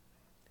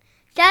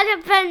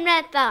Jonathan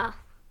Meta.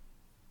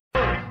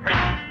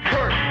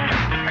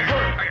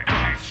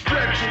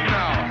 Stretch it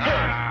now.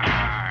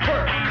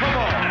 Come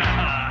on.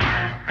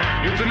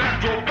 It's a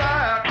natural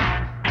fact.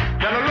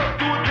 Gotta look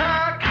to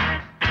attack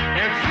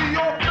and see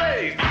your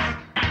face.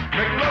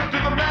 Make love to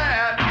the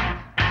mat,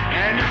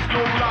 and it's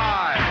no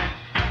lie.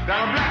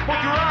 Down black,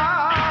 put your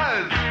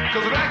eyes,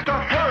 'cause it like to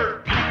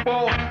hurt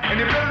people, and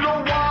you better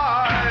know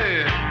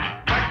why.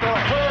 Like to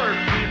hurt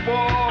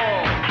people.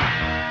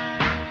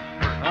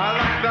 I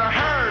like to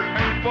hurt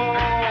people.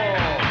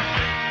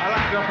 I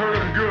like to hurt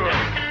them good.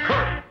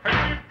 Hurt.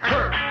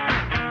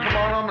 Come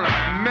on, I'm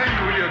gonna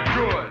mangle you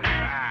good.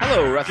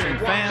 Hello, wrestling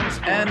fans,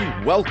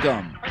 and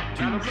welcome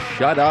to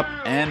Shut Up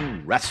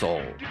and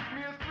Wrestle,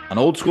 an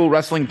old school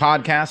wrestling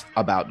podcast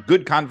about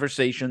good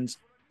conversations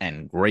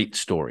and great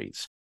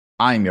stories.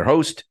 I'm your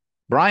host,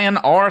 Brian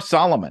R.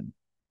 Solomon,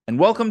 and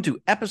welcome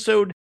to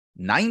episode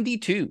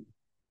 92,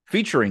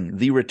 featuring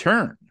the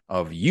return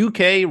of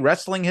UK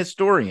wrestling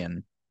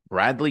historian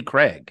Bradley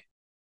Craig.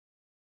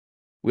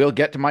 We'll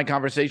get to my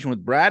conversation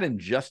with Brad in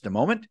just a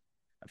moment.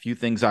 A few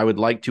things I would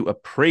like to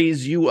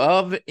appraise you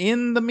of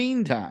in the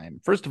meantime.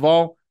 First of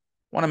all,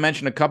 I want to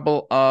mention a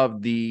couple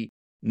of the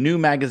new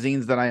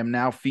magazines that I am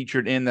now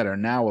featured in that are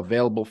now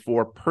available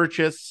for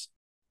purchase.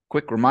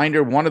 Quick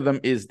reminder, one of them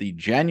is the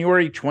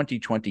January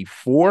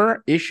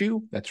 2024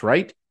 issue. That's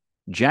right,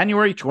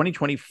 January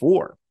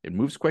 2024. It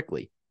moves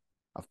quickly.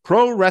 Of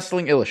Pro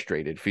Wrestling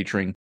Illustrated,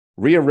 featuring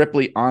Rhea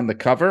Ripley on the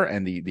cover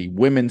and the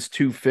Women's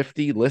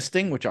 250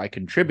 listing, which I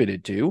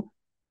contributed to.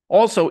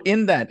 Also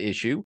in that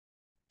issue,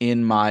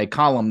 in my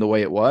column, The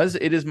Way It Was,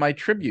 it is my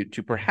tribute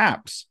to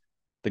perhaps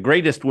the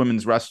greatest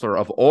women's wrestler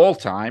of all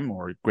time,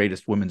 or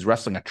greatest women's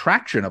wrestling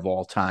attraction of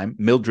all time,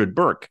 Mildred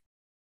Burke.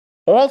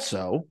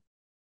 Also,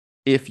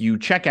 if you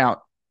check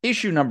out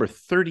issue number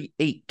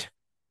 38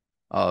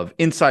 of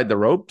Inside the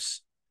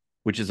Ropes,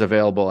 which is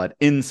available at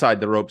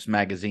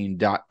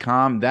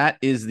InsideTheRopesMagazine.com, that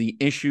is the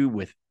issue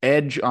with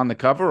Edge on the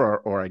cover,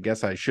 or I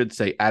guess I should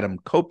say Adam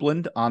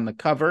Copeland on the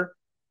cover.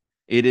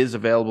 It is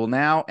available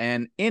now,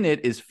 and in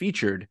it is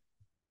featured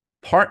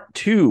part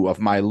 2 of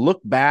my look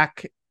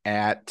back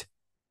at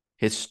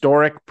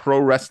historic pro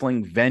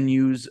wrestling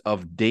venues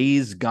of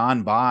days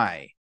gone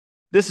by.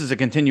 This is a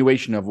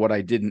continuation of what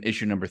I did in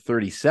issue number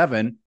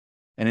 37.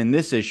 And in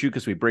this issue,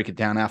 because we break it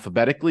down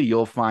alphabetically,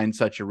 you'll find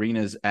such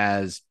arenas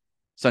as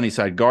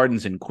Sunnyside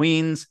Gardens in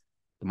Queens,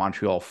 the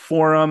Montreal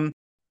Forum,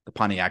 the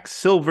Pontiac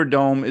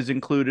Silverdome is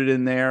included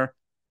in there.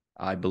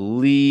 I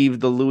believe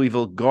the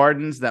Louisville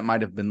Gardens, that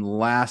might have been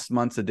last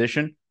month's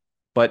edition.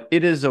 But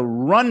it is a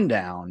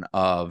rundown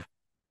of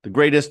the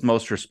greatest,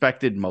 most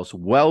respected, most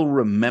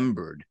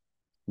well-remembered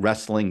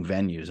wrestling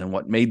venues and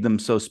what made them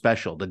so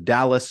special. The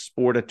Dallas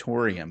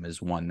Sportatorium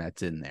is one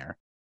that's in there.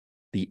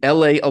 The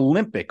LA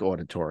Olympic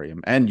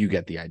Auditorium, and you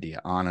get the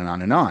idea, on and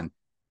on and on.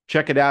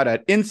 Check it out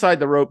at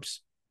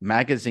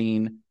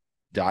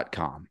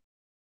InsideTheRopesMagazine.com.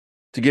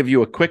 To give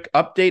you a quick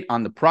update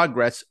on the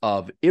progress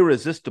of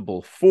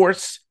Irresistible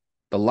Force,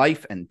 the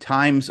life and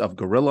times of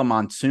Gorilla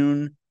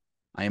Monsoon,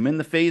 I am in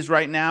the phase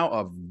right now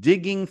of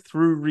digging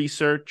through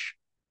research,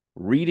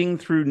 reading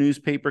through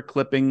newspaper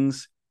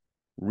clippings,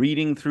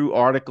 reading through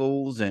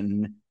articles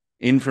and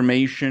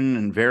information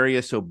and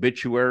various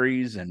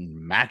obituaries and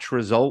match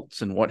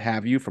results and what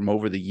have you from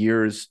over the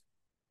years,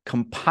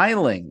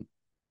 compiling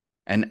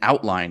and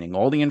outlining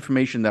all the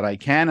information that I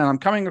can. And I'm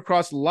coming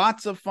across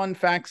lots of fun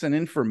facts and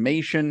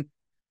information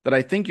that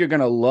I think you're going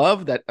to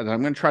love, that I'm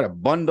going to try to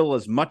bundle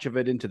as much of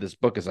it into this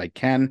book as I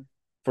can.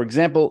 For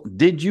example,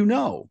 did you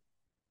know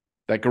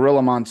that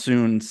Gorilla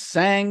Monsoon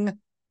sang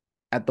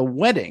at the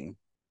wedding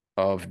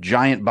of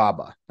Giant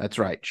Baba? That's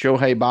right,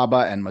 Shohei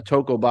Baba and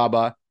Motoko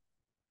Baba.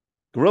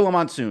 Gorilla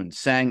Monsoon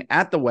sang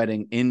at the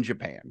wedding in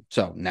Japan.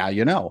 So now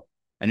you know.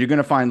 And you're going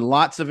to find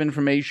lots of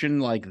information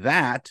like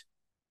that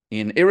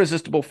in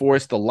Irresistible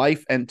Force, the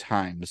life and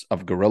times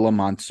of Gorilla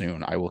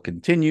Monsoon. I will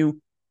continue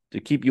to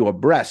keep you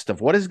abreast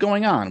of what is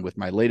going on with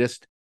my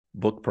latest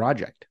book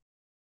project.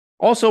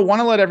 Also, want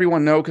to let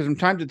everyone know, because from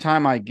time to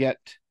time I get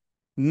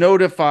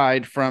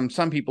notified from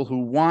some people who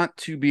want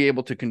to be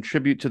able to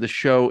contribute to the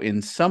show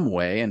in some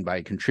way, and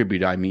by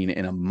contribute I mean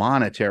in a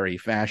monetary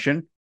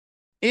fashion.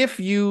 If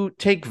you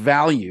take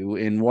value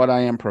in what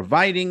I am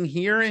providing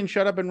here in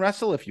Shut Up and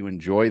Wrestle, if you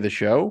enjoy the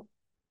show,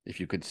 if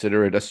you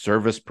consider it a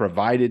service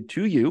provided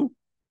to you,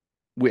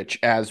 which,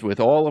 as with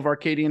all of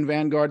Arcadian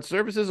Vanguard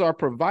services, are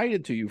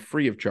provided to you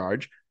free of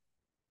charge.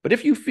 But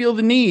if you feel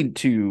the need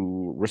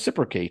to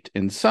reciprocate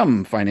in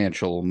some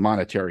financial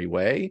monetary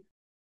way,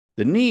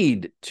 the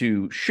need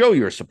to show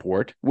your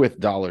support with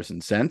dollars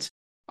and cents,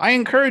 I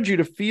encourage you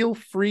to feel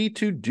free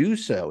to do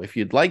so. If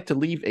you'd like to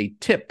leave a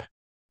tip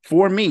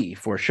for me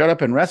for Shut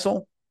Up and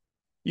Wrestle,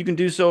 you can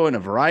do so in a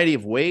variety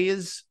of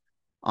ways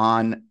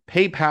on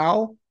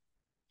PayPal.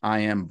 I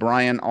am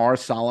Brian R.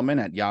 Solomon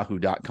at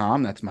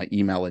yahoo.com. That's my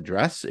email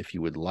address if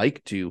you would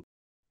like to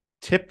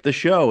tip the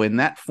show in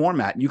that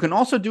format. You can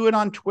also do it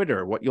on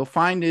Twitter. What you'll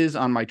find is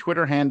on my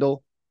Twitter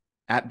handle,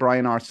 at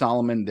Brian R.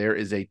 Solomon, there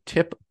is a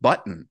tip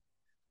button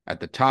at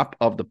the top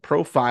of the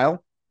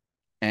profile.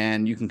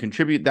 And you can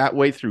contribute that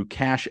way through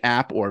Cash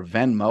App or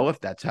Venmo if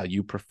that's how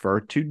you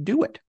prefer to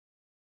do it.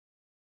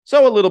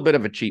 So a little bit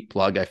of a cheap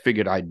plug. I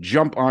figured I'd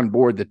jump on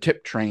board the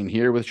tip train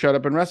here with Shut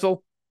Up and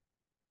Wrestle.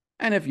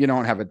 And if you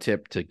don't have a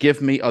tip to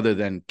give me other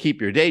than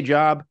keep your day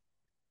job,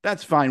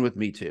 that's fine with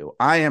me too.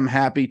 I am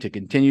happy to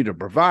continue to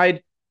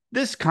provide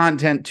this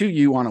content to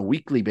you on a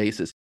weekly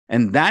basis.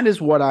 And that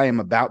is what I am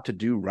about to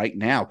do right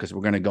now, because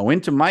we're going to go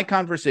into my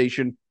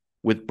conversation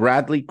with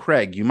Bradley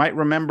Craig. You might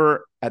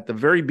remember at the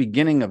very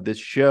beginning of this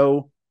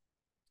show,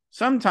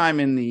 sometime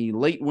in the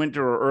late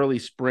winter or early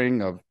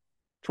spring of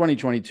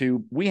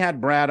 2022, we had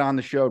Brad on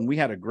the show and we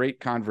had a great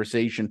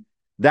conversation.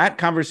 That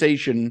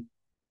conversation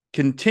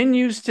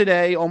continues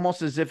today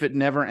almost as if it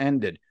never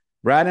ended.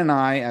 Brad and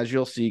I, as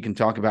you'll see, can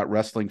talk about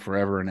wrestling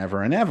forever and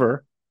ever and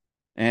ever.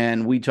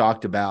 And we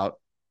talked about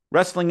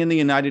wrestling in the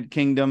United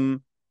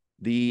Kingdom,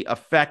 the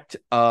effect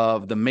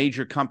of the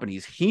major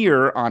companies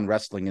here on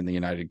wrestling in the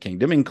United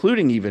Kingdom,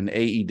 including even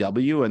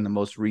AEW and the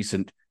most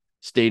recent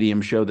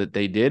stadium show that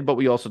they did. But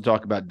we also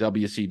talk about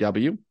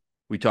WCW.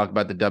 We talk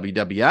about the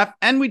WWF,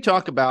 and we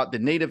talk about the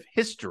native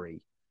history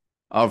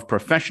of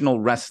professional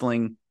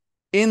wrestling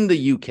in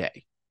the UK.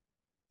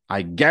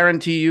 I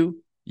guarantee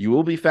you, you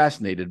will be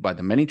fascinated by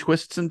the many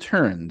twists and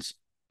turns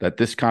that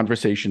this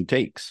conversation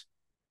takes.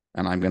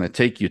 And I'm going to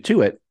take you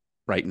to it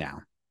right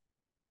now.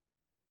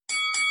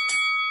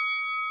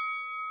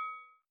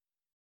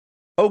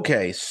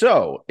 Okay,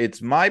 so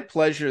it's my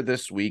pleasure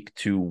this week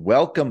to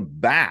welcome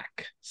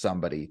back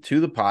somebody to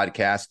the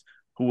podcast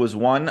who was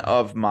one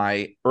of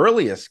my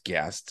earliest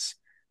guests.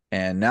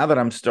 And now that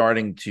I'm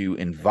starting to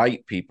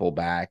invite people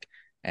back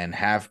and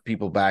have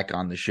people back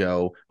on the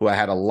show who I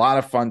had a lot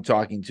of fun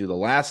talking to the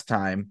last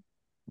time,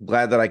 I'm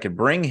glad that I could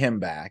bring him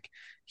back.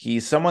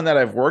 He's someone that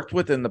I've worked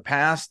with in the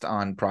past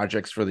on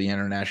projects for the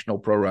International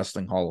Pro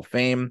Wrestling Hall of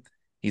Fame.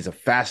 He's a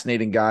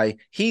fascinating guy.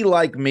 He,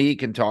 like me,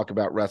 can talk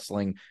about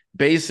wrestling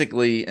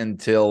basically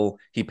until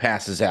he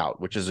passes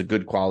out, which is a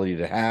good quality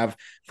to have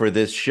for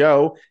this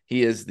show.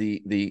 He is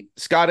the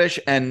Scottish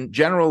and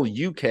general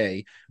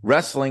UK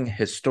wrestling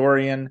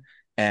historian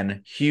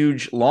and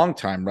huge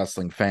longtime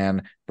wrestling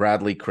fan,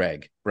 Bradley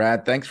Craig.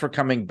 Brad, thanks for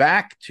coming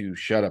back to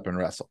Shut Up and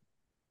Wrestle.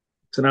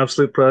 It's an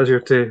absolute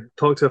pleasure to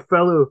talk to a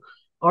fellow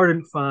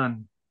ardent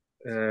fan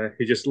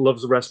who just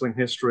loves wrestling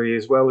history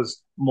as well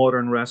as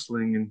modern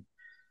wrestling and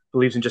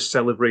believes in just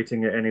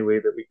celebrating it any way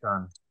that we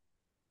can.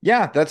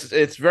 Yeah,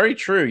 it's very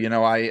true. You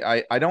know,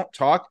 I don't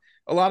talk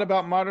a lot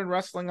about modern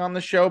wrestling on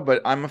the show,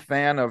 but I'm a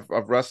fan of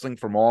wrestling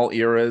from all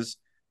eras.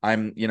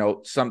 I'm,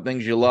 some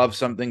things you love,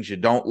 some things you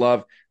don't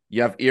love.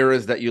 You have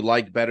eras that you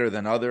like better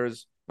than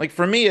others. Like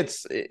for me,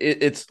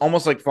 it's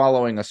almost like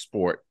following a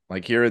sport.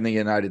 Like here in the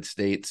United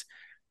States,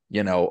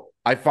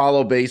 I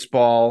follow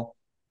baseball.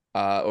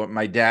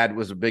 My dad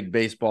was a big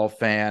baseball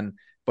fan,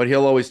 but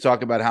he'll always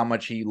talk about how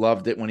much he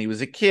loved it when he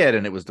was a kid,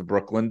 and it was the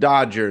Brooklyn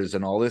Dodgers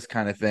and all this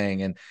kind of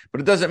thing.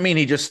 But it doesn't mean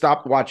he just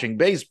stopped watching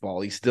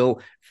baseball. He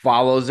still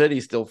follows it. He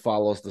still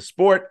follows the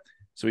sport.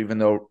 So even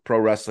though pro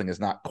wrestling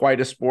is not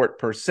quite a sport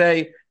per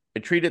se, I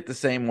treat it the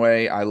same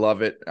way. I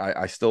love it.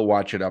 I still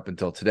watch it up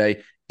until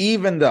today,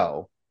 even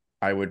though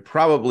I would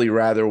probably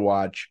rather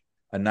watch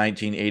a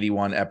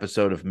 1981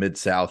 episode of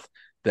Mid-South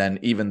than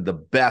even the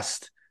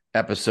best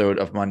episode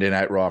of Monday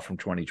Night Raw from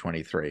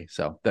 2023.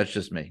 So that's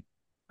just me.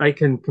 I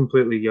can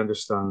completely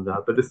understand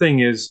that. But the thing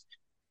is,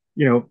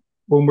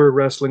 when we're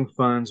wrestling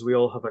fans, we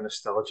all have a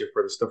nostalgia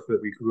for the stuff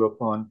that we grew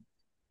up on.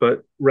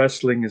 But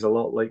wrestling is a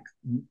lot like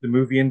the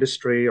movie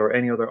industry or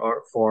any other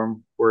art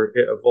form where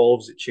it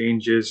evolves, it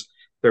changes.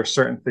 There are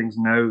certain things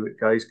now that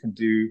guys can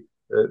do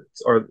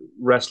or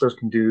wrestlers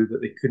can do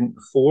that they couldn't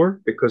before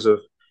because of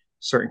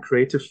certain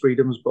creative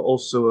freedoms, but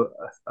also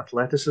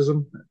athleticism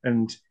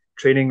and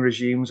training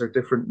regimes are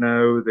different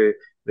now. The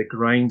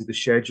grind, the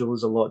schedule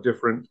is a lot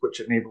different, which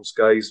enables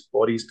guys'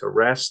 bodies to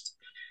rest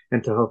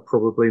and to have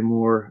probably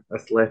more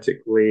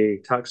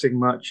athletically taxing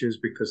matches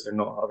because they're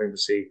not having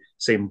the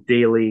same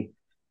daily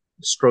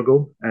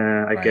struggle,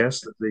 I guess,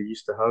 that they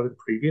used to have in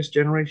previous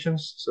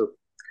generations. So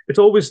it's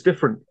always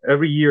different.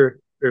 Every year,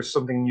 there's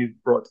something new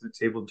brought to the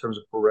table in terms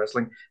of pro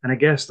wrestling. And I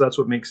guess that's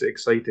what makes it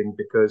exciting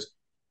because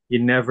you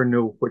never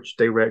know which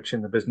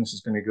direction the business is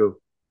going to go.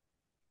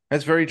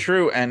 That's very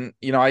true. And,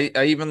 I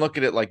even look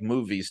at it like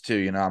movies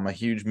too. I'm a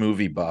huge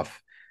movie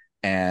buff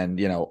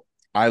and,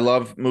 I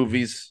love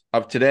movies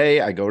of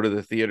today. I go to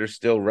the theater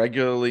still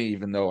regularly,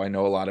 even though I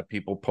know a lot of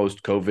people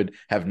post-COVID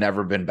have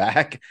never been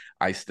back.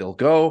 I still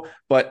go.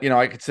 But,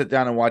 I could sit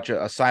down and watch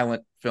a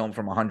silent film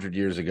from 100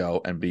 years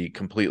ago and be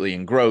completely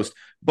engrossed.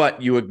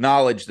 But you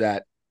acknowledge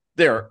that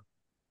they're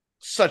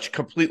such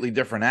completely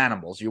different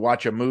animals. You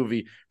watch a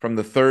movie from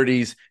the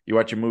 30s, you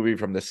watch a movie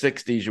from the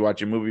 60s, you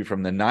watch a movie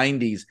from the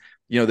 90s.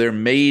 They're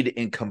made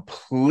in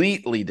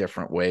completely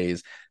different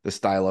ways. The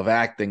style of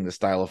acting, the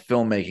style of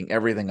filmmaking,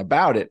 everything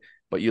about it.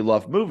 But you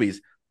love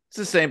movies. It's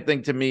the same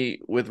thing to me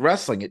with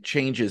wrestling. It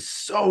changes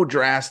so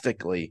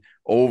drastically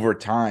over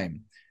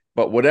time.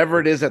 But whatever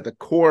it is at the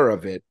core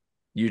of it,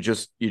 you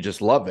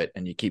just love it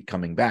and you keep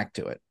coming back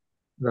to it.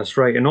 That's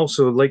right. And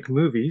also, like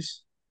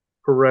movies,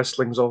 pro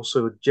wrestling is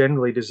also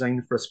generally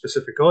designed for a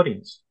specific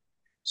audience.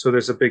 So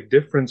there's a big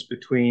difference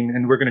between,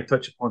 and we're going to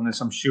touch upon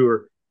this, I'm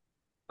sure,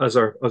 as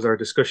our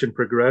discussion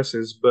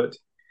progresses. But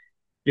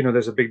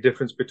there's a big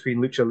difference between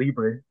lucha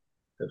libre,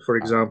 for Uh,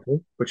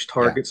 example, which yeah.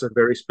 targets a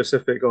very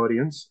specific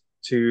audience,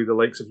 to the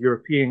likes of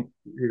European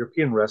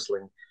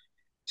wrestling,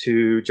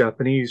 to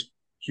Japanese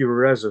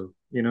puroresu.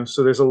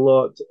 So there's a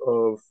lot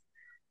of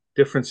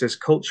differences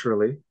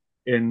culturally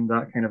in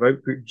that kind of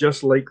output,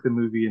 just like the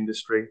movie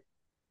industry,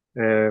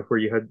 where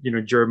you had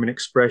German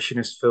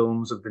expressionist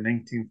films of the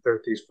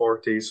 1930s,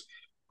 40s,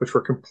 which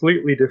were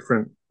completely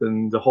different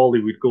than the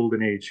Hollywood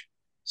golden age.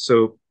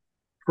 So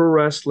pro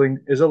wrestling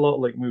is a lot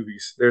like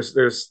movies.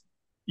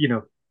 You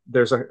know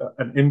there's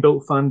an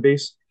inbuilt fan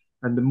base,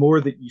 and the more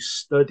that you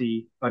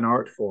study an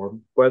art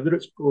form, whether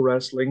it's pro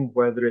wrestling,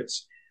 whether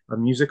it's a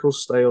musical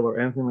style or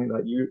anything like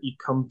that, you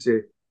come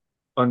to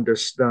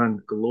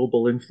understand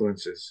global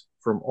influences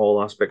from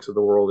all aspects of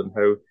the world, and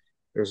how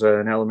there's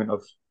an element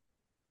of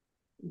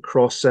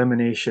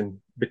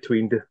cross-semination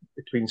between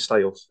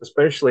styles,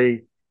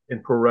 especially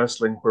in pro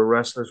wrestling, where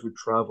wrestlers would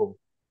travel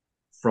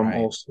from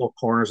Right. all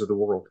corners of the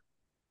world.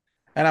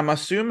 And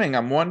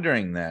I'm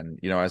wondering then,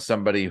 as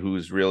somebody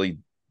who's really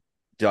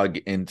dug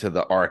into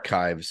the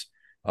archives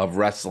of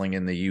wrestling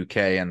in the UK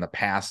and the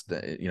past,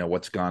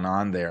 what's gone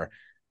on there.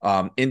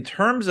 In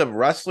terms of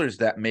wrestlers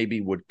that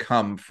maybe would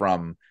come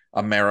from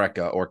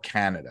America or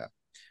Canada,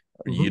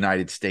 or Mm-hmm.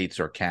 United States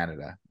or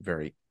Canada,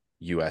 very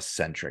US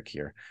centric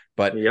here,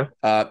 but Yeah.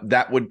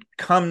 that would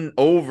come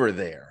over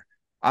there.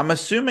 I'm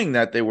assuming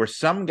that there were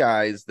some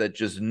guys that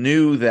just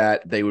knew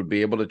that they would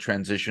be able to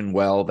transition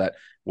well, that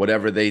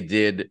whatever they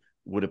did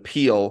would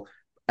appeal.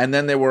 And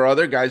then there were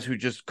other guys who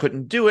just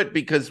couldn't do it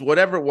because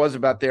whatever it was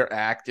about their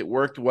act, it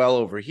worked well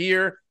over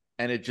here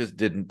and it just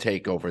didn't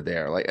take over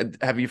there. Like,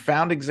 have you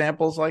found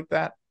examples like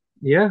that?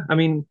 Yeah. I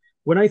mean,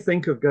 when I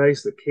think of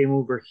guys that came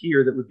over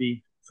here that would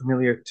be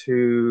familiar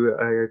to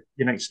a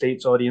United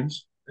States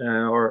audience,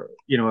 or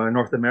a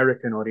North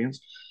American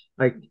audience,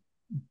 like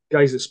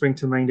guys that spring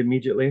to mind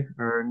immediately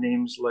are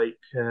names like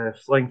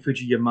Flying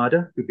Fuji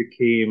Yamada, who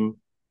became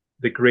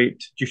the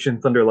great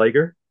Jushin Thunder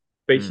Liger.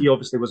 But he Mm,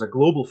 obviously was a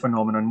global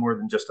phenomenon more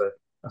than just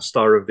a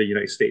star of the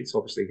United States.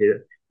 Obviously, he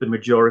had the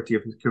majority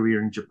of his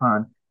career in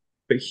Japan.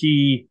 But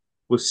he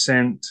was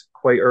sent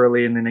quite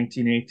early in the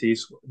 1980s,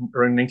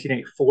 around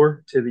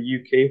 1984, to the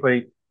UK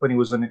when he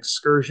was on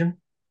excursion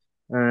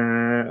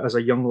as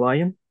a young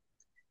lion.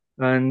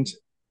 And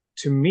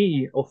to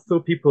me,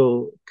 although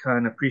people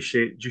can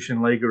appreciate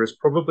Jushin Liger as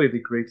probably the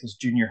greatest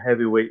junior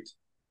heavyweight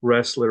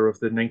wrestler of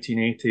the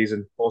 1980s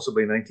and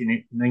possibly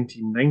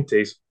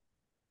 1990s,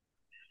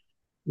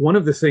 one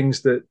of the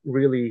things that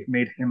really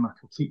made him a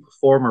complete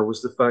performer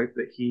was the fact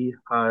that he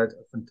had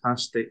a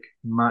fantastic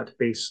mat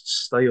based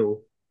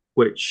style,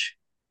 which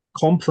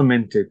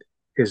complemented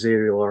his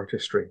aerial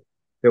artistry.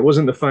 It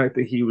wasn't the fact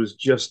that he was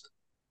just,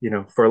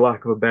 for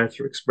lack of a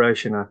better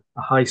expression, a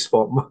high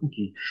spot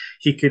monkey.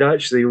 He could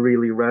actually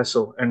really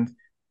wrestle. And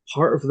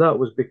part of that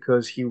was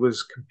because he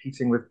was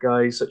competing with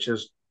guys such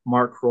as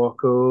Mark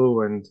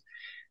Rocco and,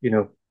 you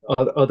know,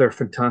 other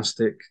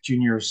fantastic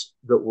juniors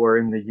that were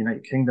in the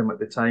United Kingdom at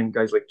the time,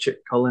 guys like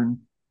Chip Cullen,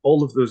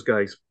 all of those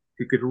guys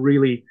who could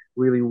really,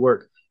 really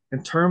work.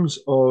 In terms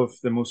of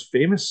the most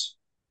famous,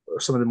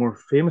 some of the more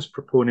famous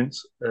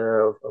proponents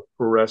of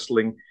pro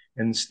wrestling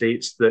in the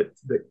States that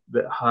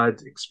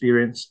had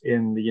experience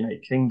in the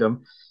United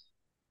Kingdom,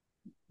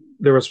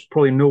 there was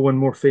probably no one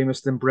more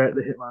famous than Bret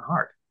the Hitman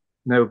Hart.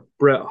 Now,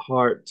 Bret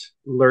Hart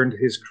learned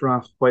his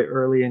craft quite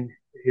early in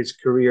his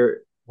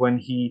career when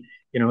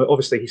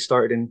obviously he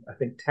started in, I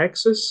think,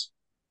 Texas,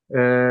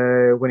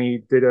 when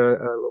he did a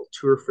little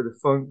tour for the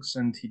Funks,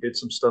 and he did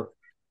some stuff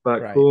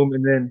back right. home.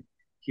 And then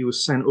he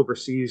was sent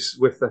overseas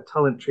with a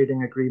talent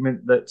trading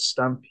agreement that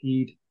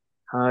Stampede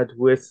had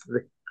with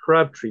the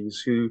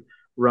Crabtrees, who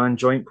ran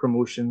joint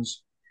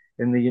promotions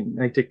in the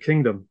United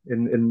Kingdom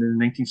in the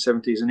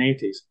 1970s and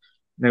 80s.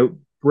 Now,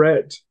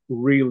 Bret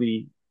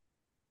really,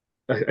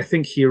 I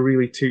think he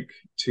really took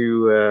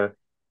to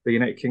the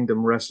United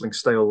Kingdom wrestling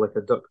style like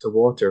a duck to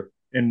water.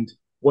 And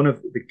one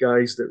of the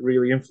guys that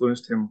really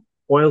influenced him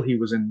while he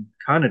was in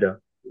Canada,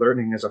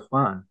 learning as a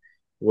fan,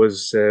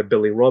 was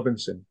Billy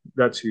Robinson.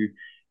 That's who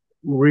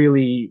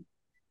really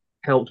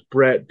helped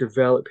Bret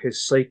develop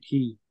his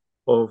psyche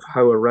of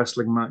how a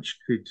wrestling match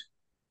could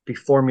be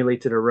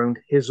formulated around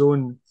his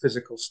own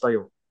physical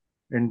style.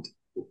 And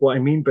what I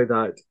mean by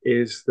that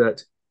is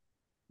that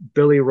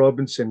Billy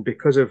Robinson,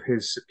 because of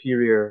his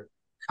superior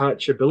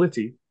catch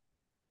ability,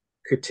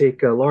 could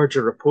take a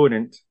larger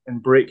opponent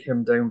and break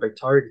him down by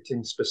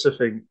targeting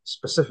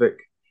specific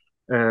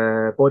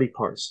body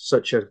parts,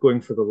 such as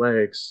going for the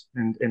legs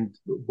and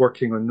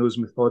working on those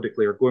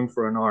methodically, or going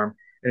for an arm.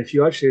 And if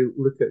you actually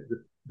look at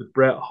the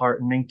Bret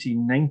Hart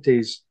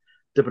 1990s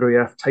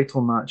WWF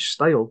title match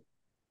style,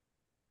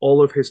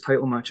 all of his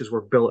title matches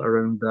were built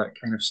around that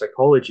kind of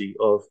psychology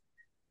of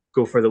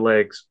go for the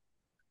legs,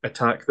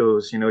 attack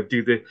those,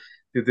 do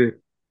the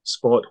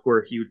spot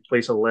where he would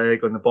place a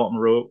leg on the bottom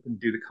rope and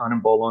do the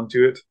cannonball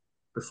onto it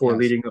before Yes.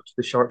 leading up to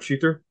the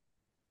sharpshooter.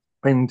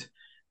 And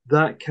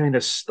that kind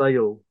of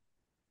style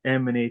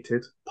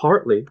emanated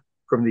partly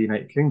from the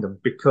United Kingdom,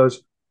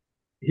 because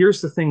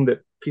here's the thing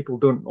that people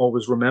don't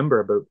always remember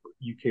about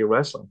UK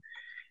wrestling.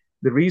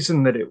 The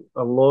reason that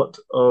a lot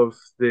of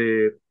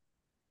the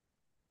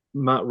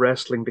mat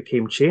wrestling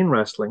became chain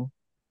wrestling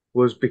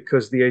was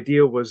because the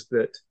idea was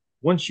that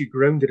once you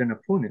grounded an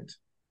opponent,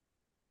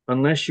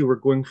 unless you were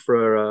going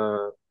for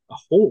a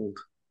hold,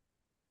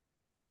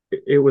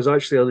 it was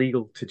actually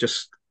illegal to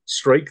just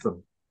strike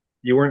them.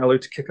 You weren't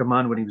allowed to kick a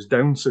man when he was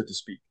down, so to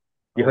speak.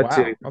 You Oh, had wow.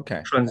 to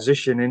Okay.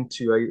 transition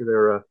into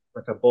either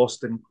like a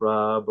Boston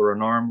crab or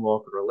an arm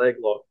lock or a leg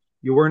lock.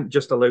 You weren't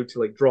just allowed to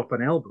like drop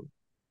an elbow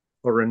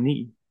or a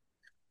knee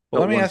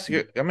Well, at one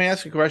point. let me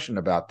ask you a question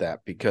about that,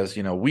 because,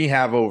 we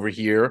have over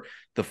here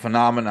the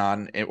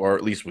phenomenon, or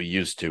at least we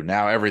used to.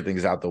 Now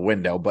everything's out the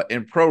window, but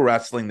in pro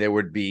wrestling, there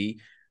would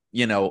be,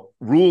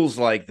 rules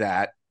like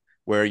that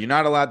where you're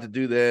not allowed to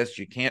do this.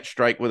 You can't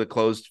strike with a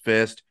closed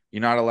fist.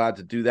 You're not allowed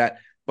to do that.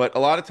 But a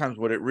lot of times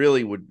what it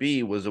really would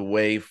be was a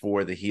way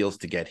for the heels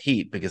to get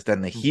heat, because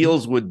then the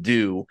heels would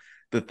do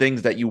the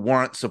things that you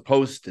weren't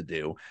supposed to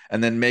do.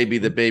 And then maybe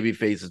the baby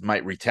faces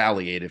might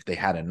retaliate if they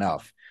had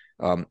enough.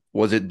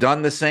 Was it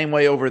done the same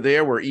way over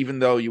there, where even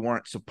though you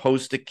weren't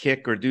supposed to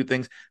kick or do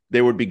things,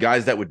 there would be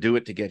guys that would do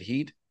it to get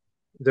heat?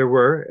 There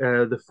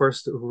were the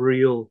first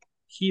real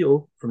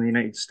heel from the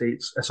United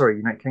States,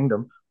 United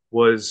Kingdom,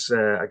 was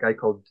a guy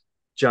called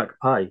Jack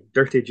Pie.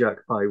 Dirty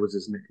Jack Pie was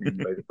his nickname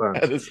by the fans.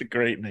 That is a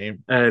great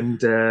name. And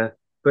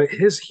but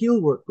his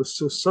heel work was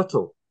so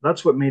subtle.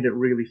 That's what made it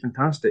really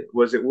fantastic.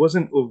 Was it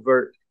wasn't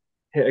overt,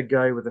 hit a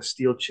guy with a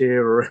steel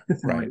chair or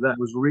anything Right. like that. It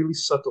was really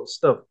subtle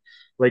stuff,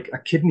 like a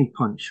kidney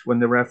punch when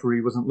the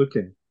referee wasn't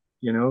looking,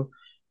 you know,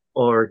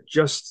 or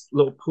just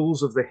little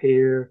pulls of the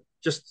hair,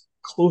 just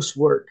close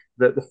work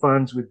that the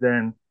fans would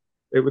then,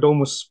 it would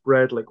almost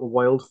spread like a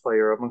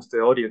wildfire amongst the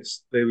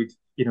audience. They would,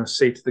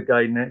 say to the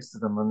guy next to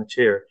them on the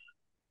chair,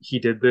 he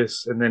did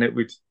this, and then it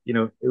would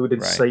Right.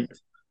 incite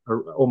a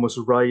almost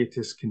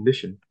riotous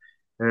condition.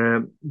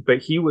 But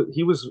he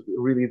was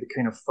really the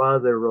kind of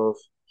father of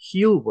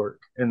heel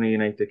work in the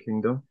United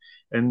Kingdom,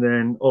 and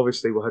then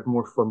obviously we had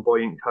more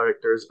flamboyant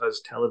characters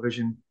as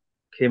television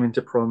came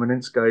into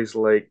prominence. Guys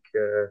like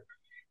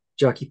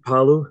Jackie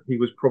Pallo, he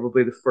was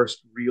probably the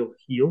first real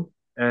heel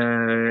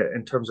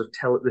in terms of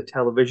the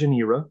television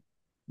era.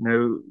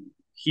 Now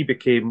he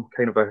became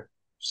kind of a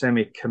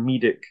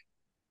semi-comedic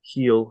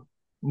heel,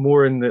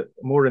 more in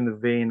the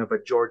vein of a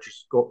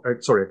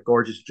a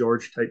Gorgeous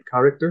George type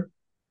character,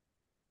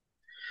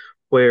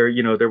 where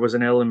there was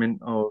an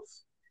element of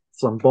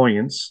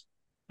flamboyance,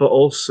 but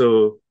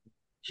also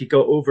he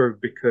got over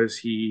because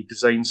he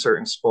designed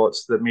certain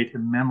spots that made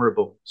him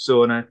memorable.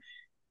 So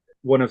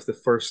one of the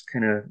first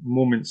kind of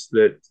moments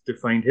that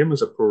defined him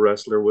as a pro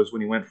wrestler was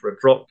when he went for a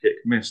drop kick,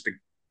 missed, and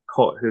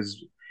caught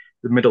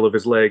the middle of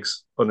his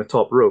legs on the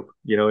top rope,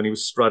 and he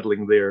was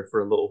straddling there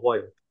for a little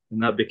while,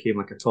 and that became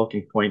like a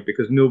talking point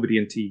because nobody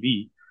in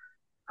TV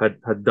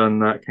had done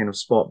that kind of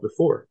spot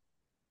before.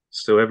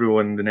 So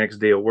everyone the next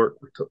day at work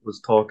was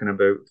talking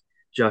about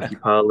Jackie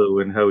Pallo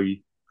and how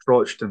he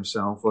crotched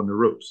himself on the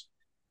ropes.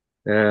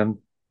 Um,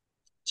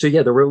 so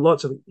yeah, there were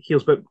lots of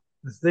heels, but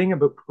the thing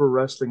about pro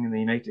wrestling in the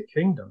United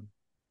Kingdom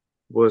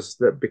was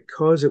that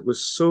because it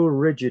was so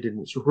rigid in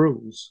its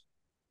rules,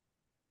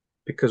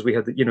 because we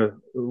had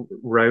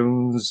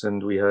rounds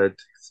and we had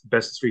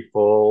best of three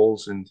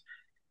falls, and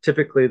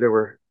typically there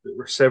were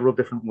several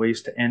different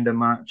ways to end a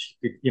match.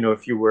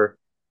 If you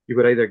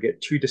would either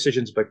get two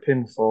decisions by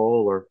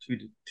pinfall or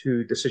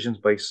two decisions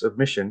by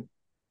submission,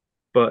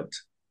 but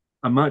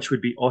a match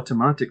would be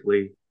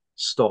automatically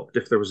stopped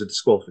if there was a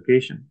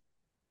disqualification.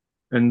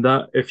 And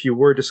that if you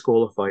were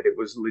disqualified, it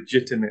was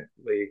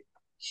legitimately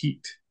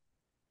heat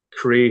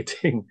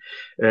creating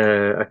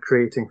a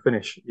creating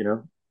finish.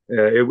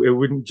 It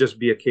wouldn't just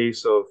be a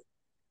case of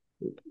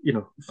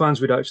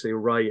fans would actually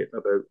riot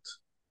about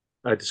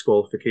a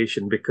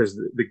disqualification because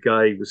the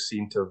guy was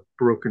seen to have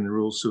broken the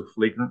rules so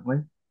flagrantly.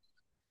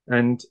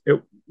 And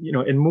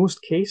in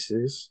most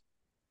cases,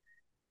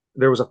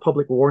 there was a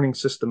public warning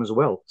system as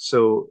well.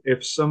 So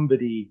if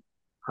somebody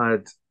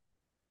had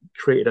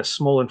created a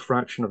small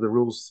infraction of the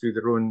rules through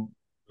their own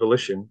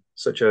volition,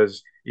 such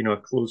as a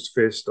closed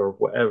fist or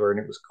whatever, and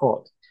it was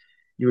caught,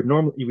 you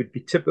would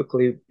be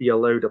typically be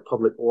allowed a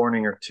public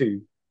warning or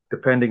two,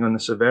 depending on the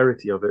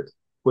severity of it,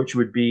 which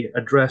would be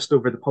addressed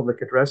over the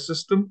public address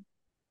system.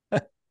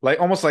 Like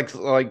almost like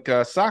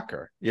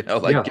soccer,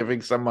 Yeah.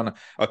 giving someone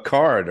a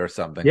card or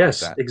something like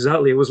Yes, that.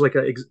 exactly. It was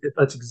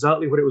that's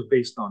exactly what it was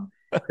based on.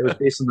 It was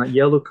based on that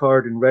yellow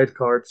card and red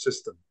card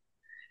system.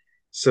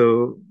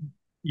 So,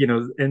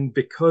 and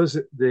because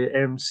the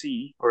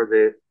MC or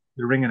the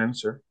ring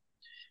announcer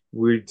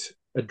would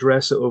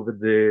address it over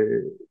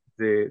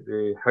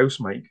the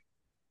house mic,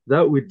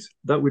 that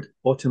would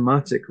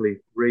automatically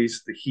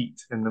raise the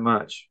heat in the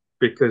match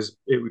because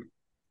it would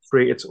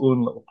create its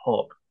own little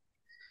pop.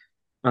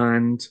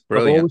 And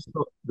Brilliant.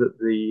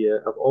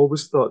 I've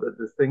always thought that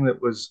the thing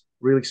that was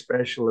really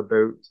special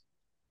about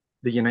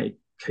the United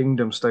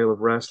Kingdom style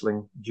of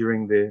wrestling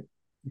during the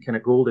kind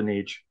of golden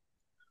age,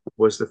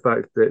 was the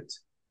fact that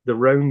the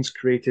rounds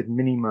created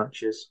mini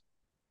matches,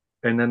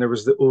 and then there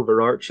was the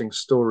overarching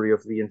story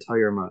of the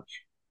entire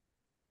match.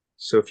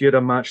 So if you had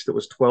a match that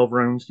was 12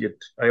 rounds,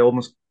 I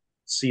almost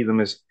see them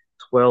as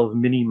 12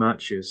 mini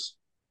matches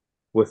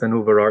with an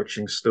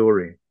overarching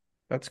story.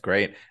 That's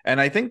great. And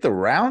I think the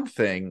round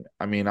thing,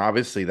 I mean,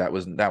 obviously that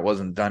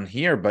wasn't done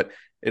here, but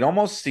it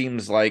almost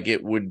seems like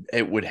it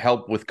would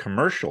help with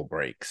commercial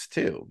breaks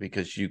too,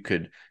 because you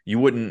could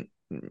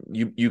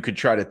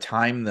try to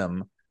time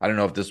them. I don't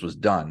know if this was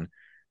done,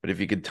 but if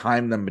you could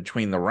time them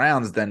between the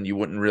rounds, then you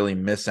wouldn't really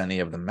miss any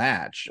of the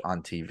match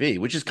on TV,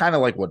 which is kind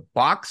of like what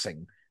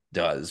boxing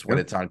does when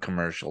it's on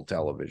commercial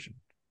television.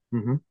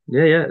 Mm-hmm.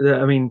 Yeah.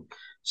 I mean,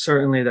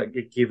 certainly that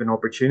it gave an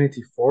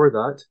opportunity for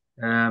that.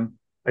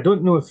 I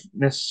don't know if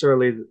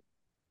necessarily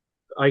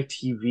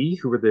ITV,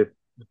 who were the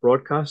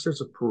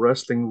broadcasters of pro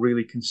wrestling,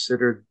 really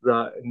considered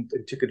that and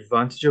took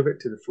advantage of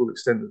it to the full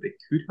extent that they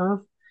could have.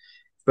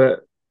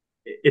 But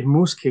in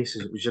most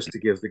cases, it was just to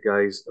give the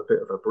guys a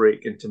bit of a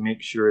break and to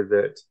make sure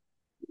that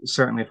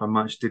certainly if a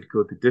match did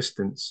go the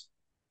distance,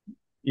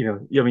 I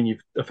mean,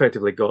 you've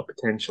effectively got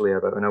potentially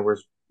about an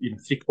hour's,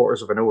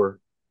 three-quarters of an hour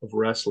of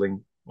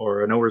wrestling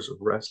or an hour's of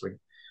wrestling.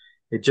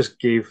 It just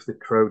gave the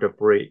crowd a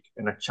break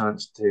and a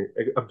chance to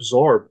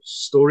absorb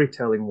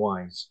storytelling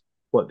wise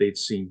what they'd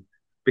seen.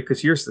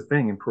 Because here's the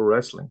thing in pro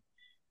wrestling,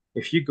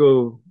 if you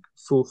go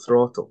full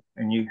throttle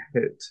and you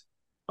hit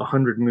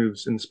 100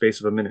 moves in the space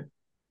of a minute,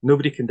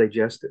 nobody can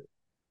digest it.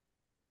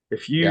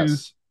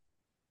 Yes.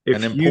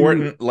 An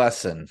important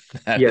lesson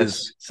that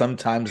is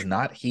sometimes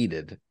not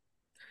heeded.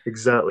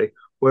 Exactly.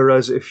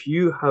 Whereas if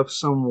you have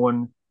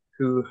someone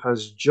who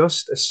has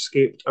just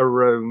escaped a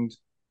round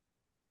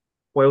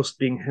whilst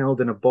being held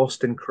in a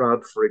Boston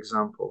Crab, for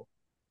example,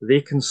 they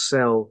can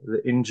sell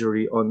the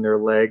injury on their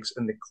legs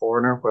in the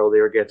corner while they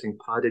are getting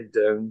padded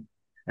down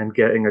and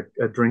getting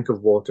a drink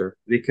of water.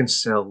 They can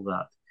sell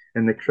that.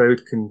 And the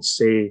crowd can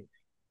say,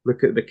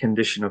 look at the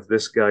condition of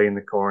this guy in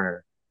the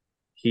corner.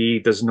 He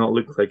does not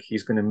look like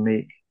he's going to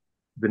make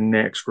the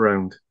next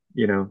round.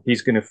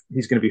 He's going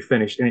to be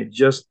finished. And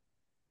it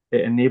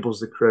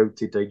enables the crowd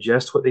to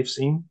digest what they've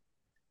seen.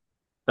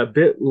 A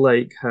bit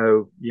like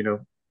how,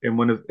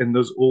 in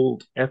those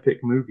old epic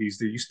movies,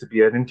 there used to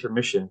be an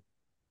intermission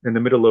in the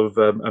middle of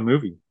a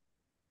movie.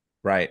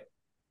 Right.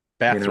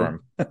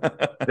 Bathroom.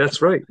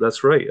 That's right.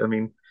 I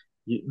mean,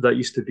 that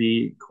used to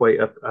be quite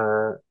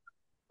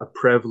a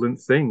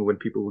prevalent thing when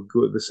people would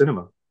go to the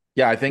cinema.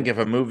 Yeah, I think if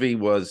a movie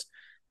was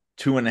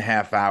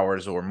 2.5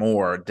 hours or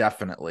more,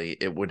 definitely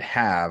it would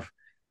have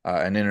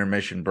an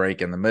intermission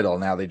break in the middle.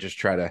 Now they just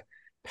try to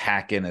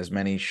pack in as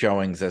many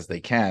showings as they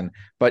can.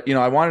 But,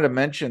 I wanted to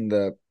mention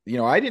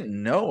I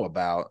didn't know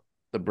about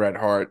the Bret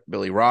Hart,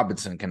 Billy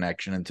Robinson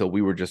connection until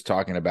we were just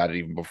talking about it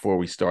even before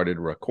we started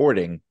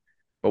recording.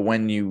 But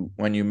when you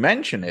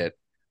mention it,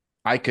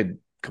 I could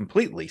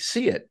completely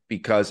see it,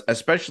 because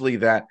especially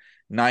that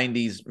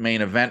 90s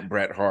main event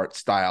Bret Hart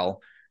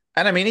style.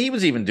 And I mean, he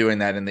was even doing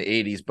that in the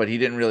 80s, but he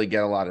didn't really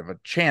get a lot of a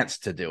chance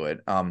to do it.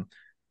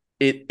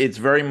 It's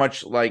very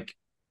much like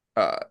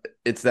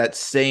it's that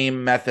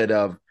same method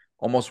of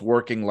almost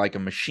working like a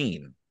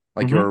machine,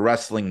 like you're a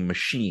wrestling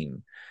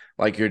machine,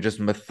 like you're just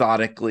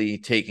methodically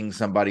taking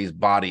somebody's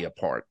body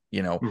apart,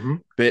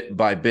 bit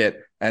by bit.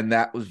 And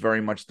that was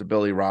very much the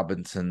Billy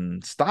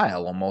Robinson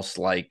style, almost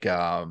like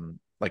a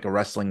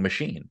wrestling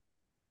machine.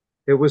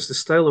 It was the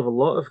style of a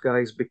lot of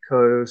guys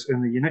because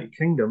in the United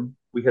Kingdom,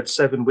 we had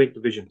 7 weight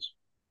divisions.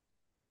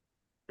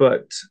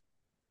 But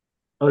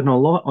on a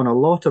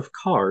lot of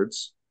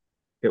cards,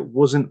 it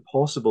wasn't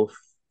possible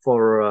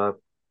for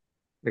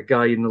a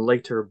guy in the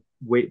lighter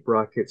weight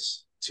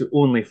brackets to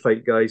only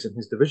fight guys in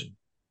his division.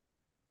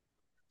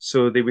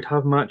 So they would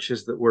have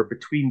matches that were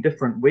between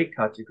different weight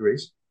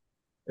categories,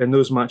 and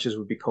those matches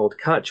would be called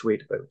catch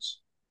weight bouts.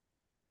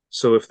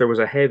 So if there was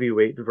a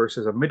heavyweight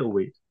versus a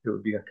middleweight, it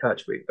would be a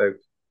catch weight bout.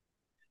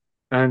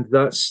 And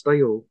that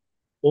style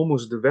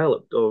almost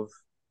developed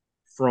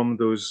from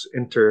those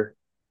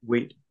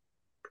interweight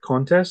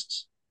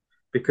contests,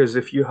 because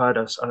if you had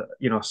a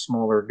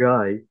smaller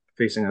guy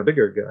facing a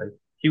bigger guy,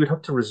 he would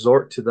have to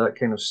resort to that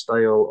kind of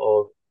style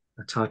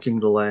of attacking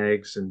the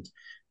legs and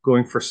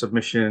going for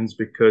submissions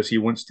because he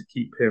wants to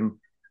keep him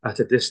at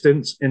a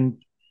distance.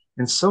 And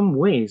in some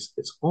ways,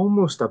 it's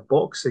almost a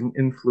boxing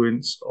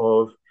influence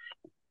of,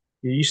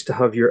 you used to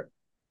have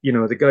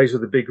the guys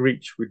with the big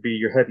reach would be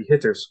your heavy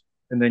hitters.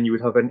 And then you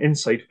would have an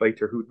inside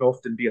fighter who would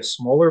often be a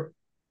smaller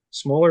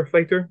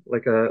fighter,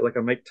 like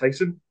a Mike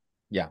Tyson.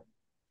 Yeah.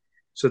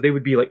 So they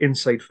would be like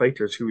inside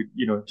fighters who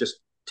would, just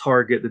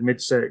target the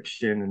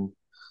midsection and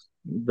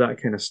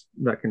that kind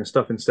of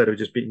stuff instead of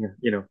just being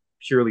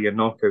purely a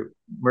knockout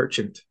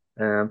merchant.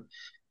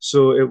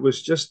 So it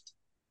was just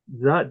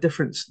that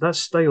difference. That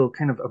style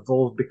kind of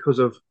evolved because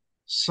of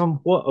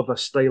somewhat of a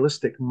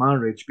stylistic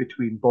marriage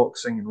between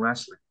boxing and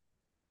wrestling.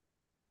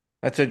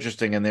 That's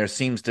interesting. And there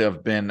seems to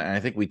have been, and I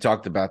think we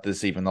talked about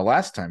this even the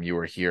last time you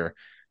were here,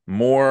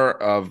 more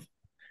of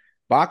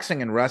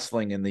boxing and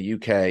wrestling in the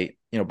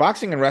UK.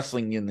 Boxing and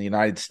wrestling in the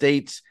United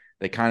States,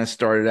 They kind of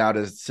started out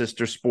as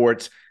sister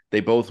sports. They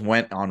both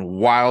went on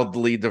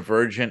wildly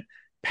divergent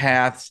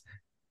paths.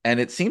 And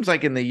it seems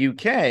like in the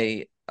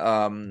UK,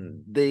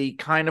 they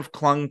kind of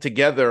clung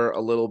together a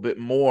little bit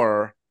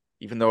more,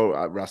 even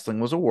though wrestling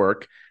was a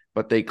work,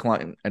 but they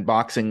clung, and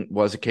boxing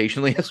was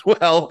occasionally as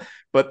well,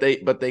 but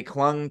they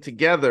clung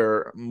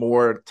together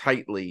more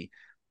tightly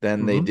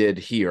than they did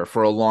here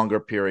for a longer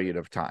period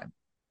of time.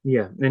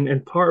 Yeah,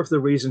 and part of the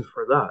reason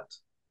for that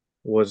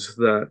was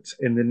that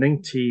in the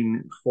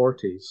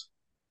 1940s,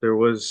 there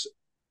was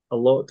a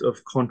lot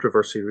of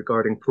controversy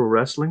regarding pro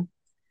wrestling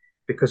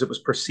because it was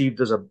perceived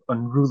as an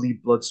unruly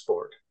blood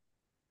sport.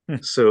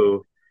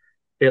 So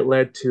it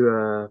led to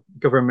a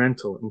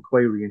governmental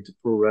inquiry into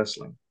pro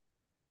wrestling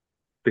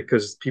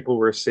because people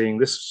were saying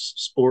this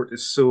sport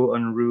is so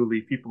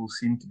unruly. People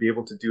seem to be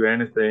able to do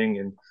anything,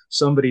 and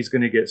somebody's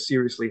going to get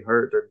seriously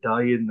hurt or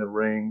die in the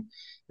ring.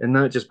 And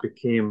that just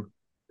became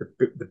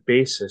the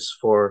basis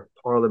for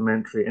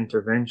parliamentary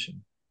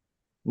intervention.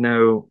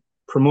 Now,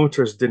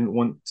 promoters didn't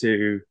want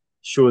to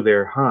show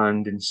their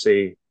hand and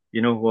say,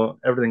 you know what,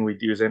 everything we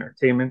do is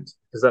entertainment,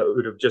 because that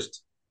would have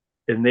just,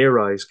 in their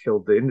eyes,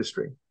 killed the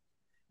industry.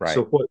 Right.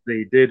 So what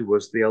they did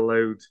was they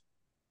allowed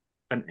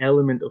an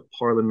element of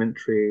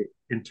parliamentary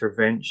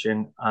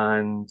intervention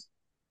and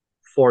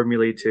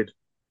formulated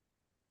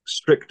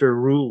stricter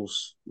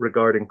rules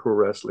regarding pro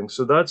wrestling.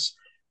 So that's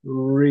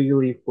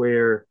really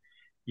where,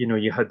 you know,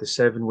 you had the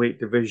 7 weight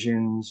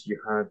divisions, you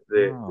had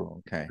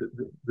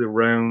the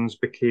rounds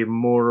became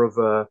more of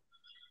a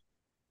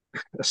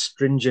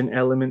stringent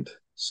element.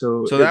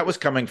 So that was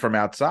coming from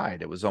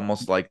outside. It was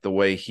almost like the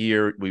way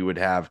here we would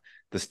have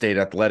the state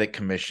athletic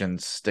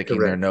commissions sticking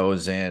their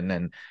nose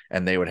in,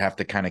 and they would have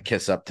to kind of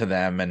kiss up to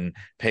them and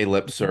pay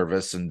lip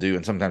service and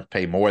sometimes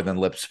pay more than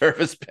lip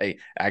service, pay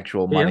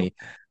actual money,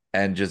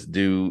 and just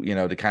do, you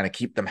know, to kind of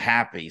keep them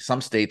happy. Some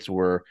states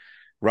were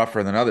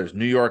rougher than others.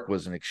 New York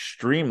was an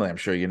extremely, I'm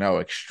sure you know,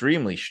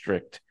 extremely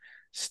strict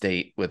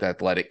state with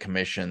athletic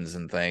commissions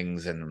and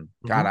things. And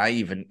God, I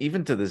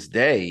even to this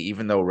day,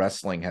 even though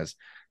wrestling has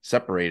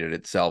separated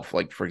itself,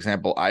 like for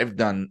example, I've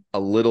done a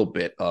little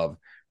bit of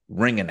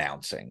ring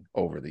announcing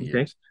over the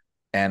years,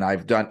 and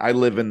I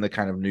live in the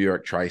kind of New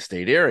York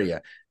tri-state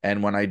area,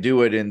 and when I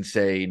do it in,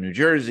 say, New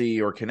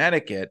Jersey or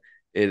Connecticut,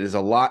 it is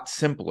a lot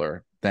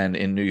simpler than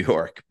in New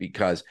York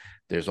because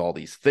there's all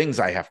these things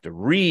I have to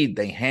read.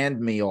 They hand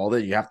me all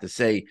that you have to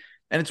say.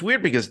 And it's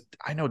weird because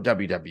I know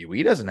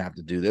WWE doesn't have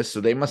to do this, so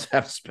they must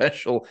have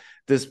special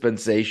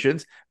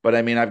dispensations. But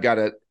I mean, I've got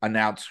to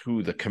announce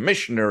who the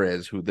commissioner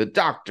is, who the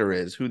doctor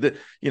is, who the,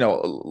 you know,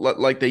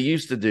 like they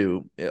used to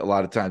do a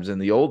lot of times in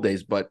the old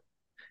days, but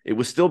it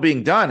was still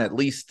being done. At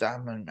least I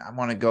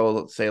want to go,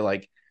 let's say,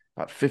 like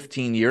about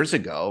 15 years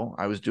ago,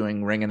 I was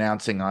doing ring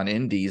announcing on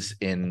indies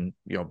in,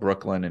 you know,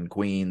 Brooklyn and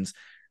Queens.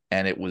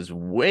 And it was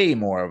way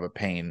more of a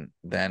pain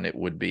than it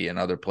would be in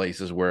other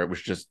places where it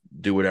was just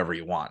do whatever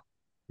you want.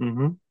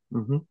 And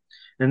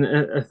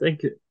I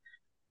think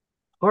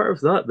part of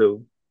that,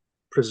 though,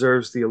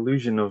 preserves the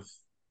illusion of,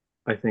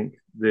 I think,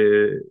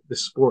 the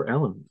sport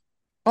element.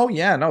 Oh,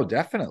 yeah, no,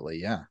 definitely.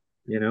 Yeah.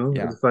 You know,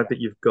 the fact that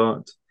you've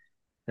got,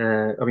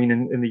 I mean,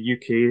 in the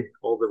UK,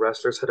 all the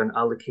wrestlers had an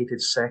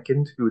allocated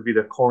second who would be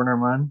the corner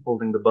man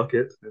holding the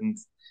bucket. And,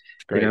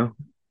 you know,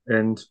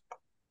 and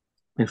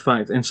in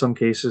fact, in some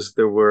cases,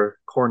 there were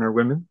corner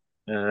women,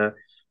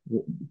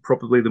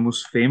 probably the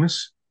most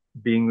famous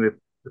being the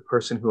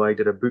person who I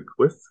did a book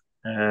with,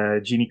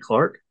 Jeannie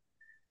Clark.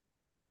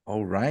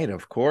 Oh, right.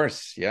 Of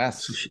course.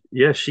 Yes.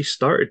 So she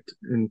started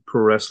in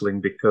pro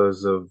wrestling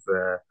because of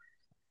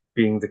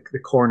being the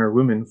corner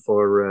woman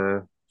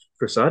for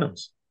Chris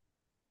Adams.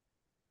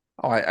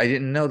 Oh, I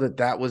didn't know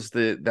that was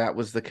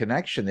the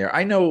connection there.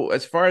 I know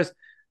as far as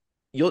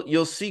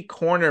you'll see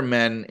corner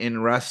men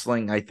in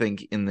wrestling, I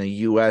think in the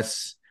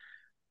US,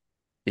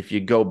 if you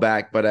go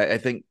back, but I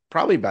think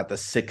probably about the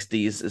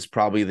 60s is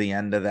probably the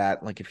end of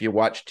that. Like if you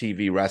watch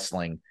TV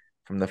wrestling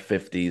from the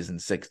 50s and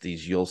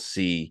 60s, you'll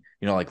see,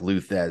 you know, like Lou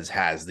Thesz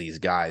has these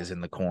guys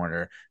in the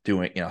corner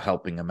doing, you know,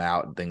 helping him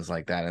out and things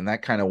like that. And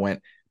that kind of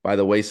went by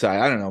the wayside.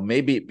 I don't know,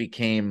 maybe it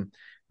became,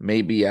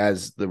 maybe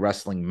as the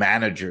wrestling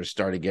managers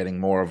started getting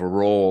more of a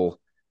role,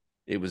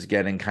 it was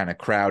getting kind of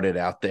crowded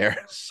out there.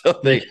 So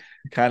they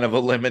kind of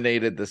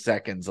eliminated the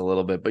seconds a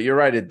little bit. But you're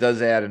right, it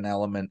does add an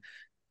element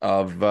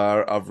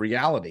of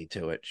reality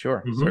to it.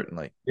 Sure,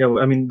 certainly. Yeah,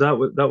 well, I mean that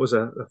was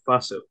a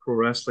facet of pro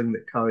wrestling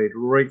that carried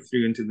right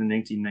through into the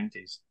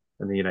 1990s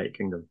in the United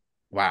Kingdom.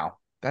 Wow,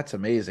 that's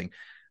amazing.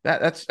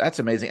 That's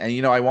amazing. And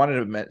you know, I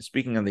wanted to,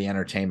 speaking of the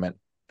entertainment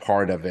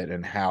part of it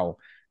and how,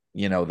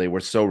 you know, they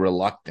were so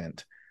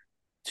reluctant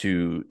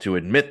to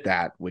admit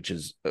that, which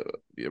is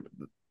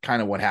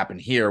kind of what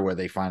happened here, where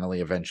they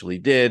finally eventually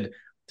did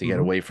to get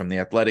away from the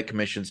athletic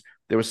commissions.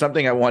 There was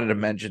something I wanted to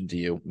mention to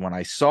you. When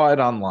I saw it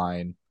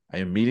online, I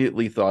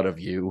immediately thought of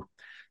you.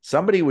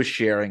 Somebody was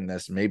sharing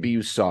this. Maybe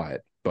you saw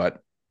it, but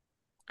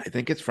I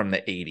think it's from the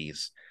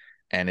 80s.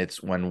 And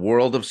it's when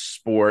World of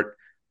Sport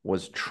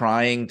was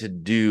trying to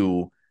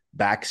do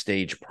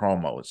backstage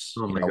promos,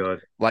 Oh my God.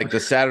 like the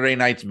Saturday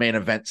Night's Main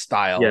Event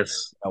style,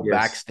 Yes. Yes.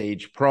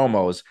 backstage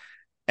promos.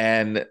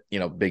 And,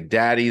 Big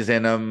Daddy's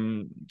in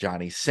them,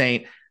 Johnny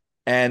Saint,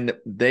 and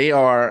they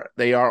are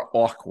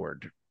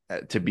awkward,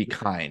 to be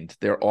kind.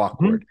 They're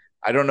awkward.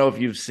 I don't know if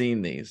you've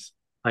seen these.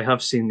 I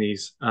have seen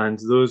these, and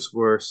those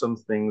were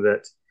something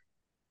that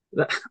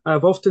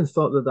I've often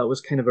thought that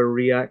was kind of a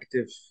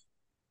reactive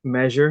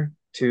measure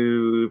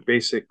to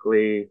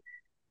basically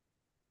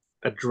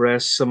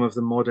address some of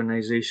the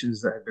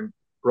modernizations that have been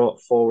brought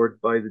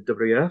forward by the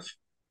WWF.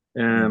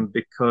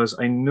 Because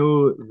I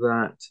know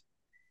that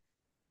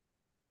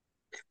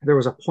there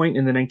was a point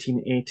in the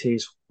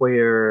 1980s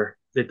where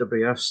the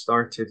WWF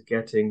started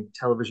getting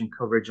television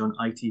coverage on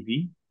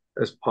ITV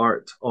as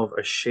part of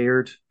a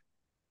shared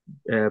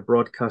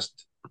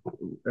broadcast.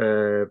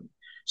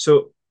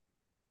 So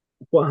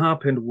what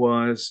happened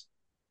was,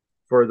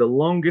 for the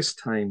longest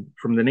time,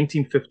 from the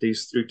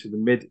 1950s through to the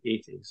mid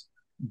 80s,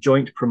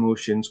 Joint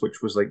Promotions,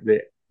 which was like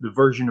the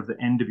version of the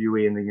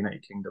NWA in the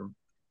United Kingdom,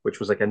 which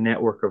was like a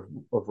network of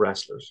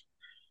wrestlers,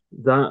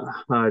 that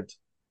had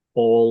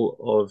all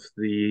of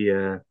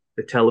the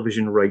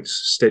television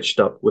rights stitched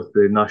up with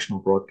the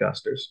national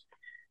broadcasters.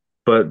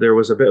 But there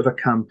was a bit of a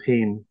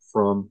campaign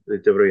from the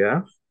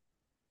WWF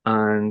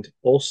and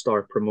All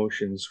Star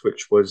Promotions,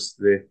 which was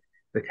the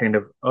kind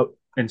of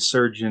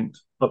insurgent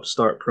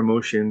upstart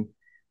promotion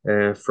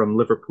from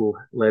Liverpool,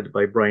 led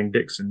by Brian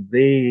Dixon.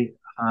 They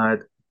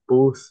had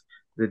both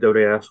the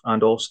WWF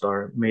and All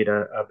Star made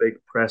a big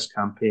press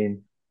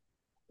campaign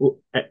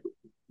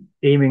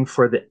aiming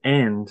for the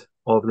end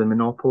of the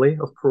monopoly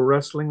of pro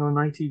wrestling on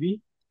ITV.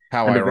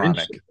 How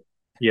ironic.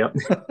 Yeah.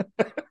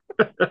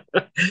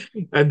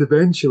 And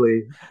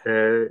eventually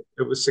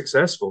it was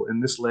successful,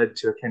 and this led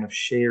to a kind of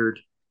shared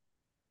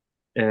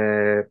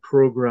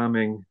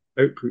programming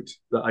output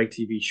that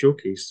ITV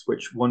showcased,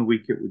 which one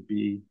week it would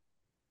be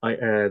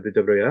the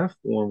WWF,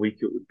 one week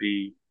it would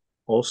be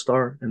All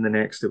Star, and the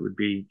next it would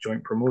be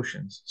Joint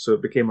Promotions. So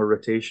it became a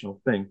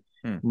rotational thing.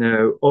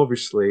 Now,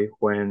 obviously,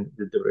 when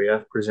the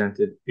WWF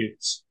presented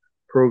its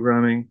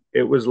programming,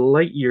 it was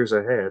light years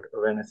ahead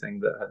of anything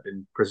that had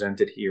been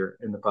presented here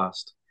in the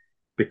past,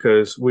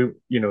 because the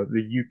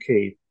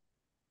UK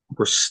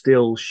were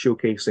still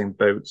showcasing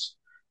bouts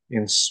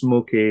in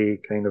smoky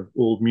kind of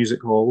old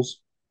music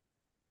halls,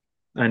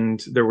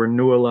 and there were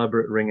no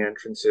elaborate ring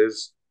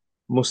entrances.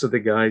 Most of the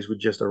guys would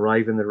just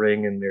arrive in the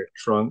ring in their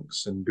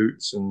trunks and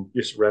boots and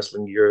just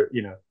wrestling gear.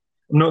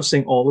 I'm not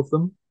saying all of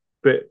them,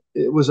 but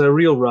it was a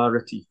real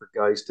rarity for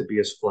guys to be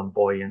as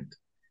flamboyant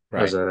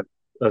as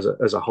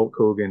a Hulk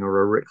Hogan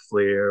or a Ric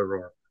Flair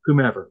or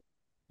whomever,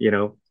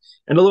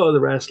 And a lot of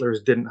the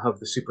wrestlers didn't have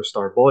the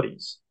superstar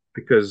bodies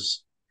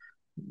because,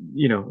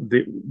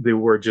 they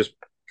were just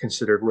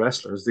considered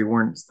wrestlers. They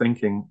weren't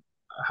thinking,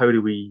 how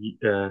do we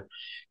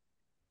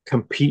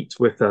compete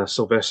with a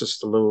Sylvester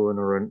Stallone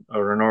or an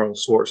Arnold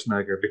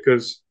Schwarzenegger?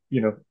 Because,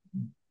 the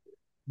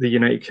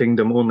United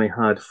Kingdom only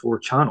had 4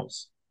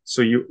 channels.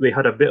 So they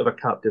had a bit of a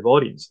captive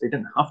audience. They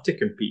didn't have to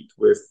compete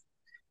with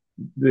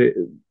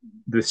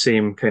the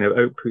same kind of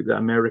output that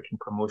American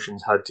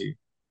promotions had to.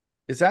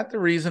 Is that the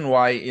reason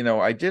why,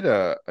 I did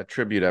a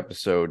tribute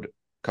episode a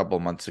couple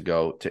of months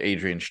ago to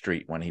Adrian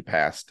Street when he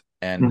passed.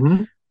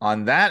 And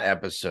on that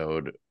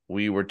episode,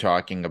 we were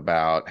talking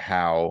about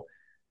how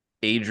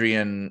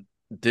Adrian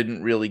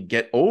didn't really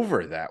get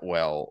over that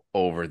well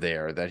over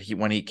there, that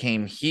when he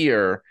came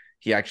here,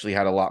 he actually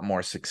had a lot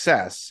more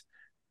success.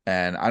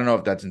 And I don't know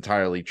if that's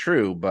entirely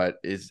true, but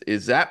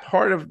is that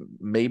part of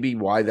maybe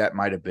why that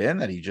might have been,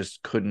 that he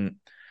just couldn't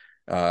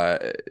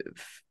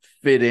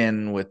fit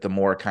in with the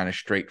more kind of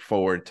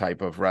straightforward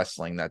type of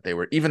wrestling that they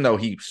were, even though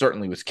he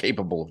certainly was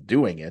capable of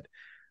doing it,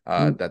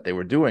 that they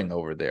were doing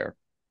over there?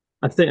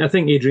 I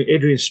think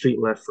Adrian Street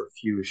left for a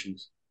few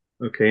issues.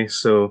 Okay,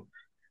 so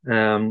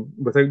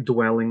without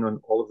dwelling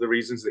on all of the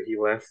reasons that he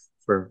left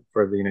for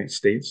the United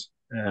States,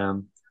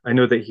 I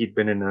know that he'd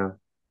been in a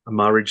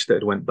marriage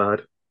that went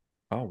bad.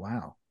 Oh,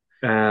 wow.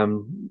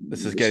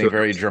 This is getting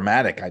very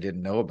dramatic. I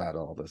didn't know about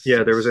all this.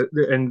 Yeah, there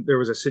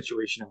was a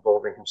situation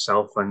involving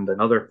himself and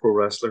another pro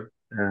wrestler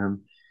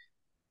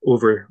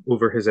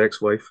over his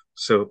ex-wife.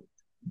 So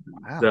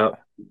that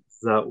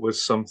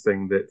was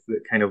something that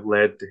kind of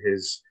led to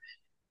his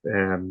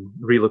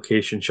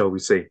relocation, shall we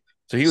say.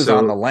 So he was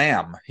on the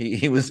lam.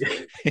 He was.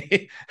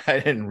 I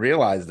didn't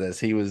realize this.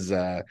 He was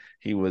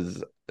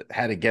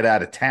had to get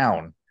out of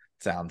town.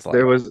 Sounds like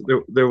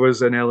there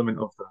was an element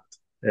of that.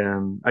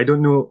 I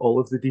don't know all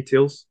of the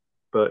details,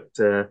 but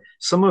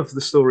some of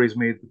the stories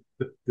made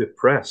the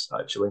press,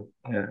 actually,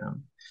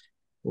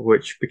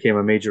 which became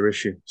a major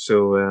issue.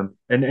 So,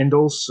 and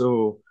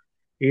also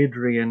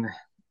Adrian,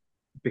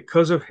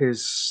 because of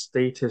his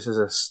status as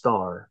a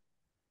star,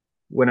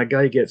 when a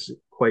guy gets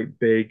quite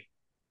big,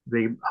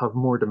 they have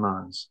more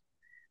demands.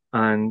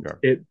 And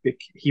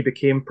he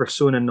became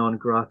persona non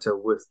grata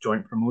with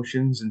Joint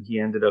Promotions, and he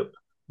ended up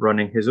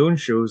running his own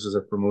shows as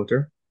a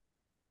promoter.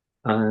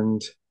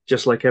 And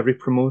just like every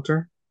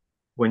promoter,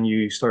 when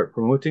you start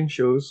promoting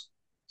shows,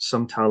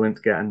 some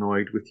talent get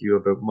annoyed with you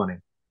about money.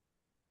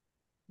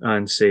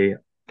 and say,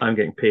 I'm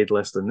getting paid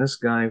less than this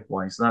guy.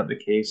 Why is that the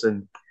case?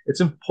 And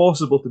it's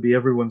impossible to be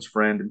everyone's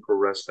friend in pro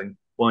wrestling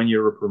when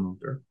you're a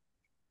promoter.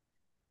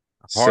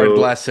 Hard So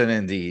lesson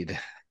indeed.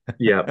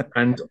 yeah,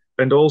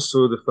 and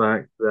also the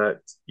fact that,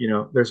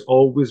 there's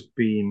always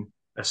been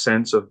a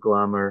sense of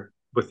glamour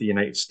with the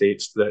United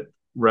States that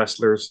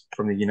wrestlers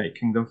from the United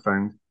Kingdom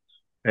found,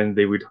 and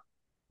they would,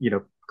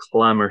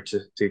 clamor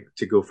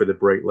to go for the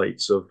bright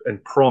lights of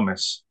and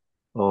promise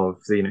of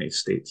the United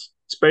States,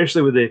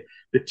 especially with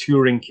the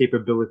touring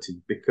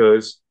capability,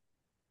 because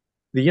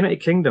the United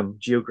Kingdom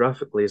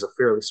geographically is a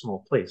fairly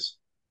small place.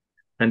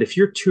 And if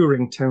you're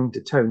touring town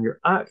to town, your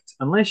act,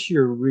 unless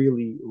you're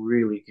really,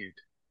 really good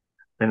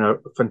and a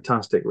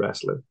fantastic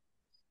wrestler,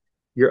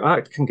 your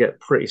act can get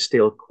pretty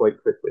stale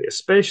quite quickly,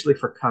 especially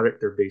for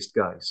character based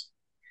guys.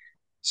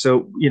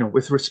 So,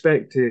 with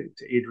respect to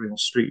Adrian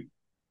Street,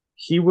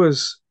 he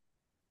was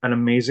an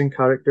amazing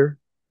character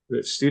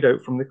that stood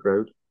out from the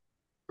crowd,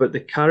 but the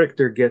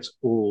character gets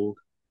old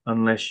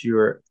unless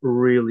you're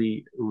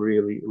really,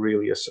 really,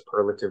 really a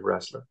superlative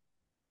wrestler.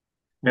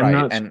 And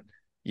Right. that's, And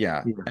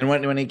yeah. yeah, And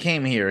when he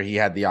came here, he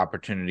had the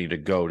opportunity to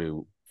go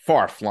to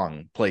far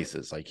flung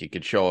places. Like you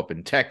could show up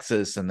in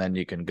Texas, and then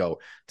you can go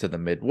to the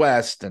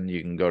Midwest, and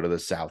you can go to the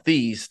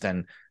Southeast,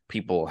 and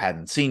people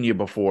hadn't seen you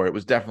before. It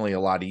was definitely a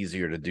lot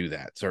easier to do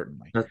that,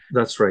 certainly.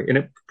 that's right. And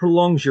it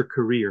prolongs your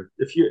career.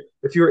 If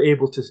you're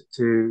able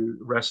to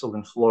wrestle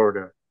in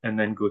Florida and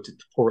then go to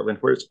Portland,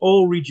 where it's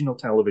all regional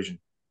television,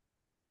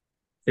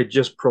 it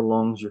just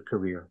prolongs your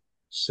career.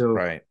 So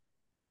Right.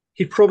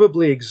 he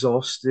probably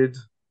exhausted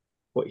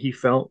what he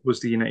felt was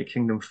the United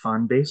Kingdom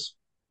fan base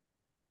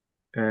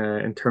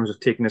in terms of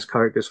taking his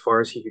character as far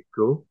as he could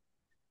go.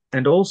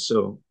 And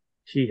also,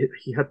 he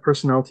had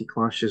personality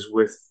clashes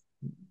with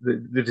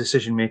the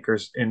decision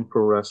makers in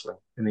pro wrestling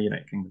in the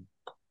United Kingdom.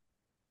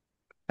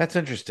 That's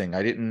interesting.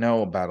 I didn't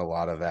know about a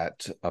lot of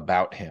that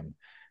about him.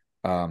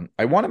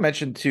 I want to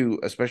mention too,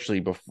 especially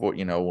before,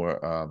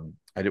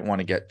 I didn't want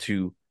to get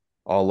too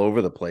all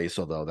over the place,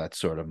 although that's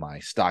sort of my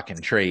stock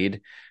and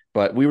trade.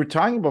 But we were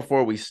talking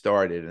before we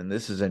started, and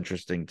this is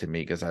interesting to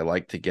me because I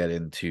like to get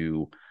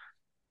into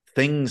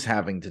things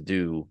having to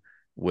do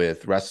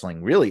with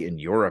wrestling, really in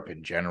Europe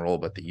in general,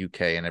 but the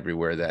UK and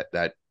everywhere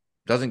that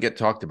doesn't get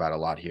talked about a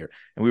lot here.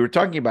 And we were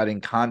talking about in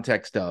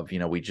context of,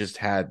 we just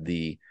had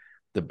the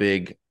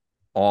big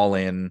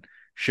all-in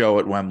show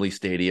at Wembley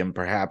Stadium.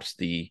 Perhaps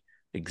the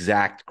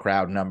exact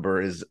crowd number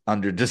is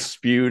under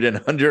dispute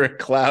and under a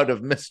cloud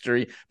of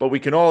mystery, but we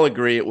can all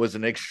agree it was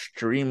an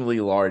extremely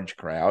large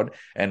crowd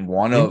and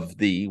one of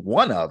the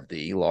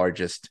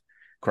largest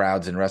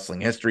crowds in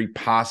wrestling history,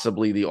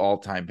 possibly the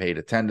all-time paid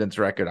attendance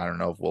record. I don't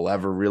know if we'll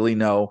ever really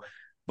know,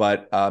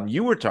 but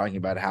you were talking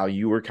about how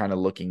you were kind of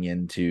looking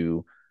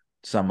into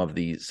some of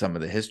the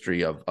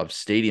history of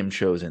stadium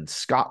shows in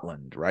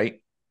Scotland,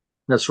 right?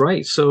 That's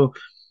right. So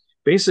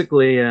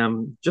basically,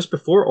 just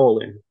before All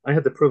In, I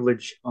had the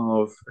privilege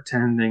of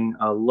attending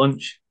a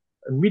lunch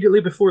immediately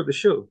before the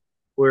show,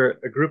 where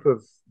a group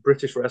of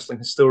British wrestling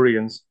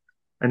historians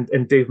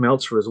and Dave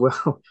Meltzer as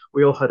well,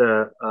 we all had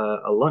a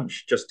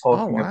lunch just Oh,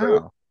 talking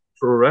about wow.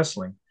 pro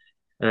wrestling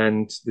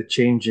and the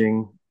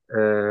changing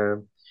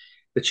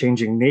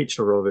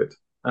nature of it.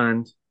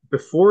 And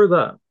before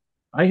that,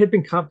 I had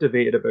been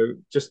captivated about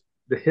just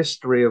the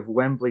history of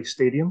Wembley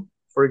Stadium,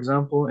 for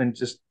example, and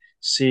just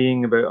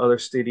seeing about other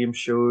stadium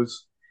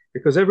shows,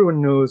 because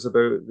everyone knows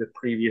about the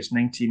previous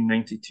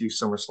 1992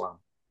 SummerSlam,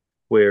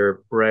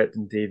 where Brett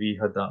and Davey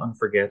had that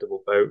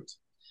unforgettable bout,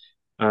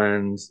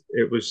 and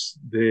it was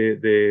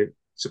the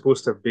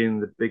supposed to have been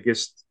the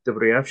biggest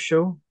WWF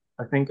show,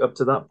 I think, up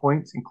to that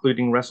point,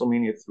 including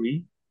WrestleMania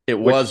 3, It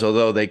which was,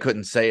 although they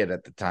couldn't say it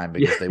at the time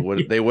yeah,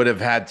 because they would have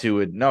had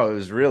to. No, it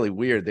was really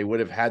weird. They would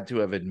have had to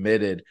have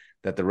admitted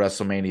that the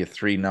WrestleMania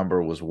 3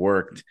 number was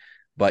worked.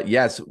 But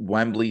yes,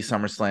 Wembley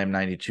SummerSlam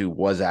 92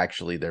 was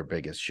actually their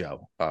biggest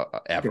show yeah.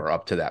 ever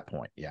up to that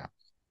point. Yeah.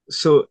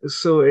 So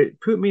it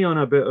put me on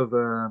a bit of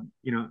a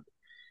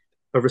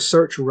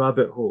research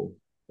rabbit hole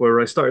where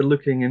I started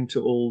looking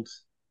into old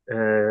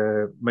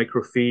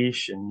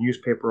microfiche and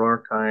newspaper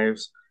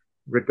archives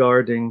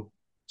regarding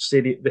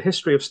the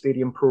history of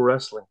stadium pro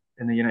wrestling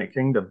in the United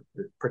Kingdom,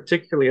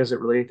 particularly as it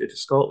related to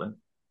Scotland.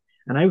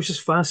 And I was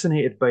just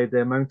fascinated by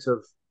the amount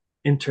of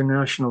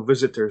international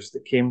visitors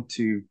that came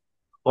to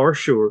our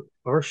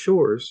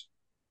shores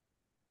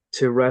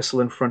to wrestle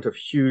in front of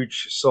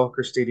huge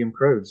soccer stadium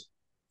crowds.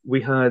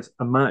 We had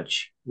a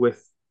match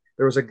with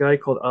there was a guy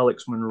called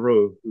Alex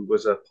Monroe who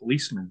was a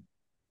policeman,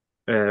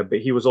 but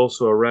he was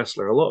also a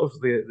wrestler. A lot of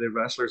the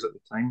wrestlers at the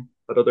time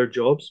had other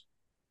jobs,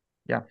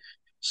 Yeah.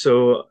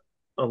 so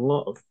a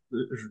lot of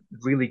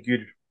really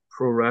good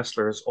pro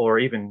wrestlers or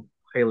even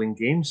Highland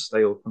Games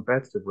style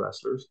competitive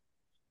wrestlers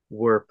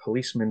were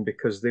policemen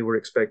because they were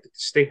expected to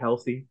stay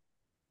healthy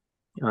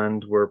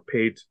and were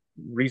paid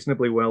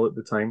reasonably well at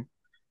the time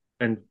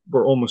and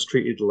were almost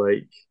treated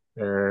like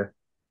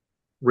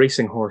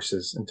racing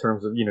horses in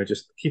terms of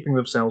just keeping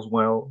themselves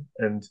well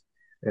and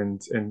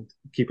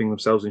keeping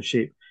themselves in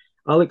shape.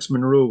 Alex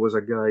Monroe was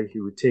a guy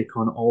who would take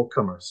on all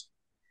comers,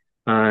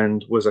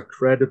 and was a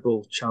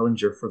credible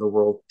challenger for the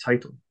world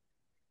title.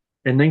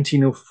 In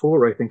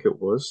 1904, I think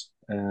it was,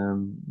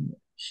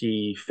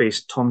 he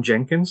faced Tom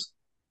Jenkins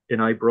in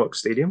Ibrox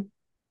Stadium,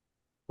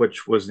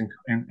 which was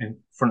in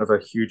front of a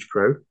huge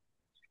crowd.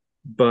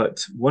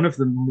 But one of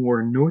the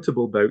more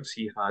notable bouts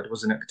he had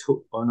was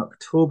on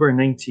October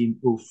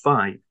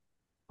 1905.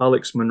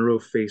 Alex Monroe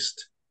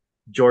faced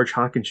George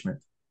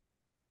Hackenschmidt,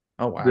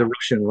 Oh the wow.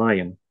 Russian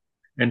Lion.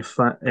 In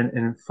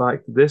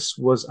fact, this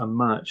was a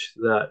match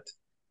that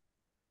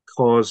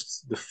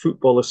caused the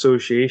Football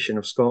Association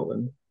of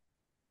Scotland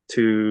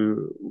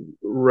to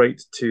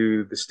write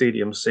to the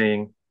stadium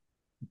saying,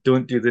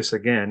 "Don't do this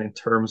again," in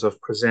terms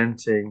of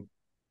presenting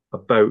a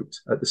bout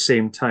at the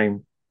same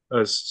time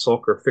as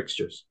soccer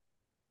fixtures,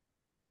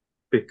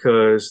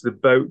 because the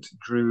bout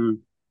drew,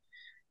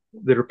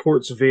 the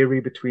reports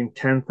vary between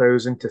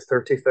 10,000 to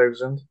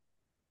 30,000,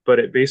 but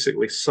it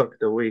basically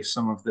sucked away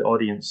some of the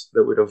audience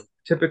that would have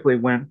typically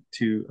went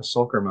to a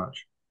soccer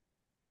match.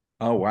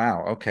 Oh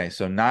wow. Okay.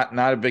 So not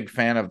a big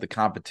fan of the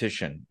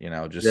competition,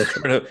 Yeah. just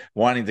sort of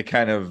wanting to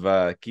kind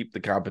of keep the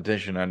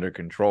competition under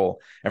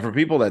control. And for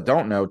people that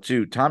don't know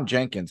too, Tom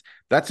Jenkins,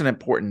 that's an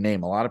important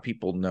name. A lot of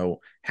people know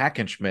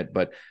Hackenschmidt,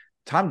 but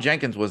Tom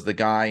Jenkins was the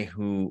guy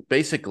who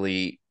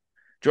basically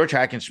George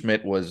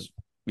Hackenschmidt was,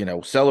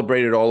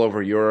 celebrated all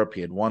over Europe.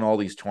 He had won all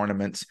these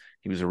tournaments.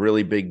 He was a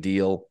really big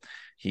deal.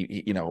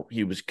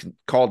 He was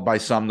called by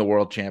some the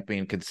world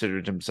champion,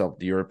 considered himself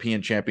the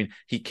European champion.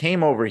 He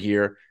came over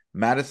here,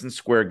 Madison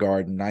Square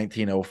Garden,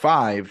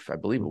 1905, I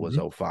believe it was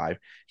Mhm. '05.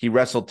 He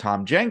wrestled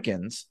Tom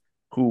Jenkins,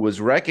 who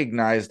was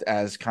recognized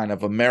as kind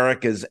of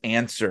America's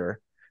answer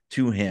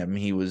to him.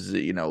 He was,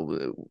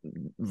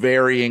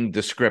 varying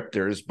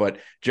descriptors, but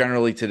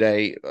generally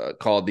today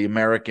called the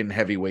American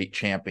heavyweight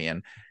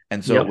champion.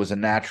 And so it Yep. was a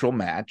natural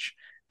match.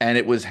 And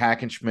it was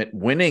Hackenschmidt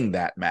winning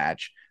that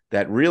match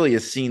that really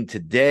is seen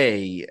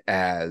today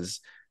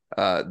as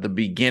the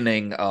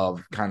beginning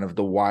of kind of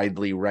the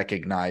widely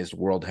recognized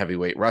World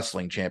Heavyweight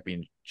Wrestling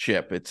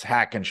Championship. It's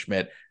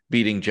Hackenschmidt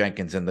beating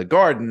Jenkins in the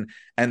Garden,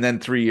 and then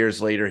 3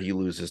 years later he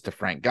loses to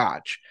Frank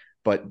Gotch.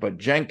 But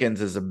Jenkins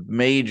is a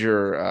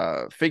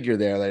major figure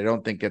there that I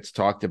don't think gets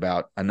talked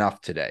about enough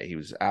today. He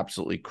was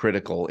absolutely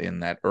critical in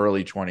that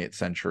early 20th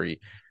century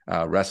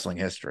wrestling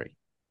history.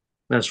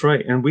 That's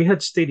right. And we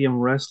had stadium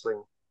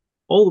wrestling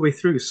all the way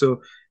through.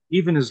 So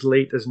even as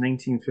late as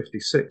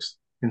 1956,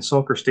 in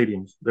soccer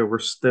stadiums, there were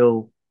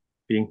still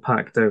being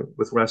packed out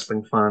with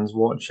wrestling fans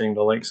watching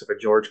the likes of a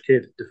George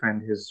Kidd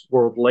defend his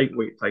world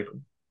lightweight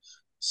title.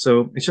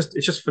 So it's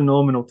just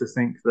phenomenal to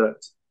think that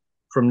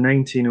from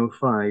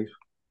 1905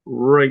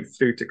 right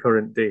through to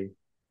current day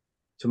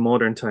to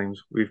modern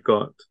times, we've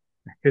got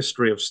a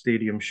history of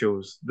stadium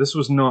shows. This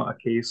was not a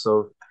case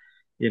of,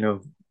 you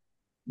know,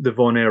 the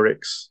Von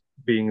Erichs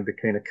being the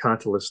kind of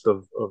catalyst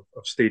of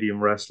stadium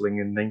wrestling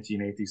in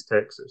 1980s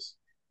Texas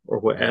or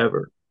Right.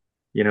 whatever.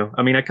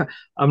 I mean,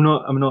 I'm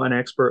not an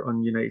expert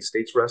on United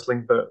States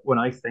wrestling, but when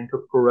I think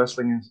of pro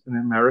wrestling in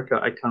America,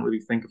 I can't really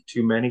think of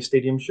too many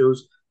stadium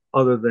shows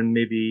other than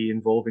maybe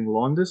involving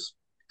Londis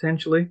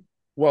potentially.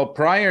 Well,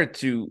 prior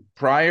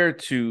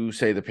to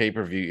say the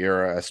pay-per-view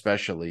era,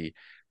 especially,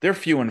 they're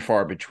few and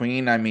far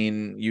between. I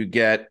mean, you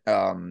get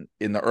in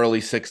the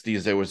early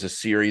 '60s, there was a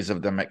series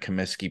of them at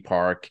Comiskey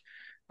Park.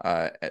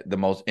 The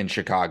most in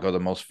Chicago, the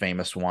most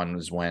famous one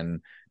was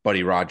when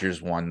Buddy Rogers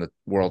won the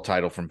world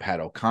title from Pat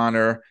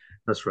O'Connor.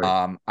 That's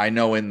right. I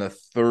know in the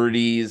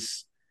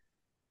 '30s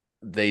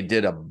they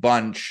did a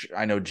bunch.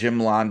 I know Jim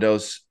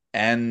Londos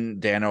and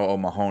Dano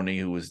O'Mahony,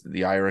 who was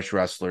the Irish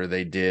wrestler,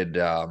 they did.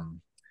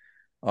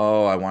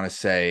 Oh, I want to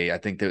say, I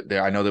think that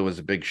I know there was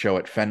a big show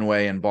at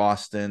Fenway in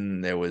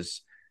Boston. There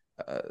was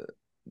uh,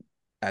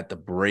 at the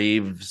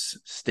Braves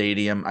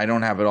Stadium. I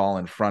don't have it all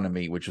in front of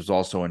me, which was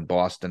also in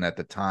Boston at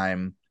the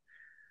time,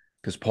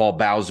 because Paul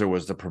Bowser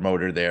was the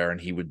promoter there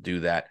and he would do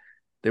that.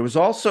 There was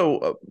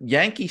also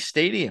Yankee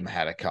Stadium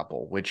had a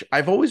couple, which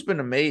I've always been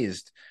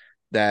amazed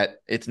that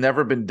it's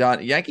never been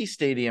done. Yankee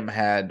Stadium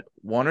had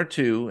one or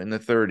two in the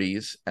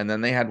 '30s, and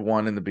then they had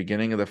one in the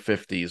beginning of the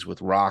 '50s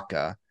with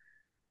Rocca,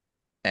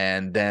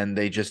 and then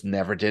they just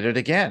never did it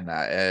again.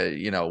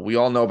 We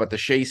all know about the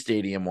Shea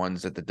Stadium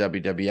ones that the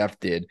WWF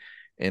did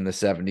in the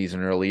 '70s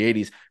and early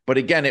 '80s. But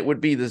again, it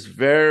would be this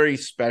very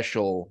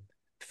special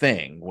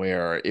thing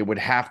where it would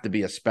have to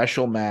be a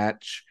special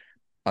match,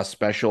 a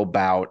special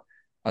bout,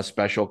 a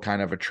special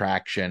kind of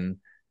attraction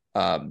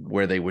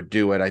where they would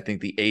do it. I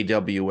think the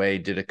AWA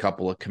did a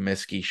couple of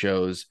Comiskey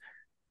shows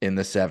in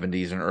the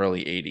 '70s and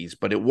early '80s,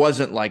 but it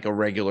wasn't like a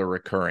regular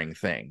recurring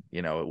thing.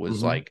 It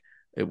was Hmm. like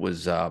it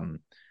was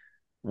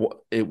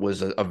it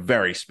was a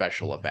very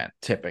special event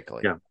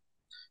typically. Yeah.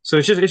 So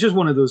it's just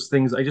one of those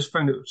things. I just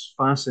found it was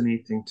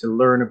fascinating to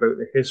learn about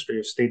the history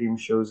of stadium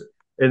shows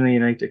in the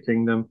United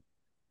Kingdom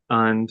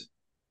and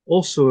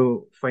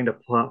also find a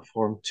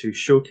platform to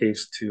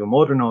showcase to a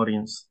modern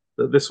audience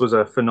that this was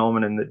a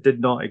phenomenon that did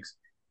not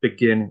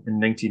begin in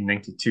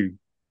 1992. You know?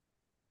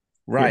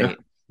 Right.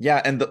 Yeah.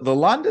 And the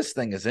Londis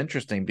thing is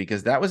interesting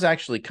because that was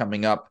actually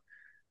coming up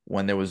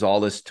when there was all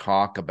this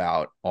talk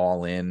about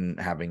All In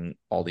having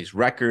all these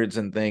records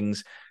and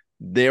things,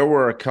 there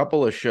were a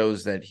couple of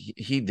shows that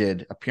he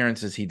did,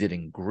 appearances he did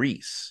in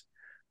Greece.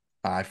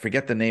 I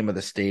forget the name of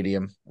the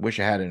stadium. I wish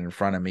I had it in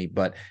front of me,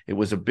 but it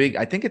was a big,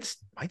 I think it's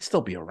might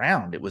still be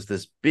around. It was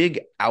this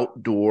big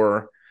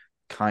outdoor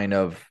kind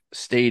of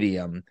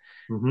stadium.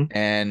 Mm-hmm.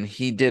 And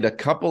he did a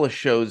couple of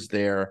shows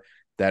there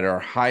that are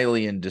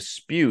highly in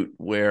dispute,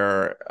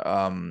 where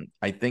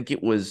I think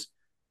it was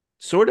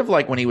sort of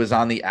like when he was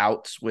on the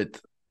outs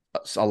with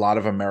a lot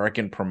of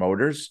American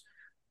promoters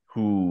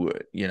who,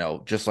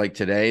 just like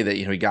today, that,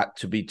 he got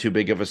to be too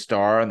big of a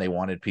star and they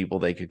wanted people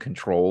they could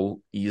control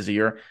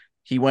easier.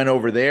 He went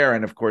over there,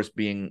 and of course,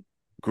 being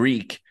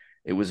Greek,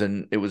 it was a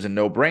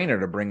no-brainer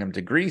to bring him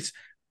to Greece.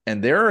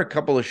 And there are a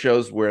couple of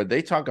shows where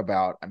they talk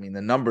about, I mean,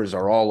 the numbers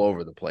are all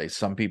over the place.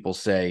 Some people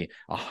say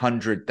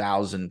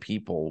 100,000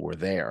 people were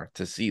there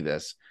to see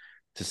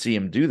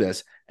him do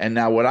this. And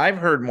now what I've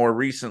heard more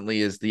recently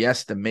is the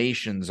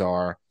estimations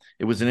are,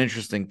 it was an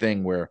interesting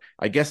thing where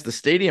I guess the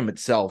stadium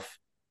itself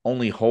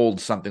only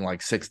holds something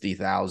like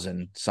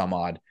 60,000 some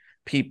odd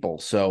people.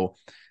 So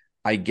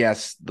I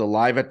guess the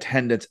live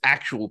attendance,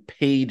 actual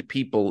paid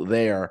people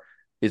there,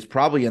 is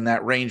probably in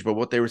that range. But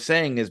what they were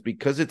saying is,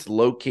 because it's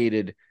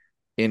located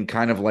in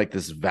kind of like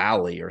this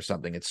valley or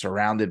something, it's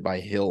surrounded by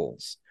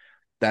hills,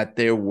 that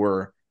there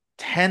were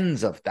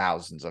tens of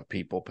thousands of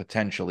people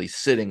potentially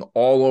sitting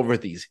all over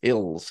these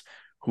hills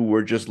who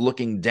were just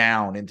looking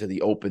down into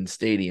the open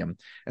stadium.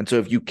 And so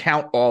if you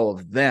count all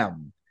of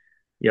them,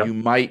 you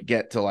might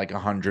get to like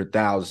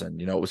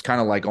 100,000. It was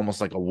kind of like almost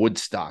like a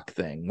Woodstock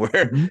thing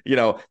where,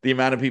 the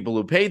amount of people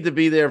who paid to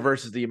be there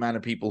versus the amount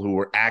of people who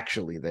were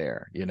actually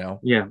there,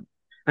 Yeah.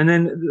 And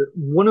then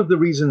one of the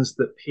reasons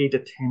that paid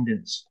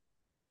attendance,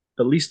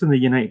 at least in the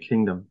United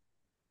Kingdom,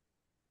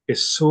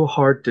 is so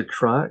hard to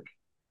track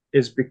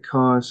is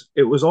because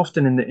it was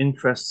often in the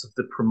interests of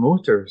the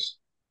promoters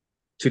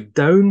to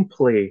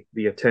downplay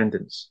the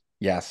attendance.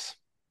 Yes.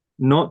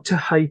 Not to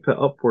hype it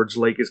upwards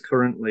like is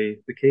currently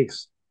the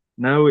case.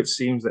 Now it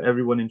seems that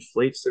everyone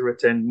inflates their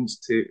attendance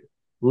to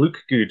look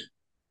good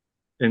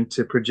and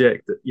to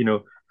project that,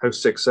 how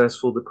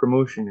successful the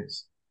promotion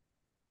is.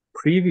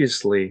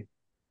 Previously,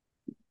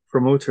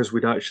 promoters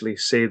would actually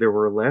say there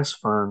were less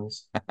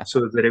fans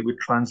so that it would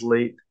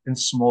translate in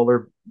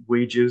smaller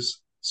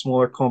wages,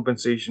 smaller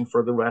compensation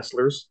for the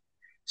wrestlers,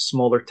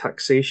 smaller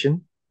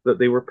taxation that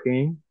they were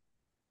paying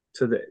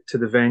to the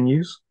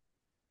venues.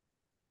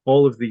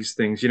 All of these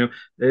things,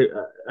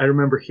 I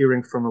remember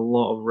hearing from a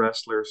lot of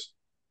wrestlers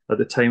at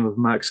the time of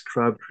Max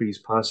Crabtree's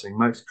passing.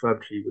 Max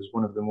Crabtree was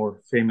one of the more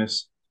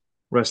famous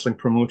wrestling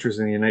promoters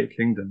in the United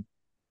Kingdom.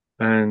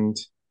 And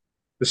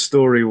the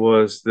story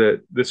was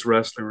that this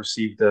wrestler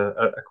received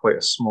a quite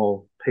a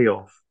small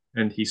payoff.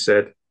 And he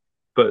said,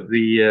 but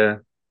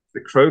the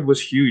crowd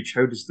was huge.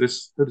 How does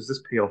this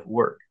payoff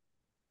work?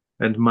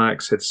 And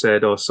Max had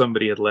said, oh,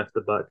 somebody had left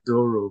the back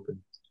door open.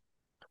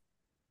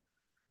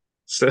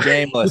 So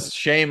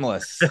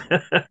shameless.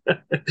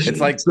 It's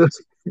like,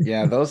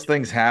 yeah, those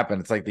things happen.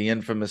 It's like the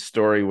infamous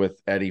story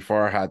with Eddie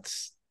Farhat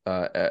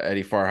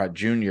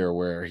Jr.,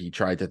 where he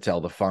tried to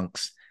tell the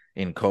Funks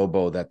in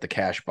Kobo that the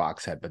cash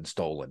box had been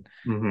stolen.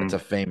 Mm-hmm. It's a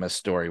famous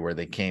story where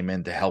they came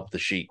in to help the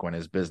Sheik when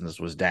his business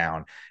was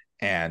down,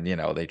 and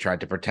they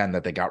tried to pretend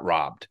that they got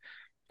robbed.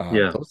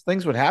 Those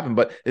things would happen.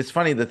 But it's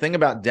funny, the thing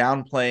about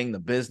downplaying the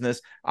business,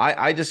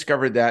 I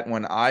discovered that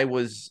when I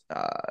was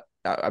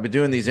I've been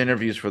doing these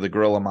interviews for the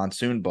Gorilla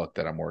Monsoon book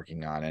that I'm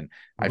working on, and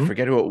I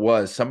forget who it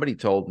was. Somebody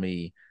told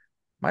me,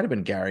 might have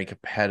been Gary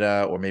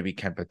Capetta or maybe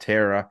Ken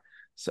Patera,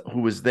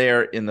 who was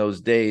there in those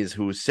days,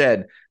 who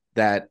said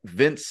that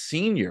Vince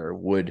Sr.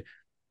 would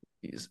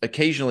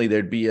occasionally,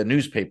 there'd be a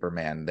newspaper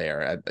man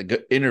there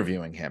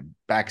interviewing him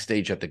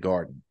backstage at the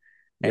Garden.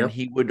 And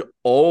he would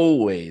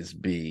always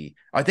be,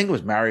 I think it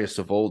was Mario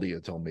Savoldi who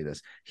told me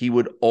this, he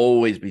would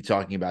always be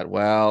talking about,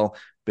 well,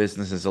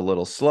 business is a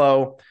little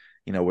slow.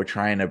 We're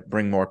trying to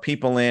bring more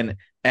people in.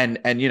 And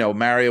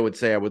Mario would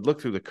say, I would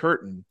look through the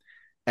curtain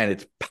and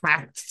it's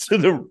packed to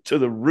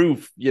the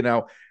roof,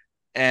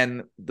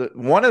 And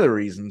one of the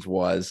reasons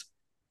was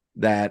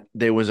that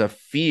there was a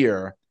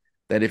fear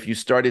that if you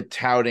started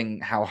touting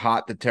how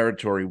hot the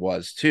territory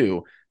was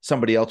too,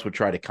 somebody else would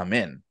try to come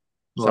in.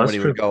 Well, somebody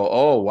would go,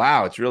 oh,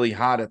 wow, it's really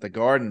hot at the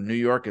Garden. New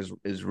York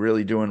is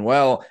really doing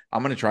well.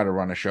 I'm going to try to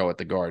run a show at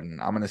the Garden.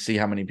 I'm going to see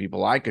how many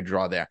people I could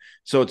draw there.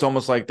 So it's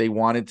almost like they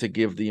wanted to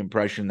give the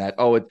impression that,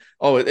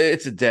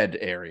 it's a dead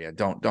area.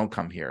 Don't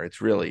come here.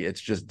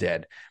 It's just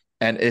dead.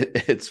 And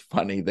it's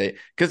funny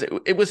because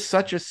it was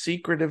such a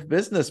secretive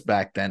business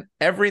back then.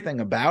 Everything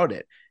about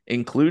it,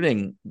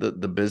 including the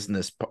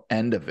business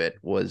end of it,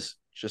 was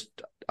just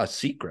a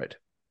secret.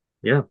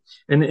 Yeah.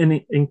 And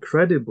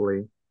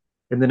incredibly,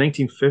 in the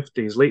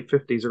 1950s, late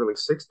 50s, early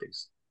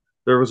 60s,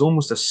 there was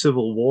almost a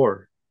civil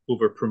war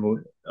over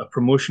a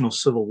promotional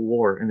civil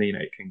war in the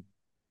United Kingdom,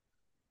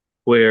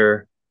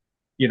 where,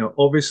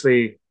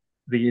 obviously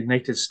the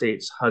United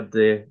States had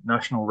the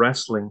National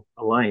Wrestling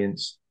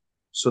Alliance,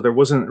 so there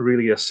wasn't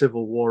really a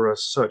civil war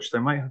as such.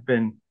 There might have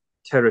been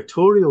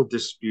territorial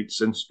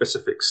disputes in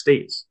specific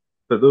states,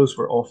 but those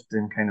were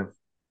often kind of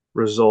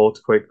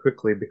resolved quite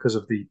quickly because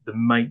of the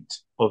might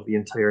of the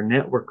entire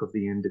network of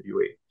the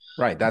NWA.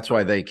 Right. That's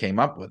why they came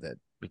up with it,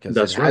 because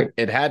That's right.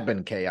 it had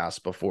been chaos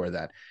before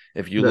that.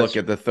 If you That's look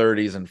at the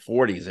 30s and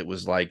 40s, it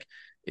was like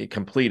a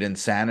complete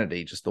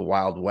insanity, just the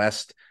Wild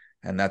West.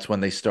 And that's when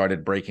they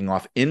started breaking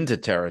off into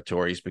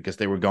territories because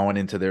they were going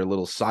into their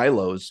little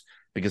silos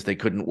because they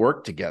couldn't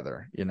work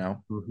together, you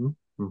know? mm-hmm,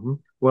 mm-hmm.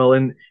 Well,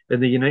 in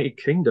the United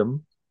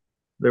Kingdom,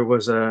 there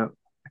was a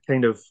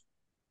kind of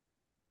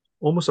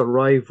almost a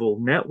rival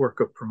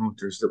network of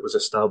promoters that was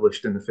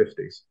established in the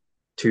 50s,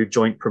 two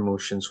joint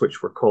promotions,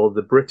 which were called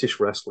the British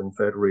Wrestling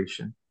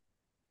Federation.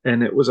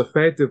 And it was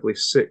effectively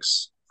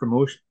six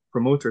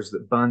promoters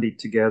that bandied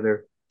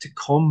together to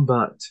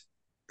combat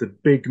the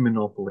big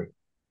monopoly.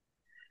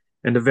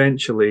 And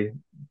eventually,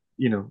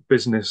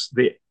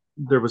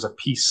 there was a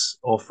peace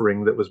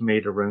offering that was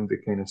made around the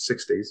kind of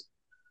 60s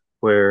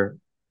where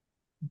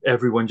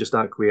everyone just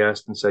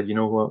acquiesced and said, you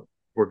know what,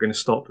 we're going to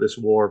stop this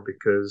war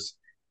because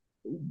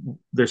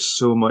there's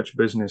so much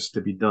business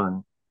to be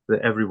done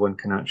that everyone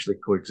can actually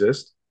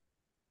coexist.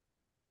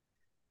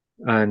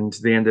 And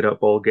they ended up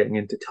all getting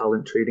into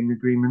talent trading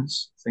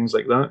agreements, things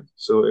like that.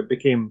 So it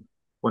became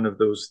one of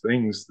those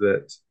things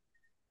that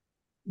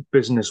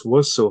business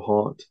was so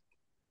hot,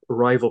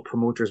 rival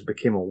promoters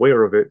became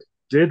aware of it,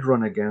 did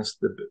run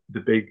against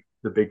the big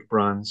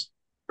brands,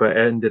 but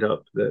ended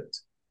up that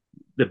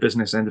the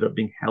business ended up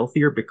being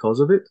healthier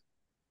because of it,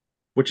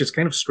 which is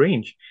kind of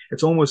strange.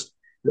 It's almost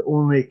the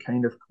only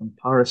kind of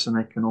comparison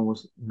I can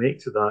almost make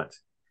to that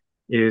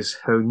is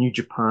how New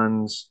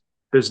Japan's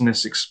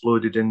business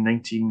exploded in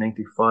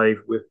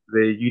 1995 with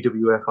the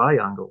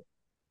UWFI angle.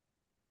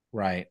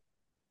 Right.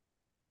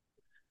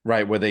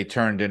 Right, where they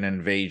turned an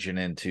invasion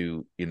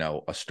into,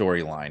 a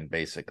storyline,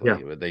 basically.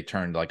 Yeah. They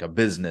turned like a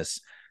business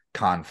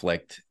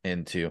conflict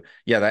into,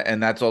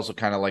 and that's also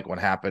kind of like what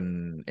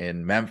happened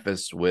in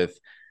Memphis with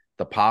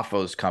the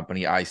Paphos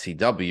company,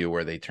 ICW,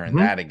 where they turned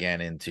that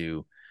again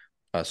into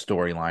a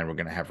storyline. We're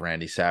going to have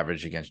Randy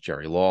Savage against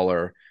Jerry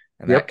Lawler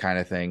and that kind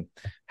of thing.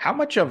 How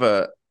much of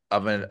a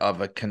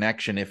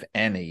connection, if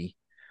any,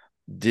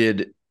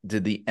 did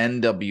the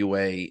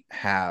NWA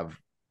have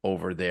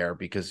over there?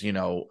 Because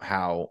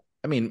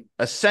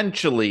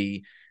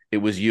essentially it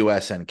was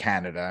US and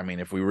Canada. I mean,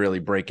 if we really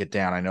break it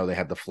down, I know they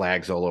had the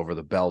flags all over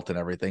the belt and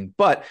everything,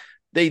 but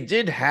they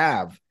did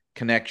have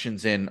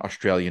connections in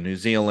Australia, New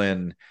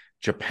Zealand,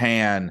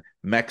 Japan,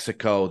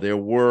 Mexico. There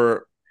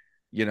were,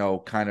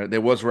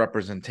 there was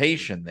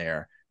representation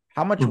there.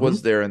 How much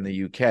was there in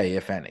the UK,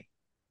 if any?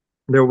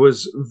 There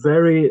was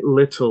very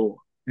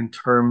little in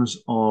terms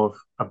of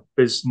a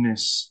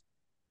business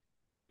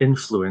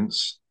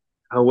influence.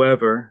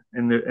 However,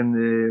 in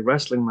the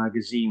wrestling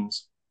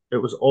magazines, it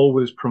was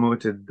always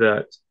promoted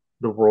that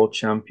the world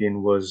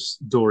champion was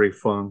Dory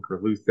Funk or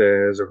Lou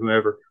Thesz or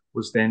whoever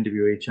was the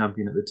NWA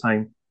champion at the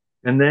time.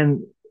 And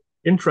then,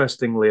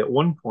 interestingly, at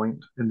one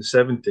point in the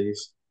 70s,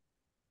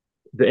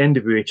 the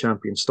NWA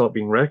champion stopped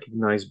being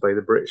recognized by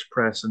the British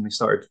press and they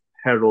started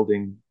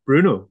heralding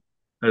Bruno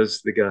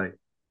as the guy.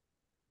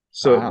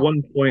 So at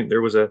one point,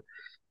 there was a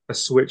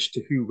switch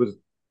to who was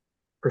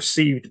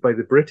perceived by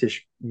the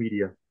British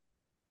media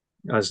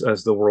as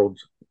the world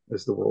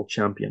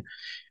champion.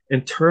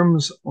 In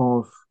terms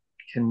of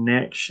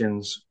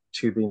connections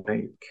to the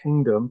United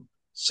Kingdom,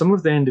 some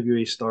of the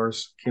NWA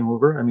stars came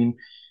over. I mean,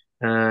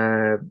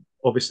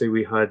 obviously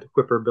we had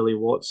Whipper Billy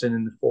Watson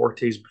in the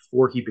 40s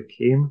before he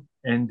became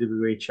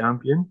NWA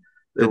champion.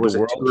 There was the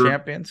world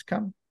champions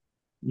come?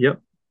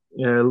 Yep.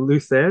 Lou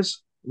Thesz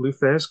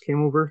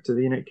came over to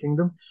the United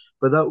Kingdom,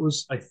 but that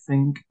was, I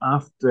think,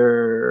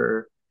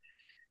 after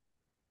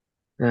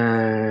he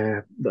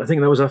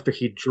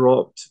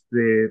dropped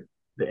the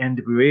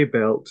NWA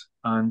belt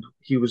and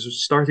he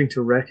was starting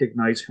to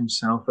recognize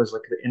himself as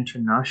like the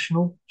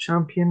international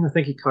champion. I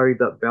think he carried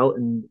that belt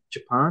in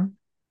Japan.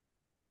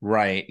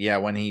 Right. Yeah.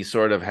 When he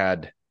sort of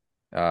had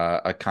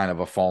a kind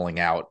of a falling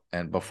out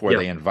and before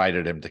they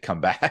invited him to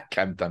come back.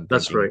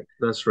 That's right.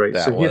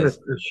 So he had a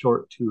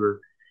short tour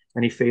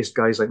and he faced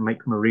guys like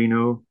Mike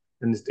Marino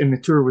and the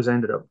tour was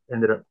ended up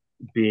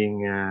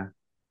being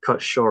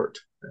cut short.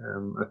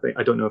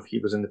 I don't know if he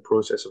was in the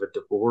process of a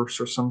divorce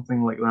or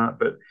something like that,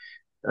 but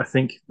I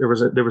think there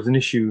was an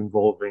issue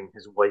involving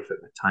his wife at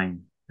the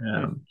time,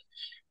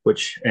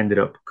 which ended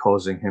up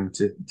causing him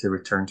to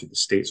return to the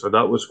States, or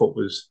that was what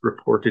was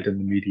reported in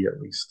the media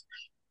at least.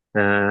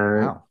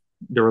 Wow.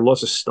 There were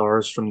lots of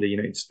stars from the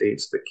United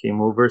States that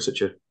came over,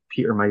 such as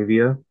Peter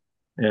Maivia,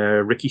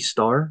 Ricky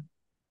Starr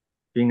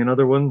being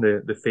another one,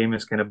 the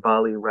famous kind of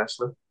Bali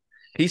wrestler.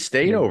 He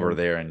stayed over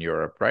there in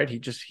Europe, right? He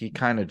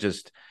kind of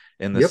just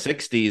in the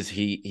 60s,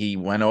 he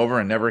went over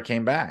and never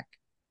came back.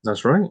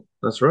 That's right.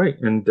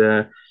 And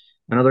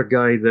another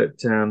guy that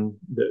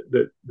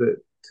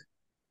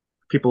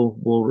people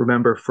will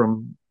remember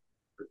from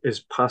his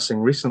passing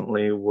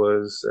recently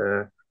was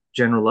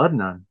General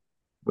Adnan,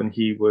 when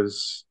he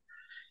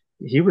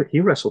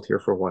wrestled here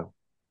for a while.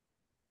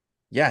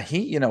 Yeah,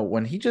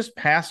 when he just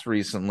passed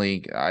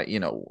recently,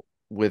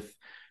 with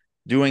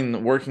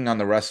working on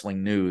the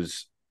wrestling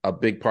news, a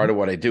big part of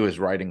what I do is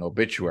writing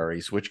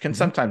obituaries, which can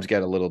sometimes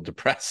get a little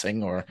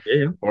depressing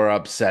or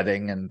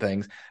upsetting and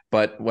things.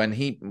 But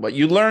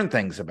you learn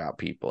things about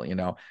people, you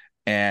know.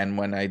 And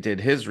when I did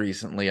his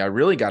recently, I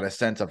really got a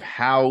sense of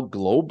how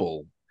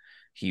global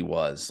he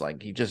was.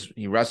 Like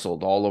he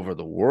wrestled all over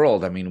the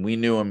world. I mean, we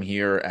knew him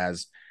here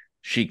as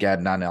Sheik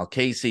Adnan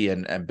Al-Kaissie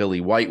and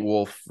Billy White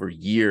Wolf for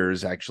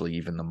years. Actually,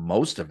 even the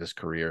most of his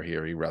career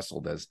here, he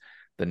wrestled as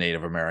the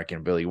Native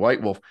American Billy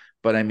White Wolf.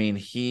 But I mean,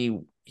 he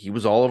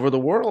was all over the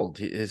world.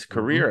 His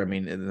career, I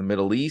mean, in the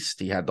Middle East,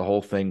 he had the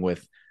whole thing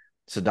with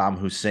Saddam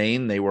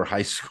Hussein. They were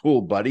high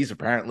school buddies.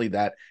 Apparently,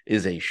 that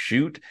is a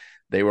shoot.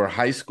 They were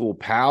high school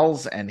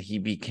pals, and he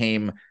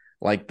became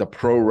like the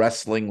pro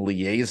wrestling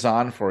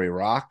liaison for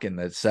Iraq in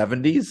the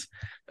 70s.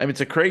 I mean,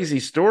 it's a crazy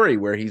story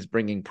where he's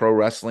bringing pro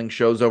wrestling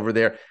shows over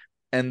there.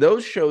 And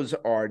those shows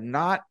are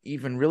not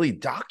even really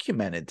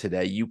documented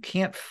today. You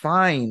can't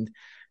find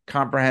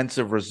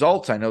comprehensive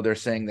results. I know they're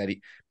saying that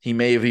he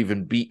may have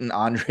even beaten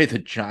Andre the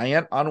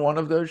Giant on one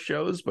of those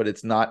shows, but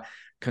it's not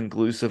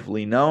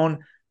conclusively known.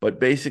 But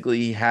basically,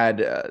 he had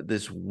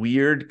this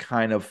weird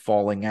kind of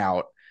falling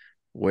out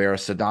where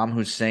Saddam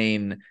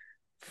Hussein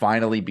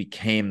finally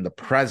became the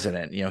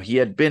president. You know, he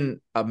had been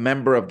a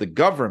member of the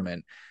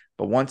government,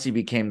 but once he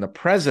became the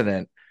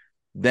president,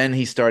 then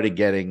he started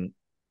getting,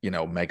 you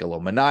know,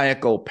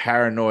 megalomaniacal,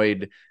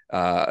 paranoid,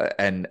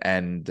 and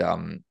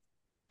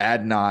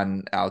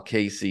Adnan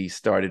Al-Kaissie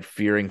started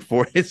fearing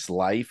for his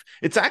life.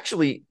 It's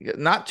actually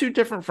not too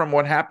different from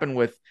what happened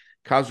with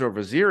Khosrow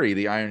Vaziri,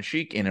 the Iron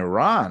Sheik in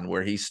Iran,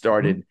 where he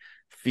started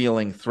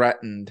feeling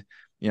threatened.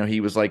 You know,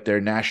 he was like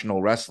their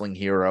national wrestling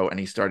hero, and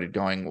he started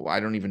going, well, I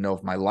don't even know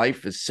if my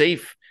life is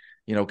safe,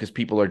 you know, because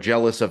people are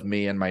jealous of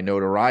me and my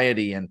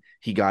notoriety, and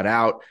he got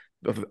out.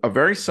 A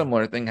very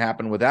similar thing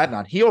happened with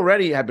Adnan. He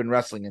already had been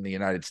wrestling in the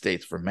United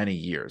States for many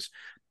years,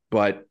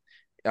 but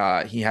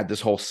he had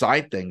this whole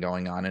side thing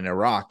going on in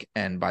Iraq,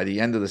 and by the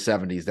end of the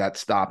 70s, that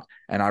stopped.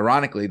 And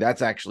ironically,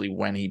 that's actually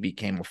when he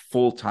became a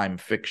full-time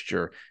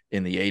fixture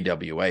in the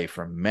AWA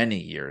for many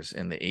years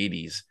in the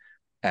 80s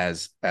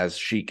as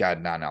Sheik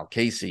Adnan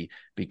Al-Kaissie,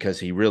 because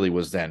he really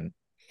was then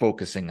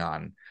focusing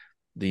on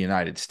the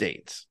United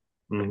States.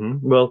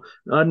 Well,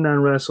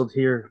 Adnan wrestled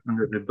here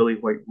under the Billy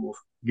White Wolf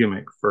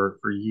gimmick for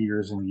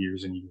years and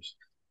years and years.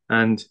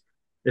 And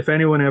if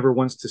anyone ever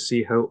wants to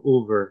see how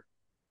over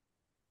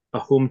a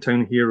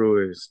hometown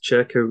hero is,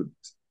 check out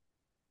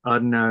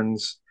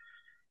Adnan's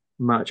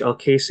match,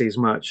 Al-Kaissie's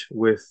match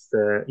with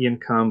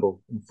Ian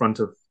Campbell in front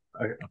of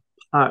a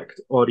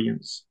packed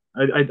audience.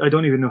 I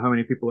don't even know how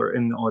many people are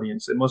in the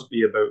audience. It must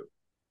be about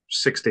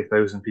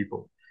 60,000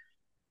 people.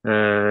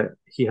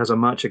 He has a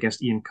match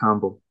against Ian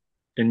Campbell,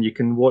 and you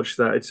can watch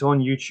that. It's on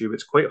YouTube.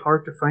 It's quite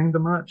hard to find the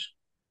match,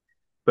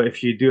 but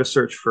if you do a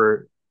search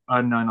for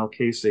Adnan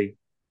Al-Kaissie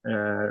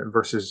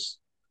versus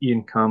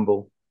Ian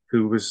Campbell,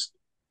 who was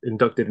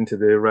inducted into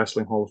the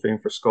Wrestling Hall of Fame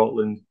for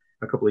Scotland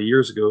a couple of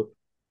years ago,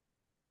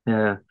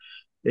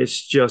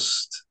 it's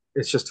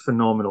just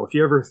phenomenal. If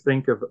you ever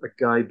think of a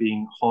guy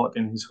being hot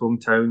in his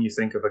hometown, you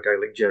think of a guy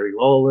like Jerry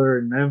Lawler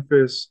in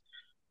Memphis,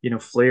 you know,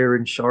 Flair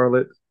in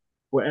Charlotte,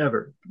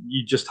 whatever.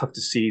 You just have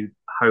to see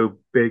how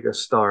big a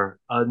star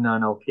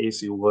Adnan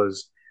Al-Kaissie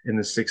was in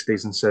the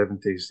 60s and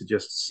 70s to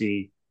just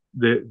see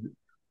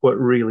what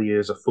really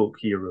is a folk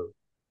hero.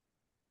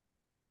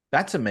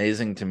 That's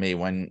amazing to me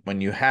when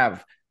you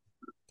have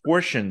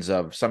portions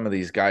of some of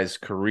these guys'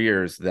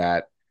 careers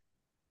that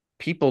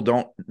people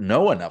don't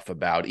know enough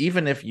about.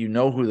 Even if you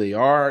know who they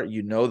are,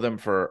 you know them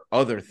for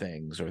other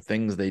things or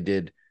things they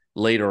did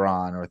later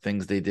on or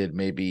things they did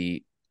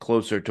maybe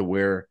closer to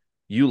where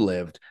you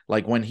lived.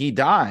 Like when he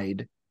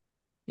died,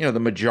 you know, the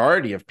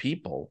majority of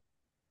people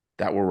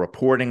that were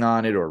reporting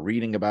on it or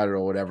reading about it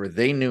or whatever,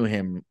 they knew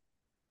him.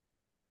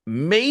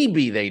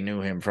 Maybe they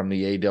knew him from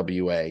the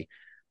AWA,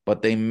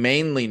 but they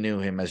mainly knew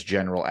him as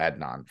General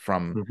Adnan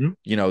from,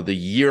 you know, the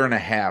year and a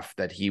half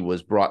that he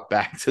was brought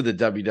back to the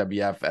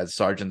WWF as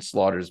Sergeant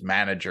Slaughter's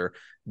manager.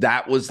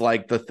 That was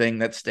like the thing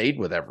that stayed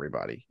with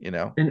everybody, you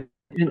know?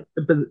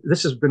 But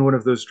this has been one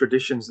of those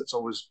traditions that's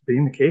always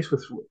been the case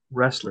with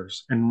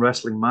wrestlers and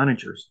wrestling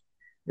managers,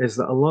 is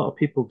that a lot of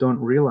people don't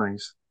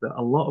realize that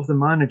a lot of the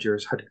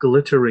managers had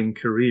glittering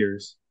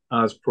careers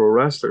as pro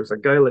wrestlers. A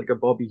guy like a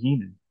Bobby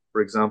Heenan,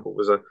 for example,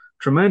 was a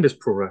tremendous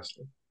pro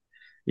wrestler.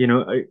 You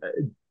know,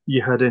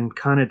 you had in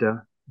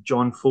Canada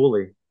John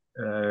Foley,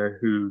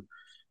 who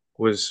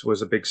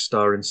was a big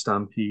star in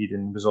Stampede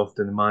and was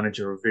often the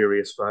manager of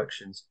various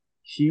factions.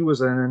 He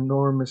was an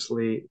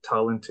enormously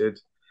talented,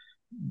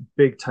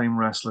 big-time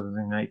wrestler in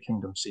the United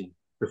Kingdom scene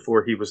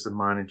before he was the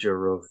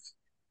manager of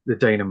the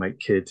Dynamite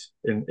Kid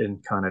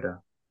in Canada.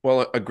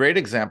 Well, a great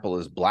example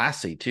is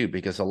Blassie too,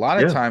 because a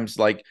lot of times,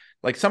 like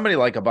somebody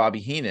like a Bobby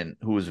Heenan,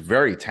 who was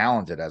very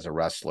talented as a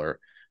wrestler,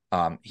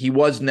 He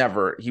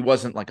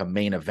wasn't like a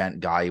main event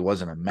guy. He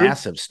wasn't a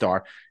massive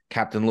star.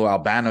 Captain Lou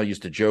Albano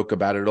used to joke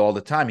about it all the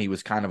time. He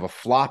was kind of a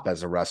flop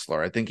as a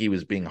wrestler. I think he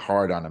was being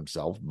hard on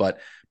himself, but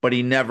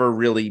he never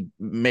really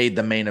made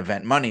the main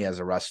event money as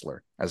a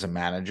wrestler. As a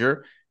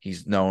manager,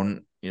 he's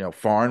known,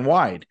 far and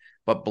wide.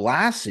 But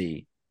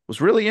Blassie was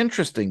really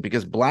interesting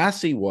because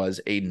Blassie was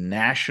a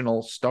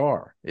national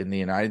star in the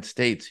United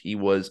States. He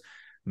was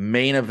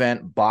main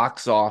event,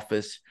 box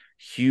office,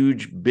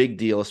 huge, big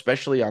deal,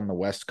 especially on the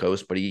West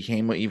Coast, but he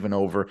came even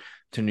over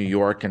to New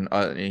York, and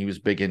he was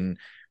big in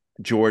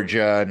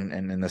Georgia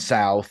and in the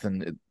South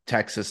and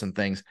Texas and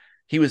things.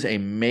 He was a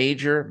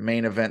major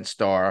main event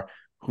star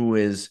who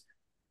is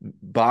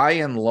by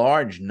and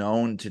large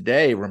known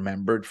today,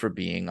 remembered for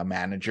being a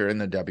manager in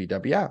the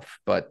WWF.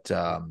 But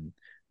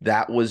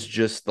that was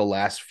just the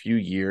last few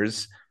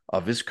years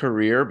of his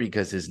career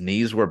because his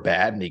knees were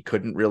bad and he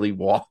couldn't really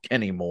walk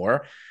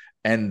anymore.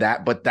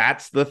 But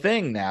that's the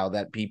thing now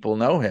that people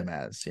know him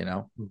as,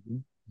 Mm-hmm.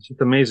 It's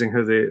just amazing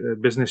how the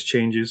business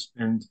changes,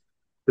 and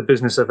the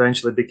business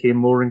eventually became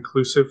more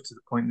inclusive to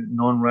the point that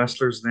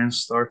non-wrestlers then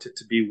started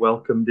to be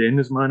welcomed in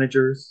as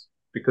managers,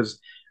 because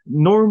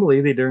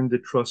normally they'd earned the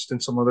trust in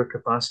some other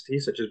capacity,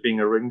 such as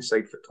being a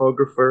ringside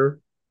photographer,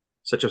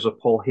 such as a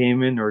Paul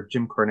Heyman or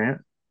Jim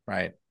Cornette,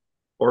 right?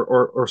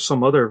 Or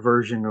some other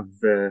version of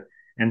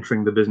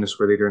entering the business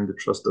where they'd earned the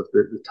trust of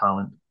the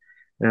talent.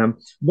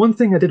 One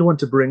thing I did want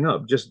to bring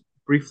up just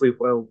briefly,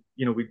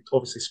 we've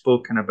obviously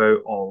spoken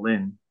about All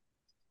In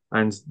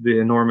and the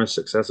enormous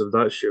success of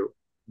that show.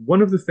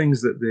 One of the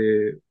things that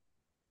the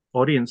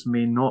audience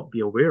may not be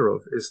aware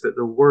of is that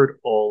the word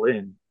All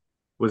In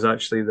was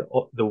actually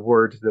the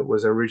word that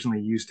was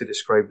originally used to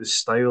describe the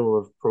style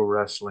of pro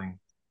wrestling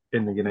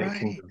in the United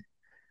Kingdom.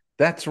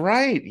 That's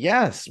right.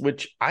 Yes,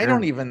 which I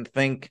don't even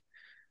think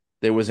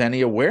there was any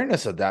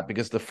awareness of that,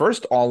 because the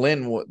first All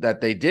In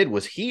that they did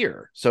was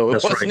here. So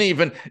it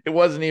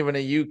wasn't even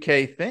a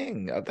UK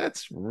thing.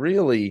 That's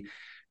really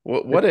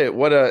what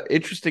a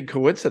interesting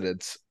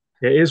coincidence.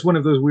 It is one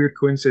of those weird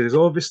coincidences.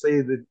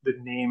 Obviously, the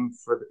name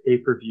for the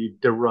pay-per-view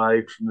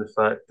derived from the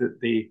fact that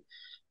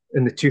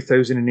in the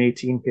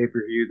 2018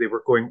 pay-per-view, they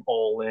were going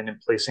all in and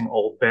placing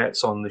all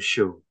bets on the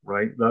show,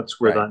 right?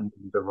 That's where that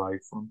name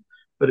derived from.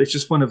 But it's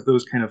just one of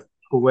those kind of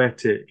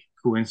poetic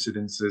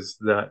coincidences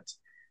that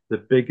the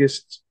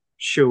biggest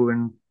show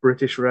in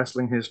British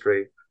wrestling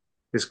history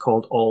is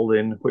called All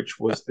In, which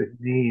was the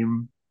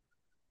name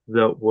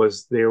that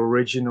was the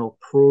original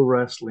pro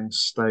wrestling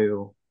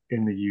style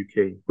in the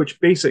UK,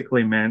 which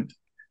basically meant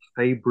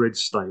hybrid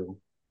style.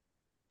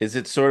 Is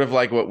it sort of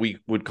like what we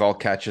would call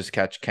catch as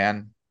catch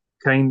can?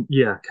 Kind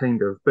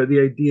of. But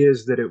the idea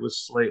is that it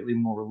was slightly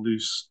more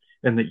loose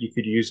and that you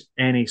could use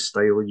any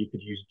style. You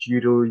could use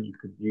judo, you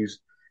could use,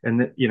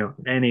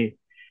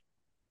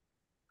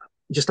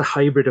 just a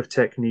hybrid of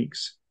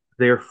techniques.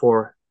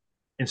 Therefore,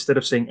 instead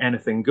of saying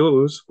anything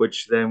goes,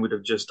 which then would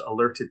have just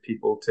alerted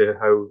people to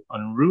how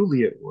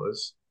unruly it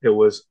was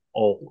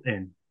all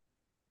in.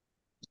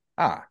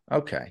 Ah,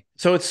 okay.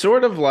 So it's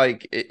sort of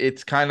like,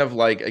 it's kind of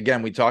like,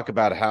 again, we talk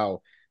about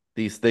how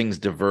these things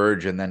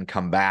diverge and then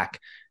come back,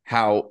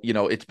 how,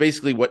 it's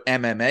basically what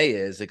MMA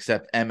is,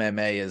 except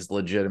MMA is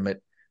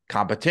legitimate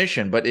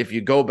competition. But if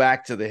you go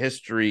back to the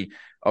history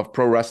of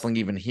pro wrestling,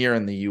 even here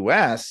in the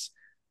US,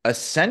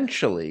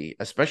 essentially,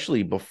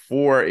 especially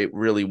before it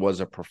really was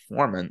a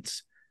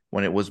performance,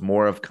 when it was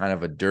more of kind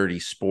of a dirty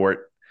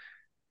sport,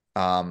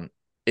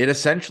 it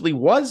essentially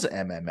was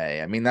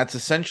MMA. I mean, that's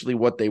essentially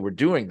what they were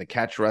doing. The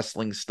catch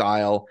wrestling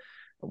style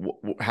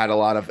had a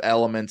lot of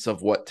elements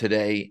of what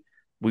today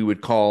we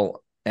would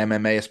call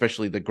MMA,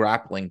 especially the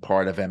grappling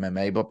part of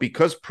MMA. But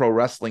because pro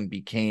wrestling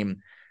became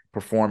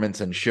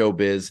performance and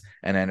showbiz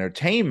and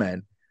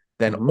entertainment,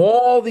 then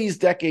all these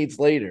decades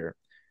later,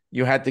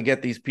 you had to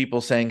get these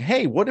people saying,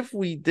 hey, what if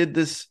we did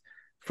this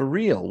for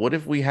real? What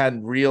if we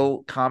had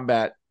real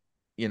combat,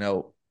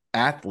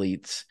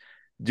 athletes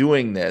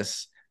doing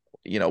this,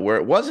 where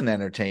it wasn't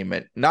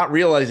entertainment, not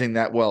realizing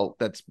that, well,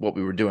 that's what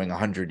we were doing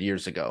 100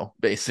 years ago,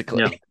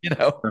 basically.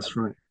 Yeah, that's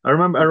right. I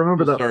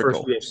remember that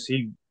first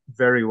UFC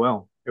very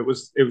well. It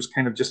was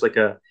kind of just like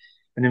an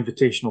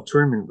invitational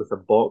tournament with a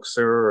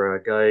boxer or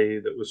a guy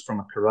that was from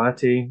a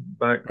karate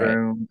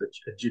background,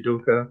 a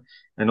judoka,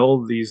 and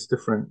all these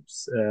different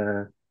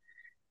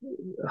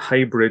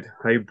hybrid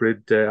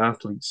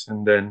athletes,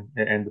 and then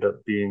it ended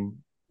up being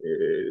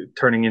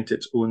turning into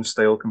its own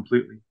style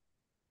completely.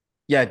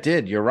 Yeah, it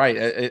did. You're right.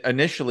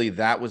 Initially,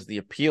 that was the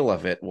appeal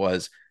of it,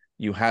 was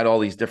you had all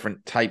these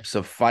different types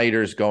of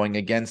fighters going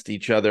against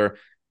each other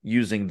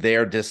using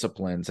their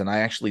disciplines. And I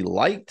actually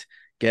liked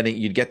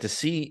you'd get to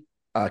see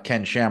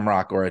Ken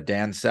Shamrock or a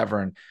Dan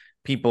Severn,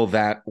 people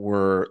that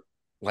were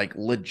like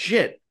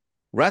legit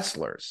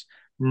wrestlers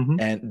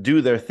and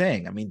do their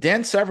thing. I mean,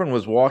 Dan Severn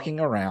was walking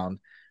around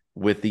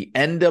with the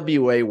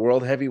NWA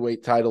World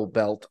Heavyweight title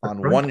belt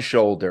on one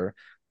shoulder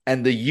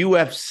and the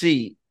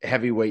UFC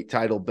heavyweight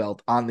title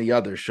belt on the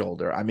other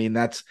shoulder. I mean,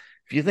 if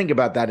you think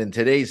about that in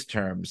today's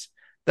terms,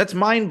 that's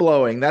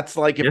mind-blowing. That's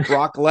like if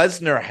Brock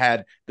Lesnar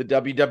had the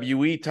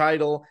WWE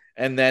title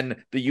and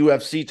then the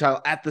UFC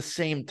title at the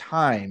same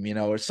time,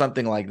 or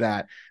something like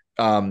that.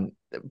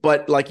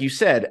 But like you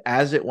said,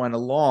 as it went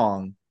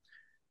along,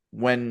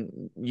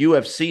 when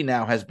UFC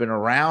now has been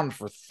around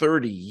for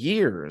 30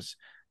 years,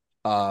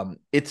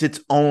 it's its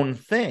own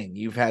thing.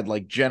 You've had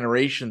like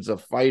generations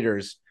of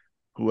fighters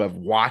who have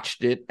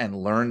watched it and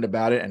learned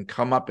about it and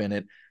come up in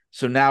it.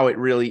 So now it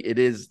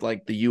is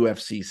like the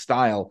UFC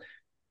style.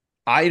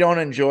 I don't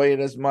enjoy it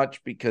as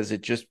much because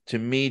it just, to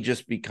me,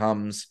 just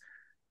becomes,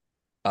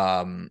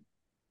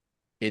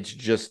 it's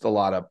just a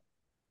lot of,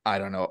 I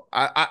don't know.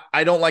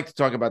 I don't like to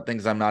talk about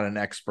things I'm not an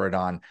expert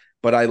on,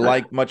 but I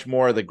like much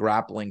more of the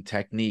grappling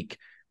technique.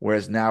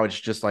 Whereas now it's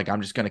just like,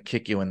 I'm just going to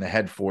kick you in the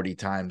head 40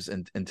 times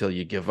until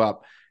you give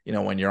up,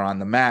 when you're on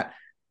the mat.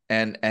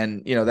 And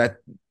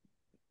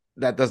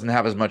that doesn't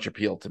have as much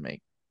appeal to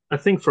me. I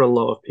think for a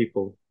lot of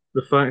people,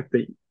 the fact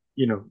that,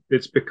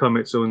 it's become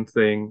its own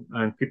thing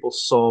and people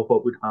saw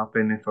what would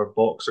happen if a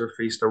boxer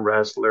faced a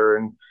wrestler,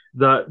 and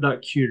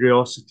that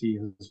curiosity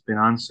has been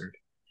answered.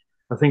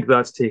 I think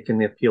that's taken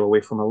the appeal away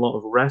from a lot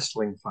of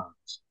wrestling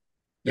fans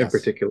in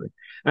particular.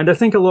 And I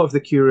think a lot of the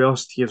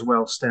curiosity as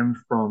well stemmed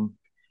from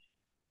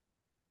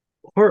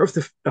part of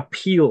the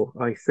appeal,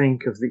 I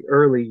think, of the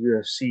early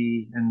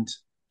UFC and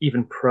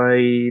even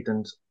Pride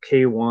and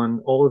K1,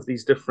 all of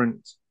these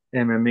different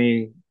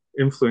MMA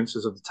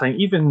influences of the time,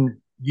 even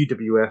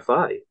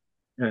UWFI.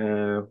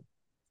 The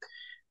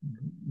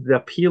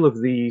appeal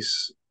of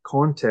these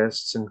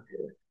contests and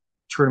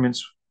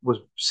tournaments was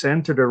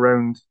centered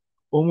around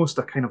almost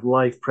a kind of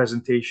live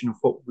presentation of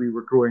what we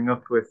were growing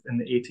up with in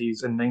the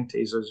 80s and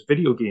 90s as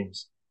video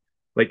games.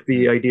 Like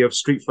the idea of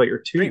Street Fighter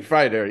 2. Street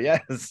Fighter,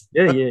 yes.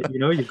 Yeah.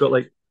 You've got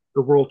like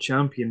the world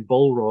champion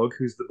Balrog,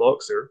 who's the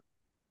boxer.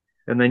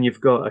 And then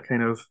you've got a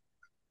kind of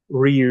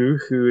Ryu,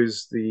 who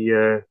is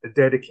the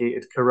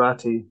dedicated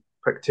karate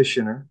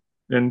practitioner.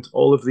 And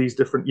all of these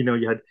different,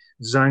 you had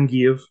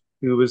Zangief,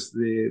 who was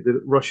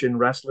the Russian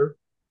wrestler.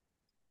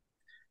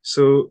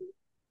 So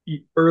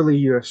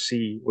early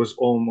UFC was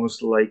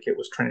almost like it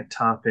was trying to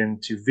tap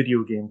into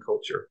video game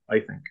culture, I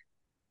think.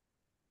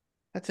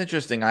 That's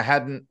interesting. I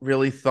hadn't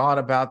really thought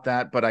about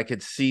that, but I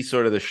could see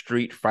sort of the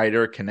Street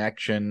Fighter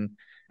connection.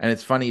 And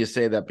it's funny you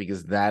say that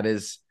because that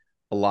is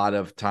a lot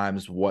of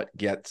times what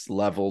gets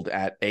leveled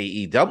at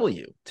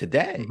AEW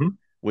today,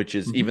 which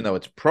is, even though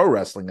it's pro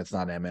wrestling, it's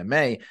not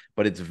MMA,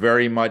 but it's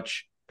very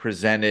much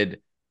presented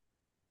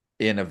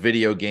in a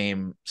video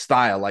game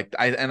style.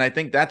 And I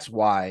think that's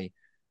why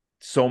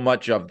so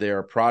much of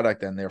their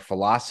product and their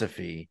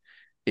philosophy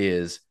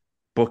is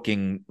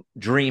booking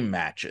dream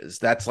matches.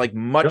 That's like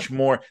much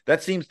more,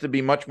 that seems to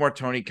be much more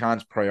Tony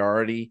Khan's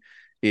priority,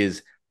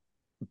 is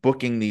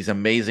booking these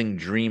amazing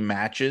dream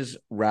matches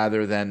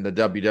rather than the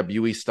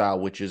WWE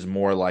style, which is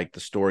more like the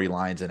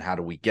storylines and how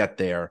do we get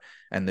there.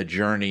 And the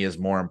journey is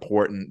more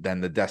important than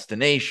the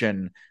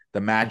destination.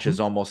 The match is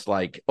almost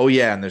like, oh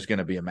yeah, and there's going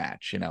to be a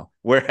match,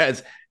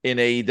 whereas in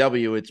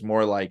AEW, it's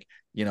more like,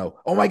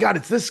 oh my God,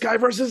 it's this guy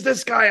versus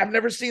this guy. I've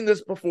never seen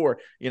this before,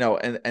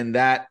 and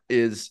that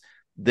is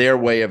their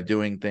way of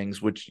doing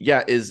things, which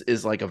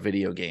is like a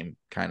video game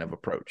kind of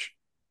approach.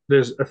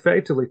 There's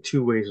effectively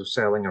two ways of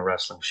selling a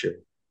wrestling show.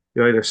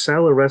 You either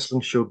sell a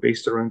wrestling show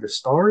based around the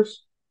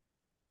stars,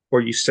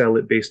 or you sell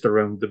it based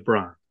around the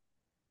brand.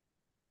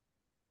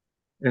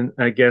 And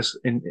I guess,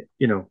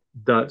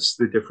 that's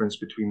the difference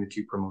between the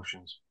two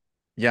promotions.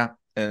 Yeah,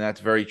 and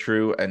that's very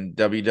true. And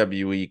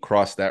WWE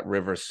crossed that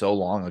river so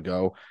long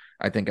ago.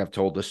 I think I've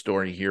told the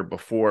story here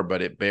before,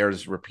 but it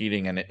bears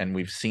repeating, and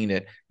we've seen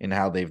it in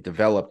how they've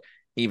developed.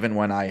 Even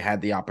when I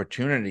had the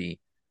opportunity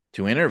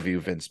to interview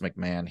Vince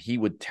McMahon, he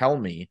would tell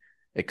me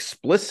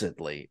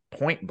explicitly,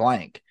 point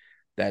blank,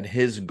 that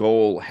his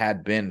goal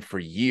had been for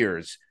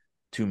years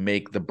to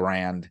make the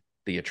brand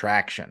the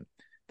attraction,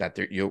 that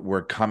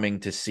we're coming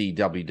to see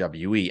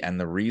WWE. And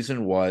the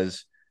reason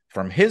was,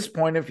 from his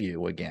point of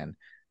view, again,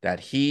 that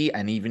he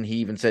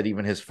even said,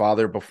 even his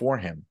father before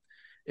him,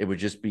 it would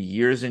just be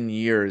years and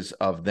years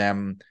of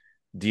them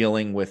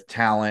dealing with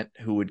talent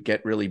who would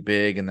get really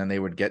big, and then they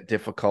would get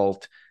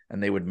difficult,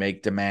 and they would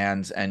make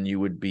demands, and you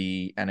would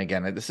be, and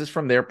again, this is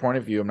from their point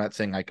of view, I'm not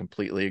saying I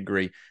completely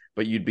agree,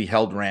 but you'd be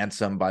held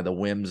ransom by the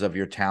whims of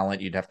your talent.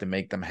 You'd have to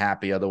make them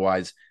happy.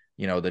 Otherwise,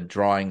 the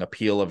drawing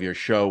appeal of your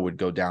show would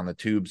go down the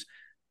tubes.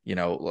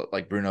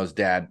 Like Vince's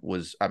dad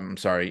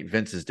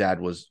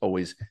was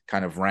always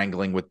kind of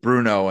wrangling with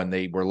Bruno, and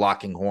they were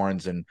locking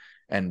horns, and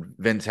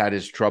Vince had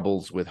his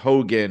troubles with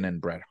Hogan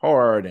and Bret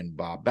Hart and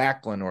Bob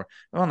Backlund,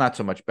 not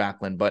so much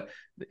Backlund, but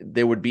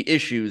there would be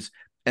issues.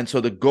 And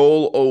so the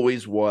goal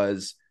always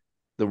was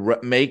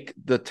make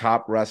the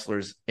top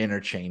wrestlers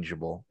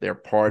interchangeable. They're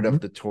part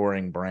of the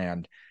touring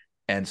brand.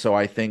 And so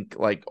I think,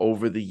 like,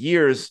 over the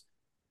years,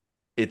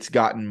 it's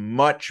gotten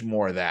much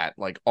more that,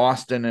 like,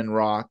 Austin and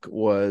Rock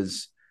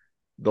was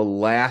the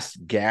last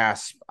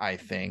gasp, I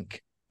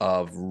think,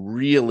 of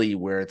really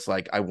where it's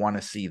like, I want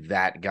to see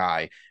that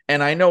guy.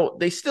 And I know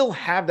they still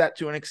have that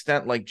to an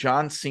extent. Like,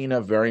 John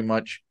Cena very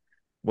much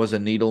was a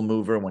needle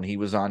mover when he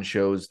was on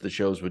shows. The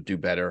shows would do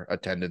better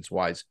attendance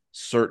wise,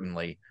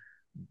 certainly.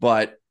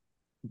 But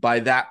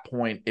by that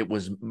point, it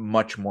was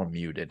much more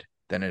muted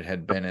than it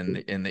had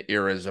been in the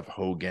eras of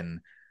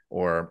Hogan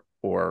or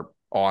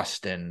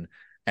Austin.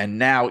 And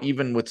now,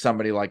 even with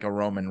somebody like a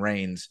Roman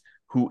Reigns,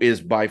 who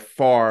is by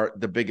far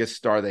the biggest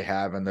star they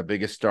have and the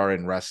biggest star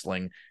in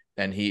wrestling,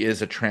 and he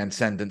is a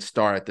transcendent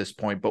star at this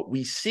point. But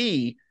we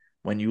see,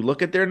 when you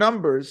look at their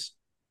numbers,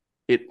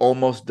 it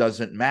almost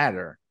doesn't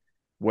matter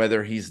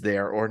whether he's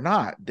there or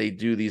not. They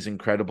do these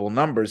incredible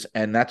numbers.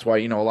 And that's why,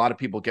 a lot of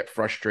people get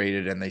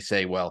frustrated and they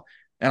say, well,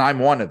 and I'm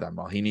one of them,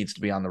 well, he needs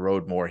to be on the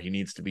road more. He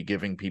needs to be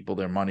giving people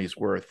their money's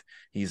worth.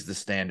 He's the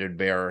standard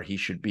bearer. He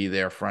should be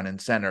there front and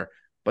center.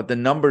 But the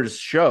numbers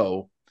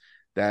show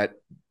that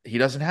he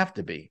doesn't have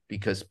to be,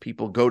 because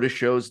people go to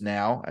shows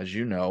now, as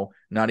you know,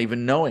 not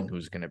even knowing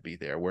who's going to be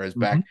there. Whereas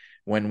back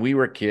when we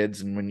were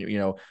kids and when,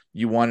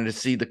 you wanted to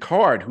see the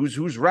card,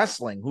 who's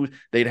wrestling,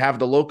 they'd have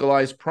the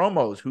localized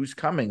promos, who's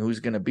coming,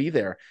 who's going to be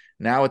there.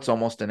 Now it's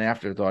almost an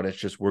afterthought. It's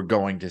just, we're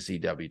going to see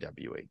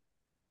WWE.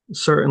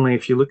 Certainly,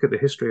 if you look at the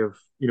history of,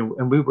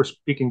 and we were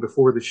speaking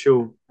before the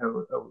show, we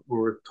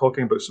were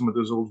talking about some of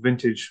those old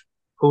vintage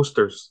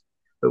posters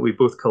that we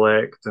both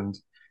collect and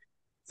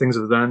things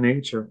of that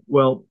nature.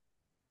 Well,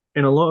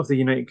 in a lot of the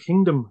United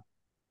Kingdom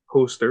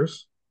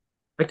posters,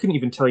 I couldn't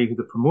even tell you who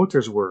the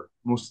promoters were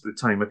most of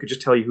the time. I could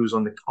just tell you who's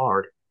on the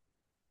card.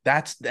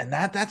 That's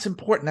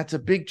important. That's a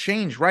big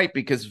change, right?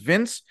 Because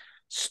Vince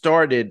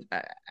started,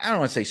 I don't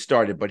want to say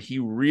started, but he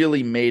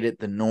really made it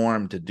the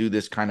norm to do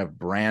this kind of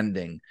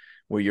branding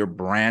where you're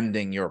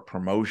branding your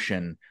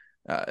promotion.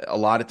 A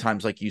lot of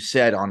times, like you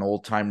said, on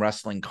old-time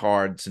wrestling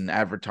cards and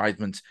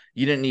advertisements,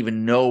 you didn't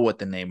even know what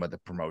the name of the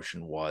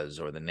promotion was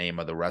or the name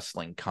of the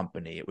wrestling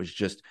company. It was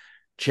just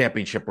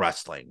Championship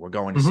Wrestling. We're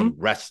going to see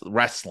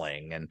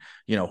wrestling, and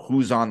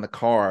who's on the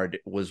card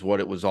was what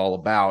it was all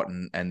about,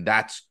 and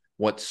that's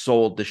what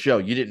sold the show.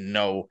 You didn't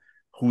know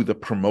who the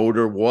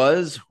promoter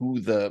was,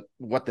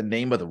 what the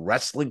name of the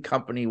wrestling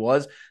company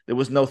was. There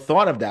was no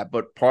thought of that.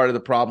 But part of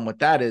the problem with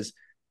that is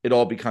it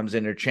all becomes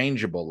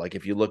interchangeable. Like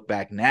if you look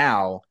back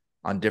now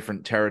on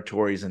different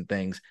territories and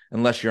things,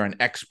 unless you're an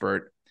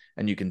expert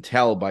and you can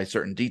tell by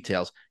certain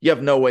details, you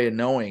have no way of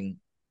knowing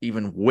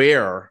even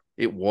where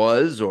it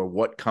was or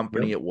what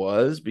company it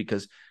was,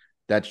 because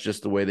that's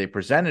just the way they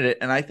presented it.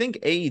 And I think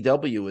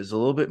AEW is a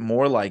little bit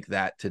more like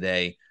that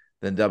today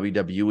than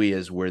WWE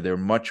is, where they're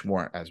much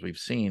more, as we've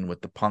seen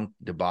with the Punk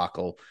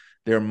debacle,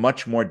 they're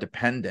much more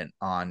dependent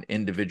on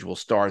individual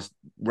stars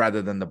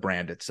rather than the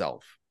brand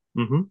itself.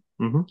 And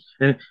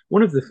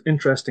one of the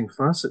interesting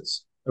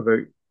facets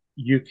about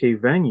UK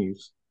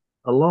venues,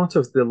 a lot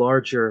of the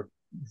larger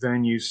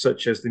venues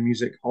such as the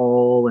Music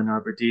Hall in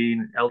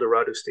Aberdeen,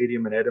 Eldorado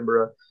Stadium in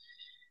Edinburgh,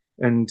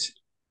 and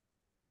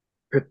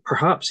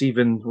perhaps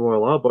even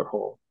Royal Albert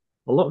Hall,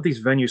 a lot of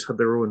these venues had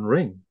their own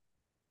ring.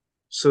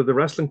 So the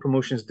wrestling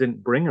promotions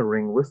didn't bring a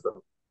ring with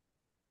them.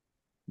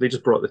 They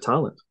just brought the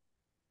talent.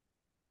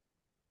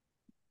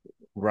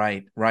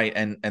 Right.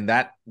 And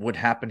that would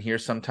happen here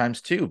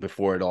sometimes too,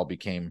 before it all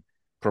became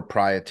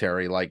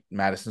proprietary. Like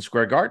Madison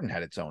Square Garden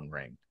had its own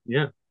ring.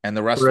 Yeah. And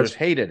the wrestlers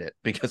hated it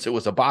because it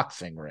was a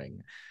boxing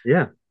ring.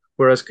 Yeah.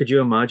 Whereas, could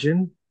you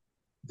imagine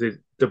the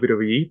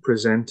WWE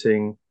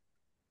presenting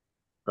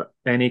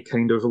any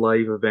kind of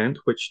live event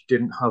which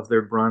didn't have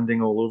their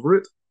branding all over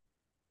it?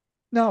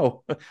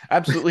 No,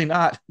 absolutely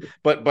not.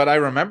 But I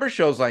remember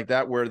shows like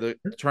that where the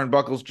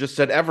turnbuckles just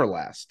said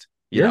Everlast,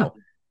 you know,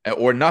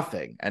 or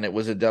nothing. And it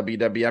was a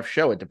WWF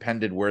show. It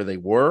depended where they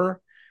were.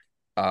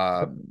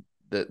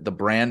 The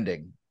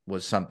branding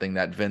was something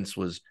that Vince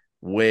was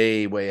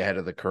way ahead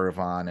of the curve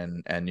on,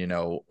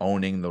 and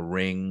owning the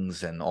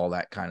rings and all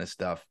that kind of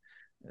stuff,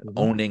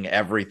 owning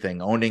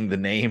everything, owning the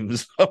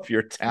names of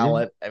your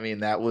talent. I mean,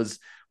 that was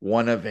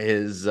one of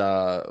his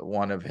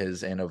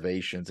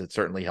innovations. It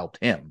certainly helped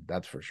him,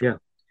 that's for sure.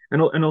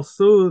 And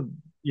although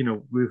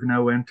we've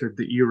now entered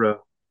the era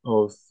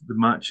of the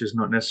matches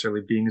not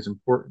necessarily being as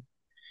important,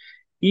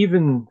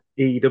 even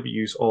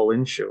AEW's All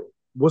In show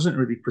wasn't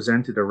really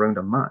presented around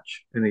a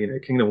match in the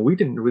United Kingdom. We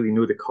didn't really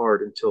know the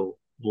card until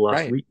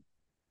last week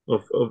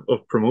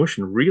of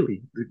promotion.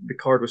 Really, the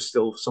card was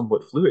still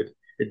somewhat fluid.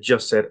 It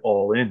just said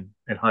All In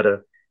and had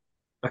a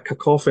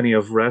cacophony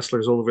of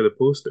wrestlers all over the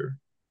poster,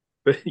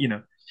 but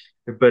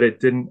it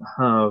didn't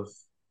have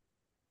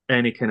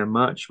any kind of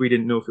match. We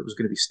didn't know if it was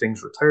going to be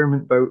Sting's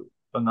retirement bout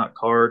on that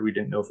card. We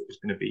didn't know if it was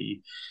going to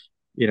be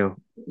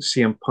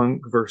CM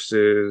Punk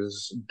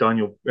versus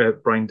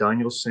Bryan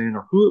Danielson,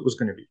 or who it was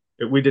going to be.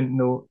 We didn't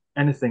know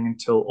anything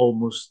until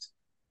almost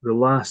the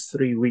last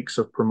 3 weeks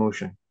of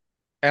promotion.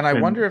 And I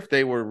wonder if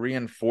they were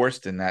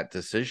reinforced in that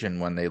decision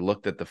when they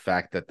looked at the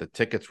fact that the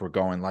tickets were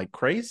going like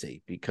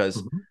crazy,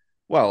 because,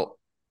 well,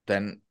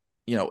 then,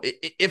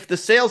 if the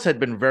sales had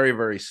been very,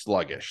 very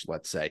sluggish,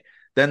 let's say,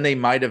 then they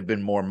might have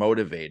been more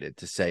motivated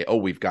to say, oh,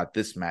 we've got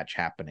this match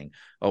happening.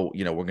 Oh,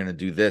 we're going to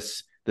do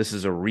this. This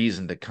is a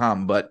reason to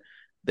come. But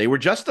they were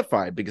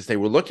justified because they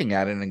were looking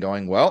at it and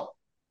going, well,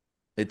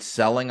 it's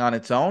selling on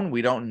its own.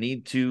 We don't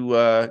need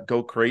to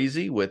go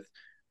crazy with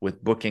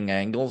booking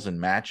angles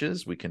and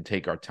matches. We can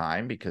take our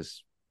time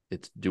because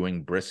it's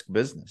doing brisk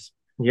business.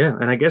 Yeah,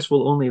 and I guess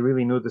we'll only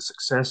really know the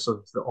success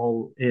of the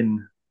All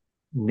In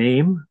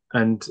name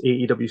and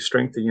AEW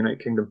Strength of the United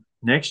Kingdom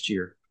next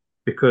year,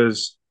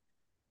 because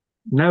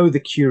now the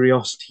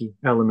curiosity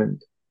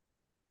element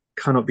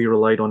cannot be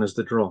relied on as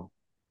the draw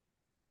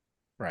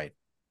Right.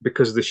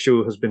 because the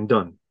show has been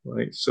done,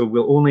 right? So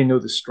we'll only know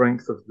the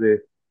strength of the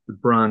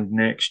brand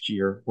next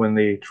year when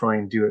they try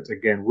and do it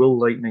again. Will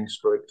lightning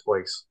strike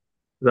twice?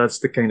 That's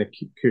the kind of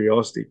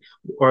curiosity.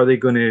 Are they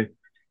going to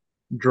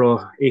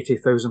draw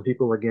 80,000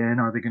 people again?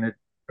 Are they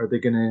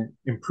going to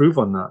improve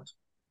on that?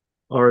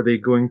 Are they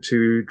going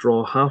to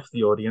draw half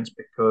the audience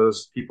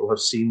because people have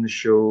seen the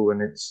show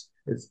and it's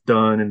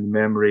done in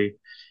memory,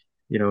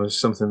 is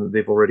something that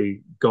they've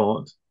already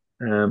got.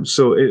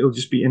 So it'll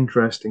just be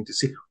interesting to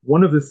see.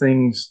 One of the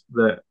things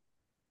that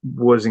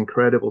was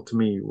incredible to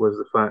me was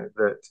the fact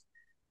that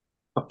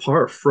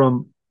apart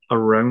from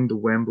around the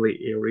Wembley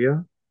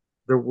area,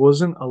 there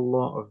wasn't a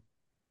lot of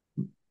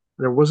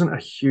there wasn't a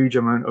huge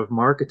amount of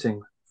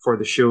marketing for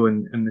the show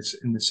in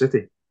the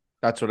city.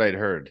 That's what I'd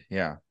heard.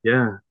 Yeah.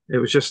 Yeah, it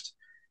was just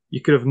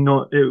you could have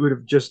not. It would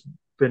have just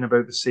been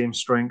about the same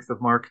strength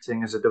of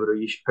marketing as a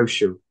WWE house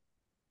show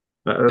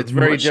at a It's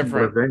very much smaller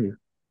different. venue.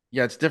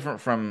 Yeah, it's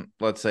different from,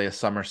 let's say, a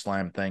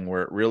SummerSlam thing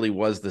where it really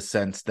was the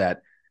sense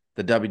that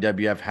the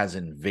WWF has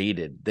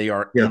invaded. They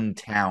are Yeah. in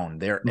town.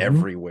 They're Hmm.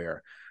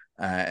 everywhere,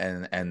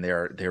 and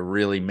they're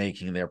really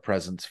making their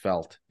presence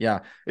felt. Yeah,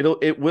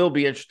 it will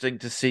be interesting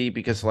to see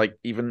because, like,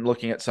 even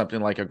looking at something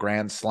like a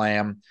Grand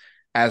Slam,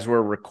 as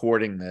we're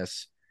recording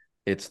this,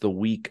 it's the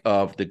week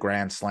of the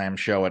Grand Slam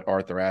show at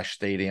Arthur Ashe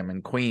Stadium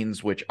in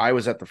Queens, which I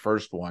was at the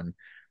first one,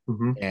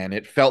 Hmm. and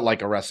it felt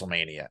like a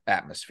WrestleMania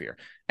atmosphere.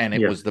 And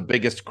it Yeah. was the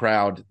biggest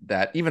crowd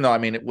that, even though, I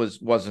mean,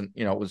 wasn't,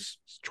 it was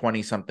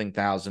 20 something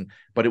thousand,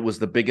 but it was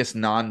the biggest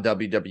non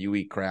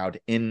WWE crowd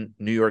in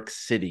New York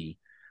City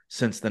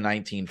since the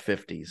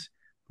 1950s,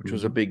 which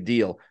was a Hmm. big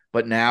deal.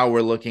 But now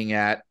we're looking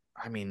at,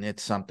 I mean,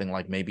 it's something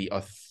like maybe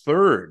a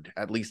third,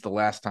 at least the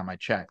last time I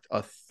checked,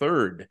 a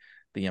third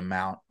the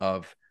amount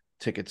of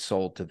tickets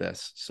sold to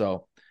this.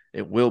 So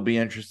it will be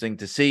interesting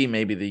to see.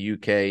 Maybe the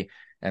UK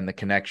and the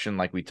connection,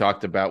 like we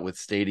talked about with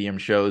stadium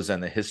shows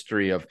and the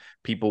history of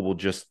people will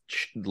just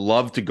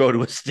love to go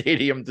to a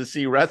stadium to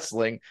see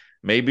wrestling.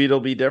 Maybe it'll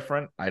be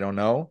different. I don't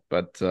know,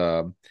 but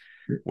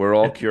we're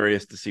all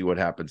curious to see what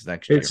happens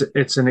next year.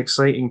 It's an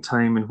exciting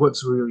time, and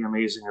what's really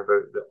amazing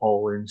about the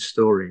All In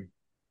story,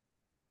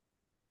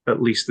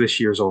 at least this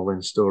year's All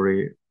In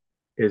story,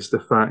 is the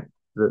fact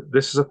that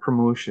this is a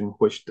promotion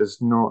which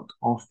does not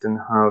often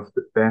have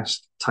the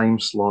best time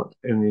slot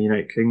in the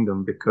United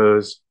Kingdom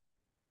because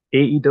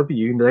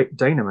AEW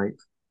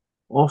Dynamite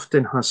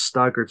often has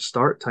staggered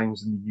start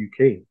times in the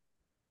UK.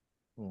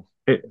 Oh,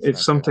 It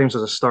sometimes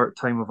has a start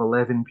time of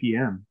 11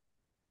 p.m.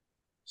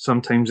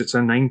 Sometimes it's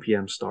a 9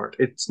 p.m. start.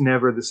 It's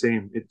never the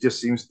same. It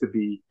just seems to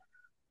be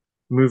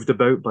moved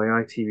about by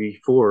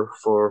ITV4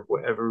 for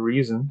whatever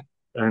reason.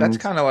 That's And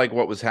kind of like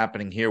what was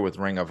happening here with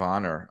Ring of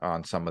Honor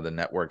on some of the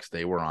networks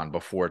they were on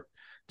before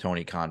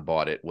Tony Khan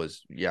bought it.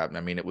 Was, yeah, I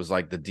mean, it was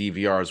like the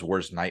DVR's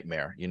worst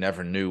nightmare. You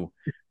never knew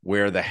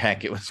where the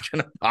heck it was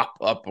going to pop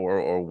up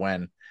or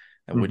when,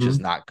 which is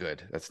mhm, not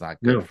good. That's not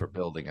good no, for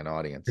building an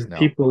audience. and No.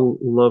 people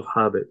love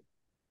habit.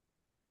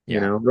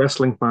 Yeah.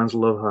 Wrestling fans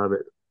love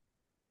habit.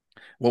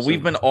 Well, we've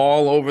So been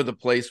all over the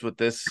place with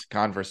this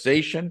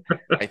conversation.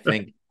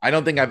 I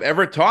don't think I've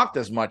ever talked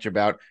as much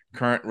about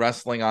current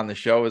wrestling on the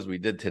show as we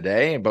did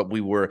today, but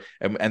we were,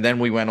 and then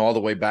we went all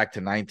the way back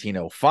to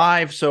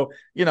 1905. So,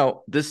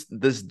 this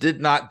did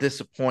not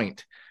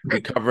disappoint. We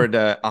covered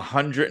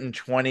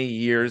 120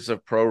 years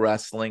of pro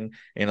wrestling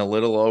in a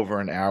little over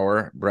an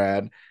hour,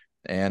 Brad,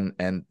 and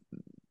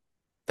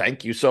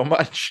thank you so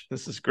much.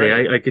 This is hey,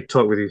 great. I could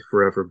talk with you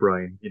forever,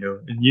 Brian.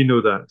 And you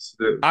know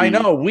that. I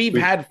know we've We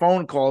had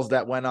phone calls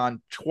that went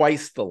on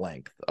twice the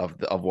length of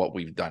what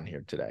we've done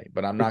here today,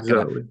 but I'm not going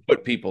to exactly.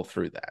 put people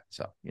through that.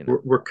 So,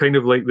 We're kind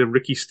of like the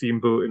Ricky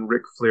Steamboat and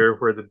Ric Flair,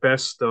 where the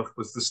best stuff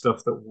was the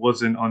stuff that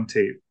wasn't on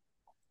tape.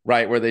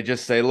 right. Where they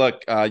just say,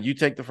 look, you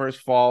take the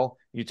first fall,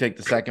 you take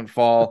the second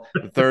fall,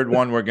 the third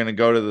one, we're going to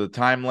go to the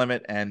time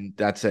limit and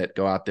that's it.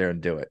 Go out there and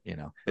do it. It's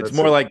That's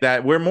more it. like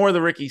that. We're more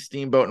the Ricky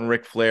Steamboat and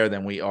Ric Flair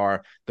than we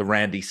are the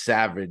Randy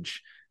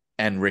Savage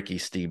and Ricky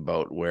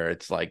Steamboat, where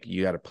it's like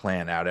you got to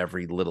plan out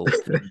every little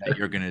thing that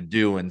you're going to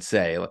do and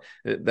say.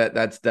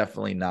 That's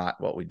definitely not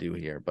what we do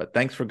here. But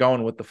thanks for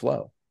going with the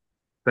flow.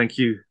 Thank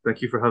you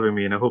for having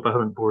me, and I hope I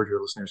haven't bored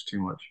your listeners too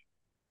much.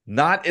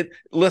 Not it.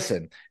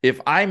 Listen, if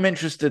I'm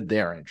interested,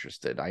 they're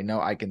interested. I know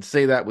I can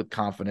say that with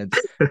confidence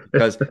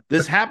because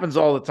this happens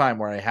all the time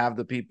where I have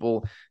the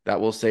people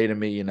that will say to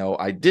me,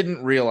 I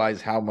didn't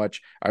realize how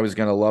much I was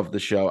going to love the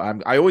show.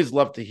 I always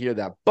love to hear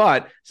that.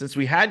 But since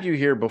we had you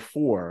here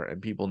before and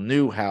people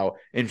knew how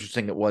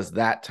interesting it was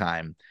that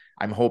time,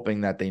 I'm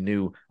hoping that they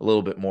knew a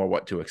little bit more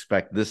what to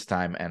expect this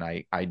time.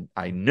 And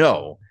I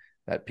know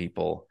that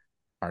people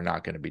are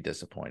not going to be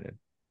disappointed.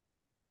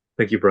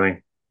 Thank you,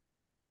 Brian.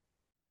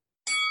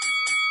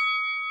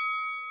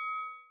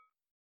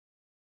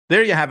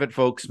 There you have it,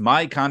 folks.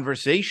 My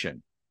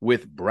conversation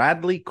with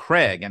Bradley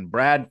Craig. And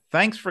Brad,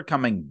 thanks for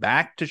coming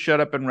back to Shut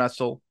Up and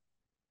Wrestle.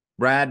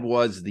 Brad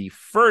was the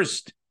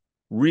first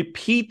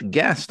repeat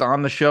guest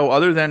on the show,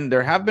 other than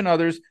there have been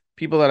others,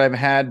 people that I've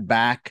had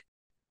back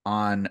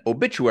on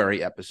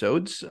obituary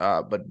episodes.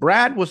 But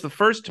Brad was the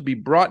first to be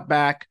brought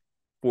back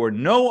for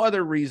no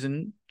other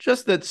reason,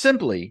 just that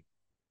simply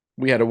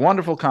we had a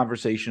wonderful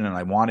conversation and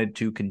I wanted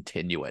to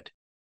continue it.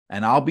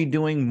 And I'll be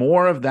doing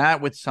more of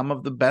that with some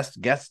of the best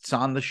guests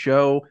on the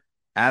show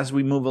as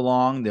we move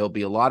along. There'll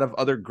be a lot of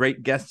other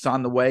great guests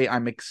on the way.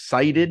 I'm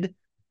excited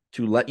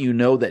to let you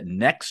know that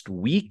next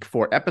week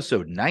for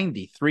episode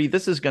 93,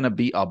 this is going to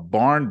be a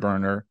barn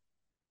burner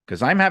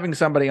because I'm having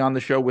somebody on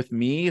the show with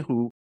me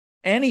who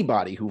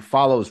anybody who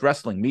follows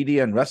wrestling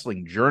media and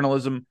wrestling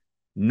journalism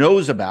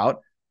knows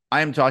about.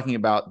 I am talking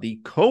about the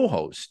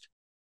co-host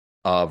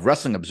of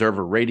Wrestling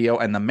Observer Radio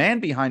and the man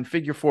behind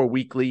Figure 4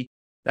 Weekly.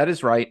 That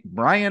is right,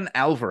 Brian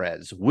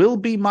Alvarez will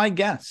be my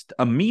guest,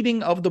 a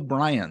meeting of the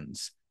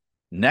Bryans,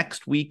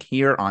 next week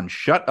here on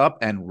Shut Up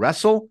and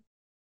Wrestle.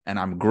 And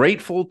I'm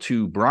grateful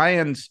to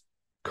Brian's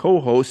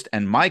co-host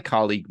and my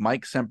colleague,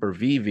 Mike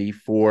Sempervive,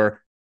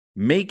 for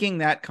making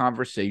that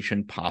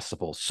conversation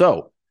possible.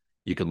 So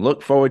you can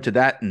look forward to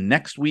that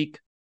next week.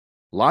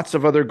 Lots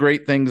of other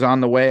great things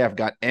on the way. I've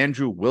got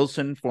Andrew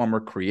Wilson, former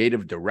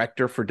creative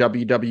director for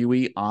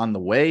WWE, on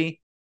the way.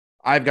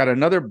 I've got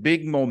another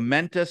big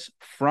momentous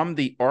From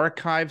the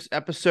Archives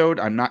episode.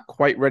 I'm not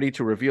quite ready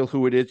to reveal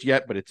who it is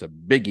yet, but it's a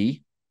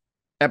biggie.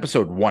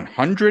 Episode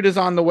 100 is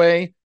on the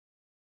way.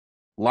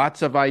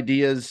 Lots of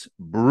ideas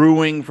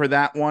brewing for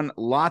that one.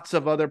 Lots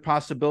of other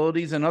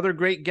possibilities and other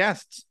great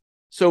guests.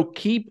 So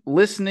keep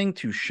listening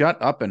to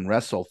Shut Up and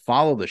Wrestle.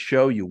 Follow the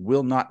show. You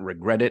will not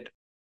regret it.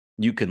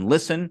 You can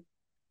listen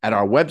at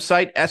our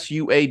website,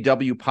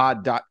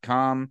 suawpod.com.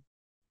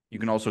 You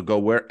can also go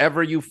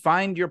wherever you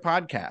find your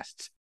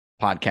podcasts.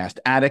 Podcast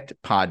Addict,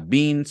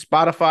 Podbean,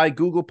 Spotify,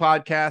 Google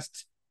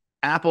Podcasts,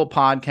 Apple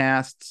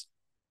Podcasts.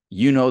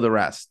 You know the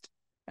rest.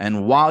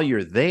 And while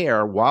you're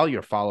there, while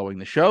you're following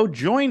the show,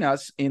 join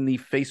us in the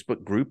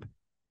Facebook group,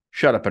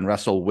 Shut Up and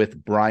Wrestle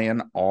with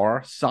Brian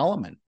R.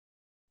 Solomon.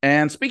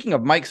 And speaking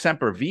of Mike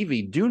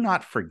Sempervive, do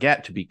not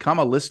forget to become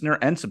a listener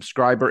and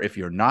subscriber if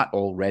you're not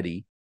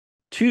already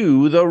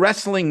to the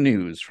Wrestling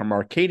News from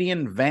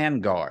Arcadian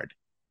Vanguard.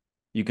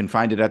 You can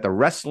find it at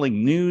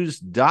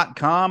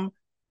thewrestlingnews.com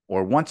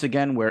or once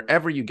again,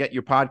 wherever you get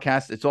your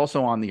podcasts. It's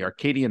also on the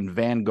Arcadian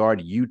Vanguard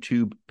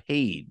YouTube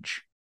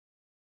page.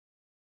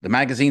 The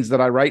magazines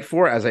that I write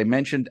for, as I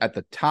mentioned at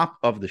the top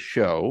of the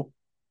show,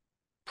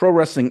 Pro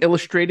Wrestling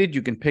Illustrated,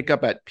 you can pick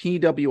up at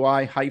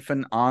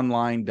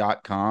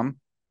pwi-online.com.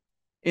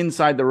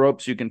 Inside the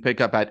Ropes, you can pick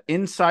up at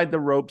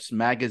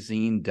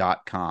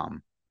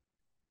InsideTheRopesMagazine.com.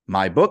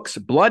 My books,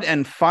 Blood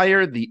and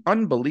Fire, the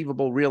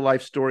unbelievable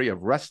real-life story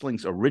of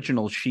wrestling's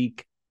original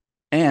Sheik,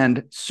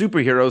 and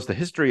Superheroes, the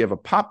history of a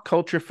pop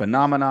culture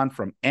phenomenon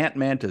from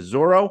Ant-Man to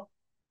Zorro.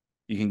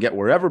 You can get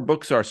wherever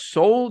books are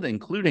sold,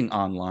 including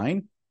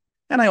online.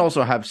 And I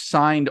also have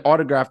signed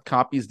autographed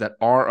copies that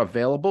are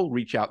available.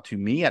 Reach out to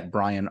me at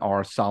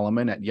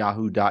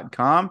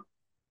brianrsolomon@yahoo.com,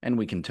 and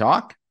we can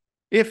talk.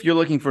 If you're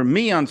looking for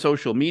me on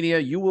social media,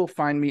 you will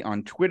find me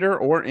on Twitter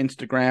or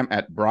Instagram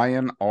at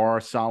Brian R.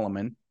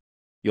 Solomon.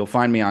 You'll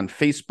find me on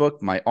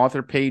Facebook, my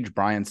author page,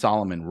 Brian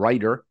Solomon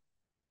Writer.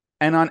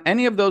 And on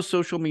any of those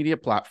social media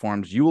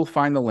platforms, you will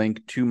find the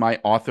link to my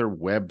author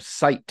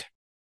website.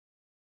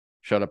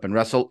 Shut Up and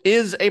Wrestle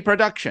is a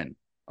production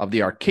of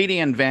the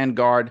Arcadian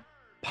Vanguard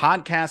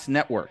Podcast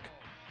Network.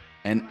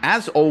 And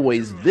as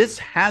always, this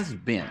has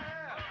been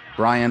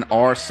Brian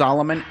R.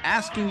 Solomon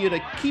asking you to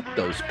keep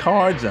those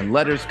cards and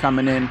letters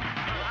coming in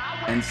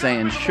and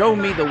saying, show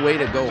me the way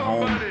to go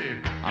home.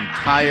 I'm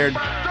tired and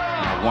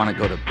I want to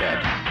go to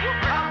bed.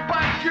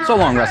 So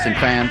long, wrestling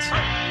fans.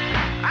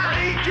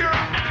 I need your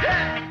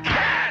pet.